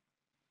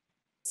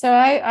 So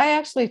I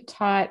actually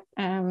taught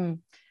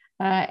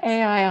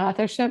AI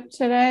authorship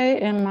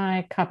today in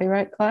my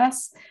copyright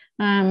class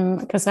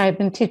because I've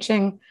been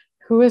teaching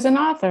who is an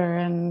author,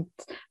 and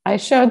I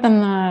showed them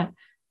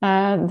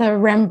the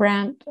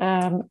Rembrandt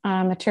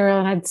material,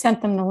 and I'd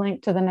sent them the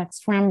link to the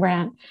next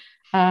Rembrandt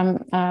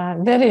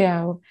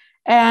video,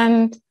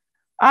 and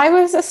I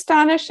was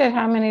astonished at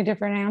how many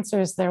different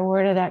answers there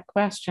were to that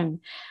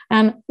question.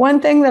 And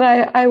one thing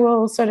that I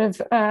will sort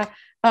of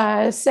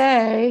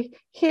say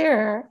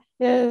here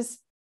is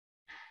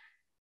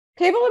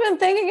people have been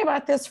thinking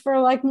about this for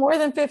like more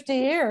than 50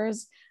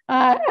 years.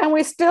 And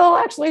we still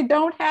actually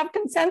don't have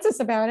consensus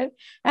about it.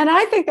 And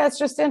I think that's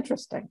just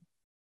interesting.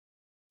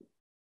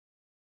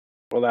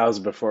 Well, that was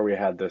before we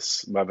had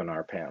this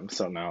webinar, Pam.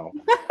 So now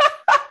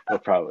we'll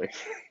probably.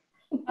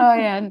 Oh,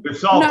 yeah.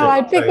 No,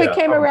 I think we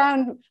came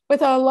around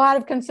with a lot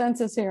of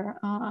consensus here.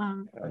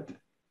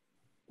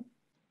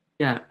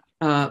 Yeah.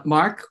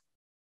 Mark?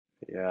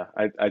 Yeah,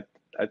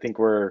 I think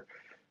we're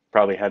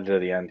probably headed to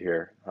the end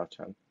here,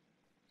 Haochen.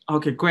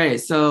 Okay,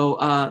 great. So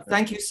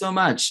thank you so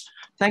much.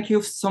 Thank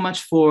you so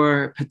much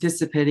for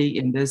participating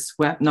in this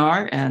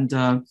webinar. And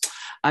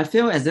I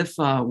feel as if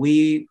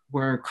we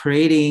were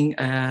creating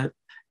a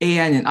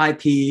AI and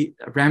IP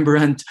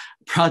Rembrandt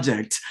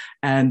project.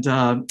 And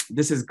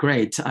this is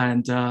great.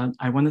 And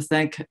I want to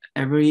thank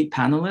every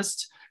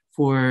panelist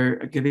for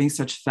giving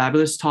such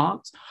fabulous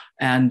talks.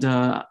 And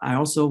I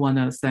also want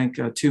to thank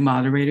two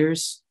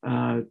moderators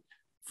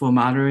for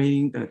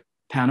moderating the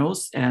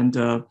panels. And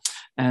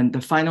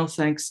the final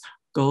thanks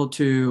go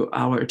to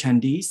our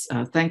attendees.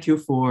 Thank you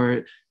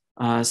for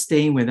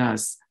staying with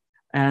us.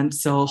 And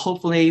so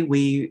hopefully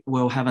we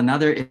will have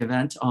another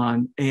event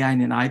on AI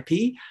and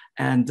IP.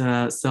 And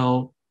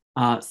so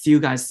see you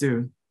guys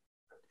soon.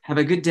 Have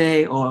a good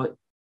day or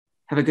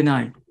have a good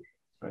night.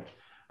 Right.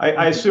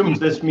 I assume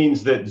this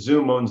means that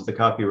Zoom owns the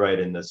copyright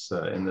in this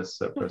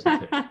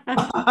presentation.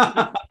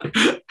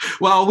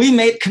 Well, we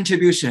made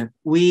contribution.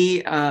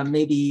 We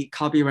may be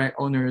copyright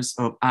owners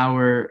of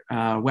our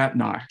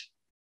webinar.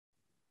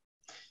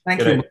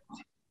 Thank you.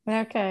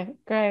 Okay,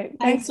 great.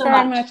 Thanks so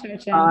very much.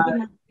 much,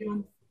 Haochen.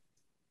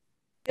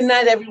 Good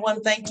night,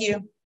 everyone. Thank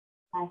you.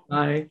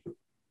 Bye.